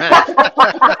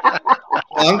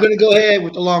 I'm going to go ahead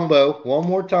with the longbow one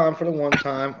more time for the one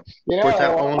time. You Of course,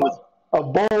 that one know, was a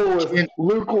bowl with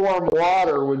lukewarm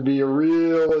water would be a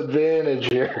real advantage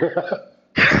here.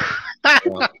 I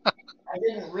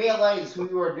didn't realize we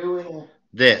were doing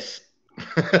this.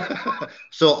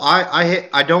 So I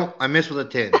miss with a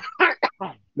 10.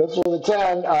 This was a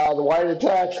 10. The white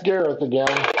attacks Gareth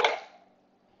again.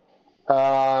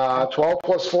 12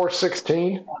 plus 4,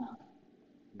 16.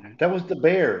 That was the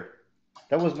bear.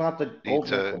 That was not the gold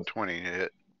Needs a necklace. 20 to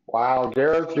hit. Wow,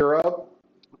 Gareth, you're up.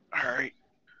 All right.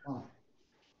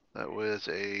 That was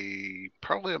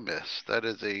probably a miss. That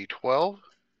is a 12.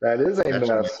 That is a That's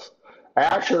miss.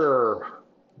 Asher,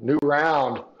 new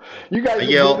round. You guys I have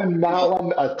yell, given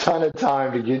Malin a ton of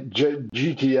time to get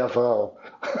GTFO.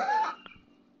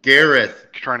 Gareth,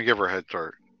 Trying to give her a head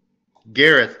start.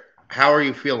 Gareth, how are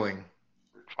you feeling?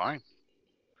 Fine.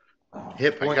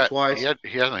 Hit point twice.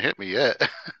 He hasn't hit me yet.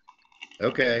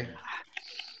 Okay.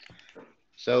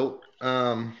 So,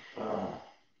 I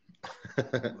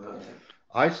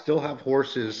still have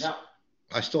horses.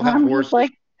 I still have I'm horses. just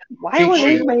like, why Cheat would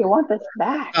sheet. anybody want this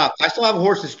back? I still have a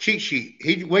horse's cheat sheet.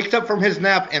 He wakes up from his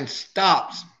nap and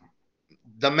stops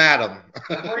the madam.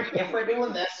 if we're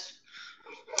doing this.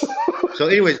 So,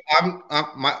 anyways,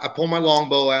 I pull my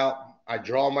longbow out. I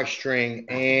draw my string,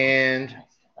 and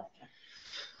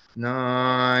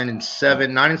 9 and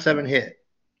 7 hit.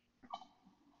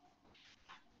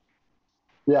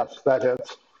 Yes, that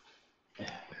hits.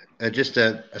 Just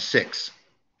a 6.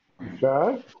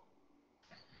 Okay.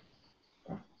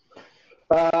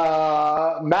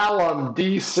 Malum,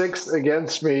 D6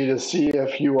 against me to see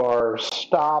if you are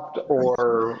stopped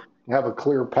or have a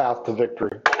clear path to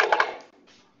victory.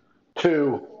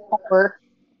 2. Or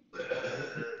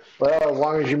Well, as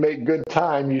long as you make good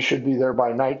time, you should be there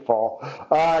by nightfall.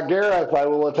 Gareth, I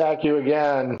will attack you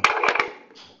again.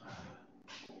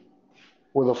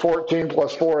 With a 14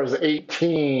 plus 4 is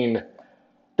 18.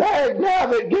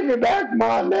 Dagnabbit, give me back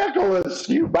my necklace,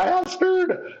 you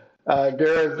bastard!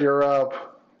 Gareth, you're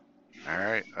up. All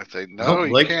right. I say, no,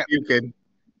 you Blake, can't. you could.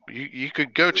 You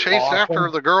could go chase Awesome.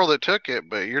 after the girl that took it,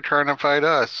 but you're trying to fight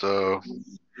us, so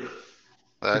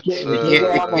that's You can't do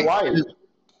that on the light.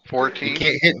 14. You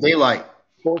can't hit daylight.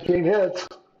 14 hits.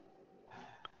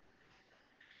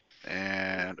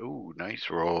 And ooh, nice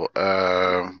roll.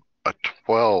 A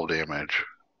 12 damage.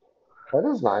 That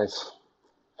is nice.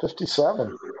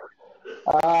 57.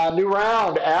 New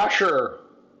round, Asher.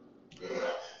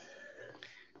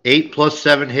 8 plus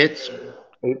 7 hits.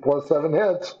 8 plus 7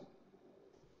 hits.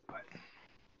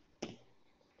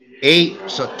 8,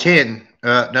 so 10.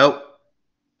 Nope.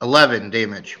 11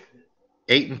 damage.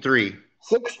 8 and 3.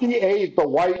 68, the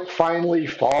white finally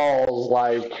falls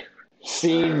like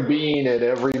Scene Bean in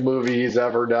every movie he's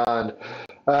ever done.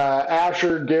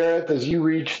 Asher, Gareth, as you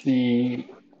reach the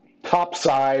top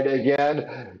side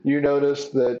again, you notice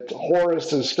that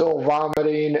Horace is still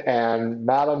vomiting and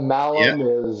Madame Malum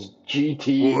is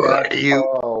GTFO. What are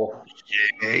you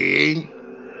saying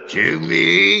to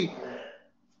me?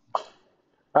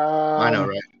 I know,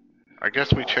 right? I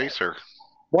guess we chase her.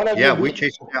 Yeah, we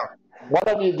chase him down. One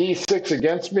of you D6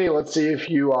 against me. Let's see if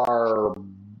you are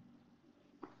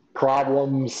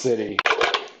Problem City.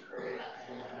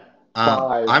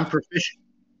 I'm proficient.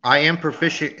 I am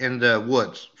proficient in the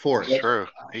woods, forest. True.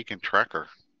 He can track her.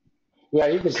 Yeah,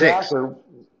 you can 6. track her.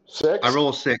 6? I roll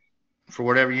a 6 for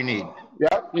whatever you need.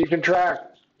 Yep, you can track.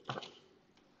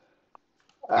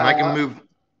 And I can move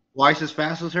twice as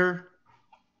fast as her?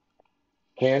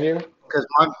 Can you? Because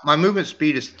my movement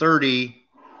speed is 30,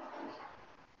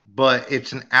 but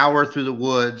it's an hour through the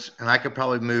woods, and I could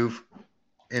probably move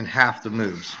in half the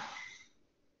moves.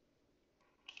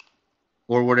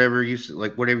 or whatever you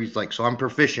like, whatever you like. So I'm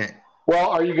proficient.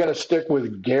 Well, are you going to stick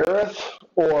with Gareth,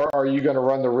 or are you going to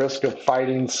run the risk of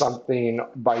fighting something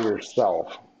by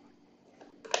yourself?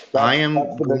 That's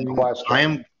the big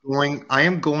question. I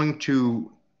am going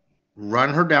to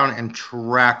run her down and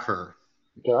track her.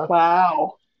 Okay.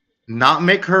 Wow. Not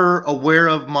make her aware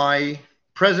of my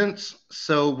presence,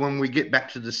 so when we get back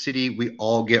to the city, we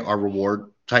all get our reward.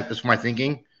 That's my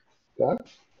thinking. Okay.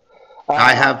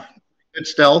 I have good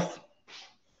stealth.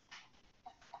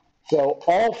 So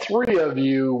all three of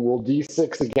you will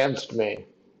D6 against me.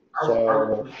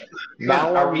 So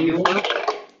now are we doing?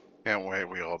 Can't wait.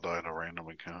 We all died of random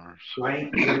encounters. Do I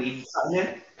need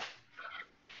something?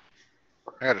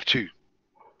 I got a 2.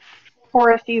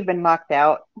 Horace, you've been knocked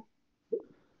out.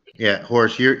 Yeah,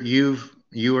 Horace, you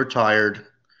are tired.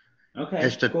 Okay.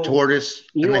 It's the cool. tortoise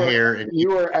and the hare and you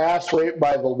were ass raped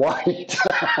by the white.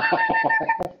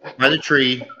 by the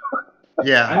tree.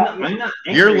 Yeah. I'm not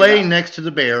angry You're laying about next to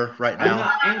the bear right I'm now.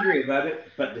 not angry about it,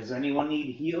 but does anyone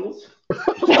need heals?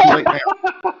 Too late now.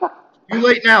 Too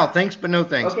late now. Thanks, but no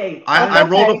thanks. Okay. I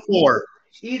rolled a 4.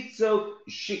 Eat so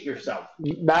shit yourself.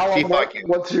 Now,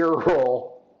 what's your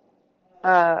roll?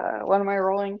 What am I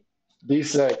rolling?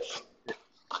 D6.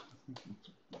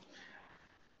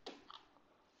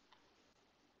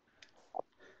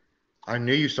 I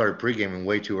knew you started pre-gaming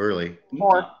way too early.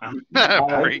 More.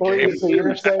 Pre-game. So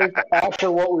you're safe. Asher,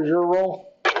 what was your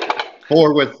roll?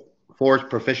 4 with 4's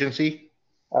proficiency.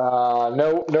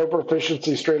 No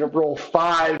proficiency. Straight up roll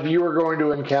 5. You are going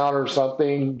to encounter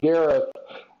something. Gareth,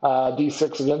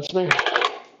 D6 against me.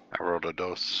 I rolled a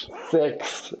dose.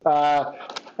 6.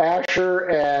 Asher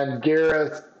and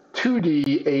Gareth,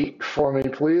 2d8 for me,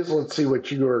 please. Let's see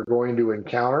what you are going to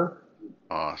encounter.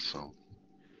 Awesome.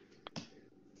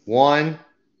 1,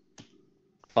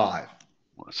 5.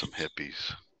 Want some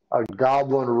hippies. A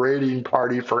goblin raiding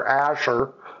party for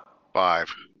Asher. 5.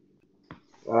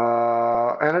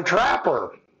 And a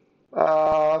trapper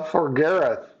for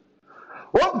Gareth.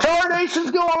 What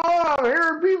tarnation's going on? I'm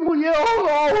hearing people yelling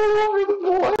all over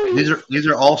the place. These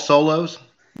are all solos.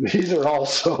 These are all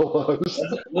solos.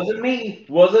 Wasn't me.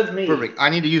 Wasn't me. Perfect. I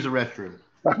need to use the restroom.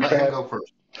 Let him go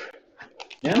first.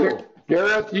 No.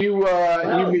 Gareth, you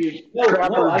meet No,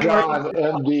 Trapper I'm John, ready.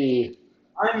 MD.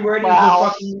 I'm ready Wow. to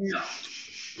fucking.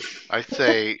 I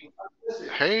say,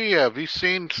 hey, have you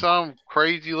seen some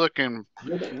crazy looking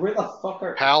Where the fuck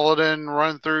are paladin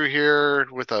run through here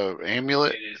with a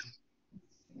amulet?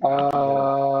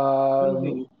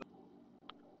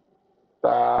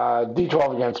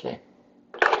 D12 against me.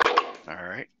 All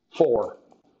right. 4.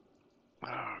 Oh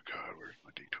God, where's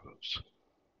my D12s?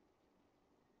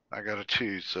 I got a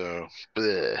 2, so.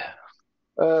 Bleh.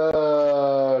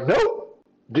 Nope.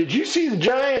 Did you see the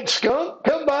giant skunk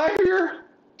come by here?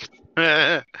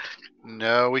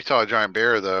 No, we saw a giant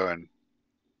bear though, and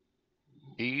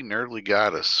he nearly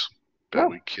got us, but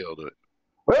we killed it.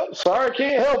 Well, sorry, I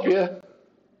can't help you.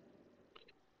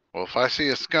 Well, if I see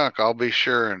a skunk, I'll be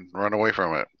sure and run away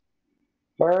from it.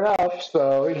 Fair enough.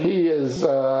 So he is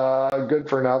good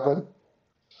for nothing.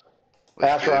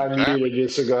 After I muted you,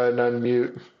 so go ahead and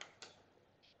unmute.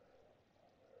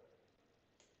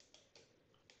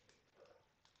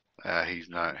 He's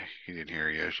not. He didn't hear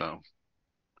you or something.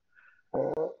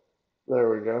 There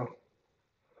we go.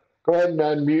 Go ahead and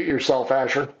unmute yourself,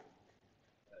 Asher.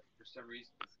 For some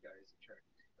reason, this guy is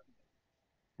attracted.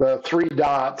 The 3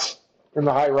 dots in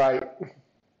the high right.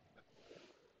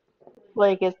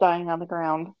 Blake is dying on the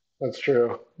ground. That's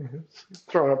true. He's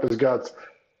throwing up his guts.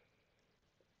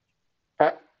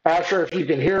 Asher, if you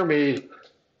can hear me,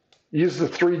 use the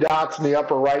 3 dots in the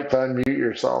upper right to unmute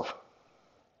yourself.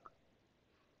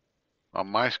 On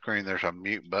my screen, there's a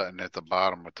mute button at the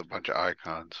bottom with a bunch of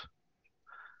icons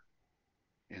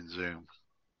in Zoom.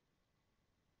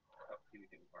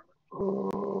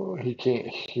 Oh, he can't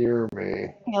hear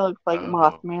me. He looks like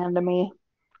Mothman to me.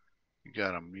 You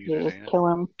got him You muted just and kill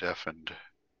him. deafened.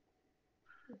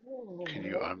 Can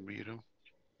you unmute him?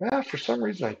 Yeah, for some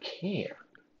reason I can't.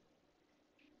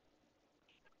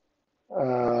 That's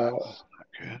not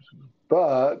good.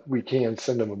 But we can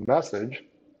send him a message.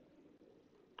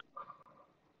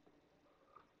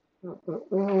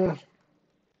 Oh,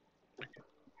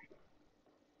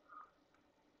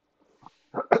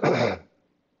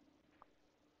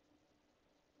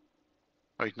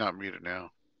 he's not muted now.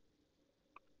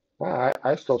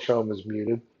 I still show him as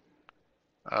muted.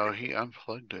 Oh, he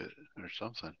unplugged it or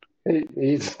something.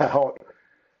 He's out.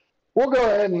 We'll go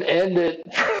ahead and end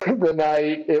it for the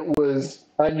night. It was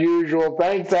unusual.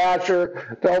 Thanks,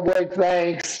 Asher. Tell Blake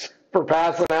thanks for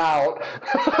passing out.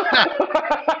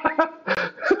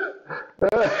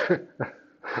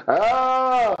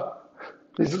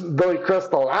 He's Billy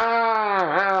Crystal.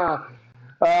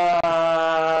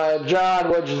 John,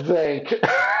 what'd you think?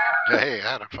 Hey,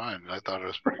 I had fun. I thought it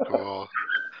was pretty cool.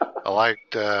 I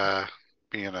liked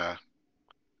being a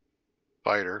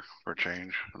fighter for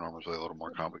change. I'm normally a little more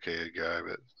complicated guy,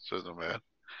 but so isn't bad.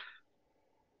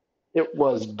 It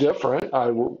was different.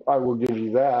 I will give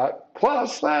you that.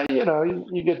 Plus,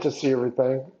 you get to see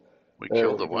everything. We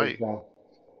killed the white.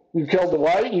 You killed the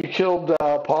white. You killed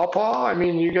Pawpaw. I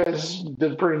mean, you guys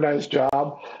did a pretty nice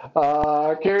job.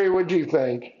 Carrie, what'd you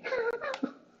think?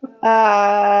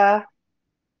 I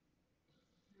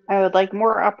would like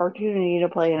more opportunity to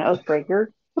play an Oathbreaker.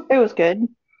 It was good.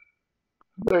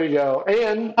 There you go.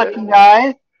 And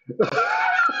guys.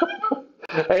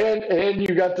 and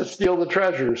you got to steal the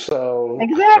treasure. So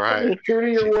exactly. Right. True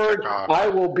to your word, I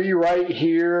will be right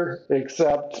here,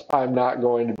 except I'm not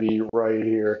going to be right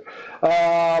here.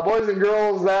 Boys and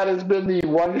girls, that has been the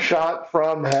one shot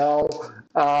from hell.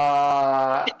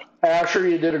 Asher,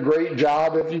 you did a great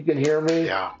job, if you can hear me.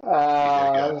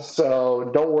 Yeah.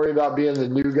 So don't worry about being the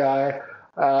new guy.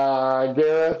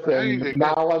 Gareth and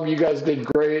Malum, you guys did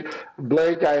great.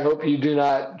 Blake, I hope you do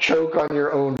not choke on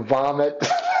your own vomit.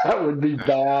 That would be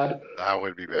bad. That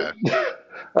would be bad.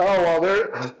 Oh, well,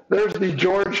 there's the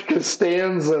George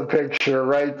Costanza picture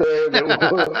right there.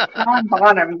 John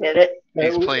Bonham did it.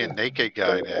 He's playing naked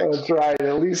guy next. That's right.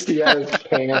 At least he has his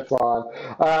pants on.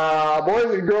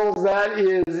 Boys and girls, that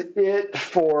is it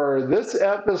for this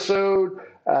episode.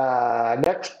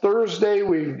 Next Thursday,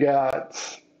 we've got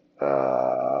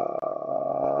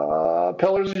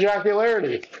Pillars of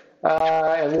Jocularity.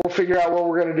 And we'll figure out what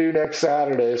we're going to do next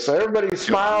Saturday. So everybody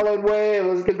smile and wave.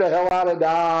 Let's get the hell out of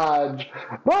Dodge.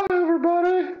 Bye,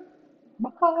 everybody.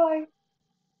 Bye.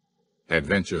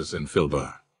 Adventures in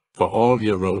Filbar. For all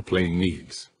your role-playing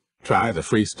needs, try the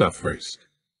free stuff first.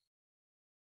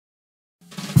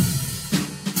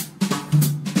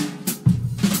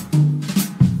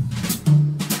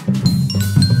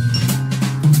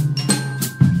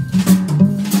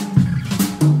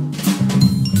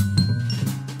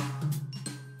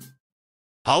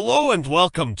 Hello and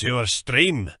welcome to our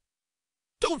stream.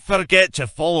 Don't forget to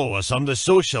follow us on the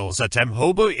socials at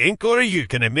mhobo Inc. or you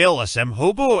can email us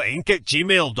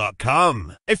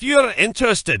mhoboinc@gmail.com. If you're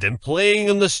interested in playing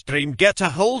on the stream, get a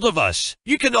hold of us.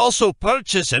 You can also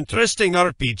purchase interesting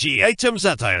RPG items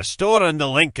at our store and the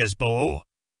link is below.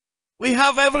 We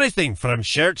have everything from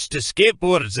shirts to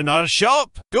skateboards in our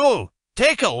shop. Go,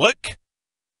 take a look.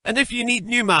 And if you need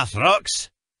new math rocks,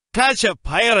 catch a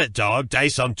pirate dog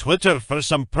dice on Twitter for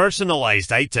some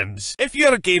personalized items. If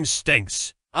your game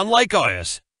stinks, unlike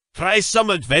ours, try some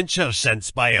adventure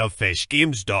scents by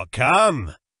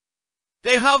elfishgames.com.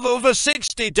 They have over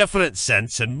 60 different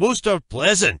scents and most are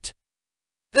pleasant.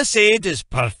 This aid is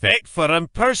perfect for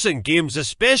in-person games,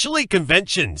 especially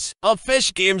conventions.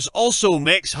 Elfish Games also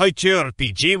makes how to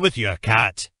RPG with your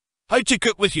cat, how to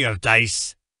cook with your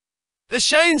dice, the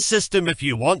Shine system if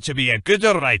you want to be a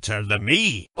gooder writer than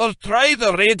me, or try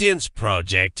the Radiance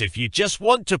project if you just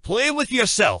want to play with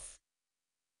yourself.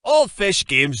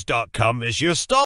 Allfishgames.com is your stop